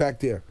was back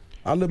there.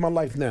 I live my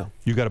life now.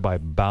 You got to buy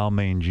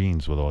Balmain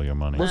jeans with all your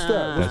money. What's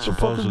that? That's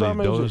supposedly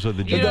those are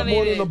the jeans. Is that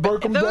more than a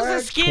Birkin bag? Those are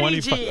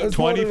skinny jeans.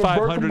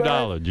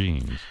 $2,500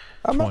 jeans.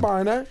 I'm not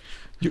buying that.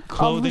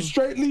 Clothing? I'm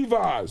straight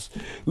Levi's.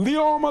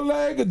 Leo on my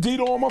leg,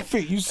 Adidas on my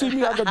feet. You see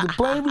me, I got the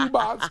plain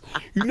Reeboks.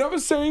 You never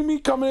seen me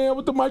coming in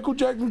with the Michael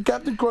Jackson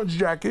Captain Crunch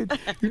jacket.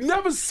 You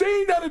never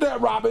seen none of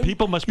that, Robin.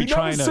 People must be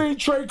trying to... You never seen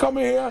Trey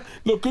coming here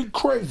looking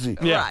crazy.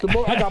 Yeah.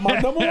 I got my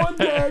 #1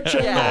 dad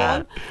chain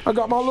on. I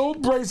got my little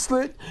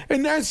bracelet,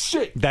 and that's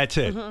shit. That's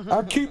it.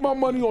 I keep my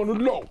money on the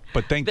low.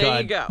 But thank there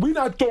God. You go. We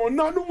not throwing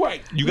nothing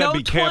away. You got to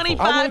be careful.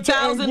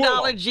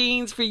 $25,000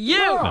 jeans for you.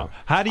 No.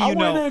 How do you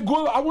know?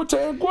 I went to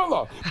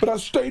Anguilla, but I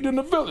stayed in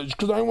the village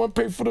because I didn't want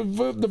to pay for the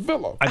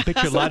villa. I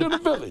bet you a lot in the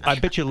village. I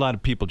bet you a lot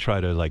of people try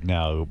to like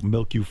now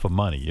milk you for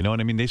money. You know what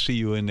I mean? They see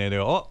you in there.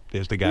 They're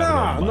there's the guy with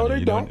all the money. No, they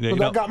you don't. know,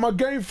 But I got my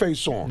game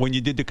face on. When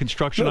you did the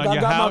construction Look, on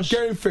your house, I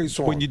got my game face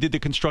on. when you did the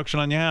construction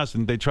on your house,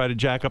 and they try to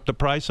jack up the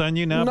price on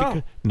you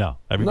now? No.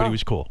 Everybody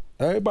was cool.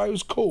 Everybody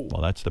was cool.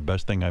 Well, that's the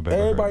best thing I've ever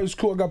heard. Everybody was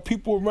cool. I got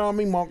people around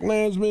me, Mark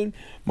Landsman,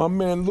 my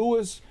man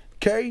Lewis,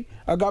 Kay.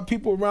 I got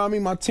people around me.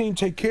 My team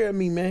take care of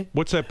me, man.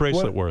 What's that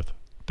bracelet worth?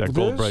 That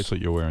gold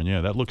bracelet you're wearing?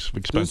 Yeah, that looks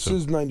expensive.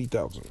 This is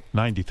 $90,000.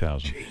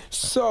 $90,000.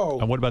 So.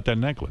 And what about that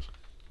necklace?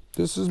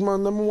 This is my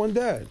 #1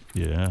 dad.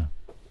 Yeah.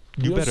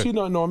 You don't see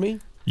nothing on me.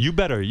 You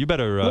better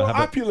little have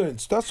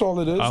opulence. That's all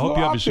it is. I hope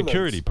you have opulence. a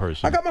security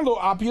person. I got my little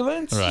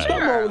opulence. Right.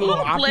 Nothing wrong with a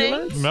little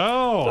opulence.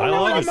 No, I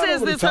love Nobody it.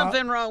 says there's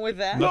something wrong with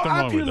that. Nothing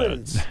wrong with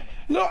opulence.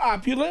 Little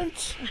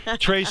opulence.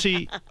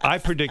 Tracy, I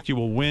predict you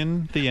will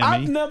win the Emmy.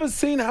 I've never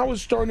seen Howard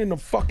Stern in the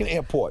fucking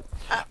airport.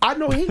 I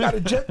know he got a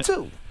jet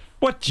too.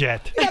 What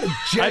jet? He got a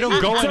jet. I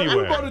don't go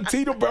anywhere. You go to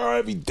Teterboro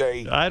every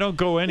day. I don't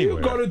go anywhere.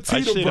 You go to Teterboro.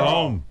 I sit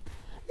home.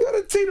 You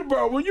go to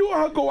Teterboro. When you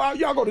and her go out,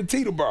 y'all go to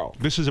Teterboro.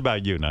 This is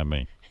about you, not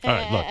me. All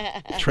right,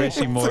 look.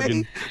 Tracy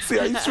Morgan. See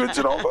how you switch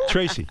it over?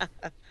 Tracy,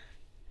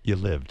 you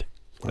lived.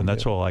 And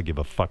that's all I give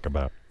a fuck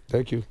about.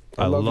 Thank you.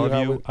 I love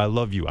you. I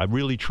love you. I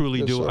really,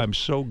 truly do. Sir. I'm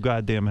so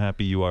goddamn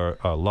happy you are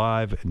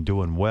alive and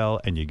doing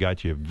well, and you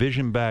got your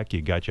vision back,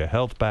 you got your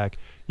health back,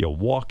 you're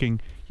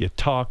walking, you're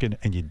talking,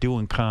 and you're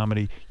doing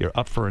comedy. You're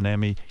up for an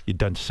Emmy. You've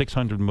done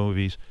 600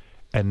 movies,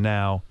 and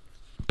now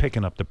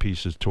picking up the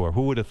pieces tour.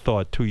 Who would have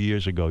thought 2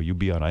 years ago you'd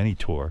be on any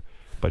tour?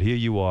 But here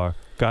you are.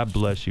 God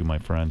bless you, my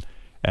friend.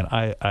 And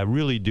I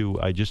really do.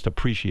 I just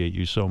appreciate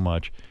you so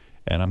much.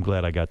 And I'm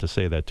glad I got to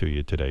say that to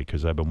you today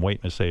because I've been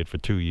waiting to say it for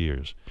 2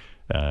 years.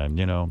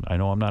 You know, I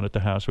know I'm not at the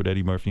house with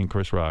Eddie Murphy and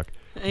Chris Rock.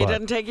 He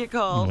doesn't take your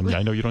calls.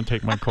 I know you don't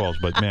take my calls,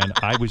 but man,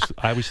 I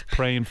was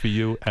praying for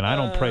you, and I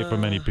don't pray for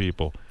many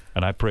people.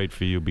 And I prayed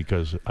for you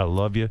because I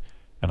love you,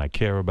 and I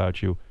care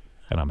about you,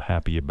 and I'm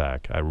happy you're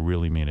back. I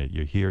really mean it.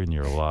 You're here and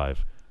you're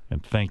alive.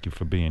 And thank you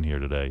for being here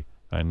today.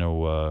 I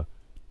know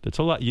it's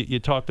a lot. You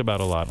talked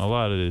about a lot, and a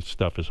lot of this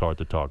stuff is hard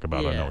to talk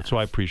about. I know it. So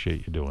I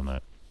appreciate you doing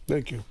that.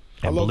 Thank you.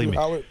 And I love believe you, me,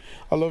 Howard.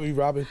 I love you,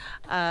 Robin.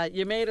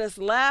 You made us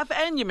laugh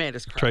and you made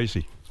us cry.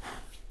 Tracy,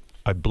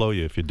 I'd blow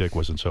you if your dick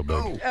wasn't so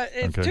big.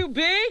 It's too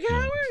big,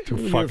 Howard?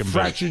 Too fucking big.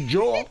 Fractured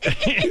jaw.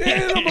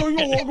 Yeah, nobody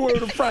gonna walk away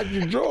with a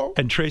fractured jaw.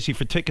 And Tracy,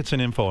 for tickets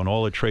and info on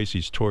all of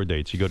Tracy's tour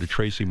dates, you go to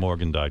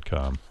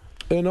tracymorgan.com.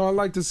 And I'd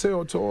like to say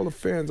to all the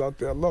fans out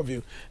there, I love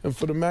you. And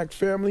for the Mac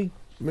family,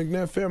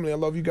 McNair family, I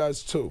love you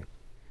guys too.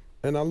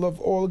 And I love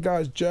all the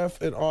guys,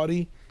 Jeff and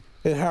Artie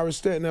and Harris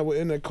Stanton that were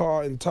in the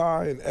car, and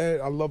Ty and Ed.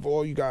 I love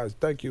all you guys.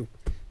 Thank you.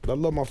 I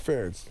love my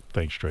fans.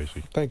 Thanks,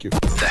 Tracy. Thank you.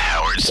 The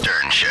Howard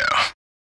Stern Show.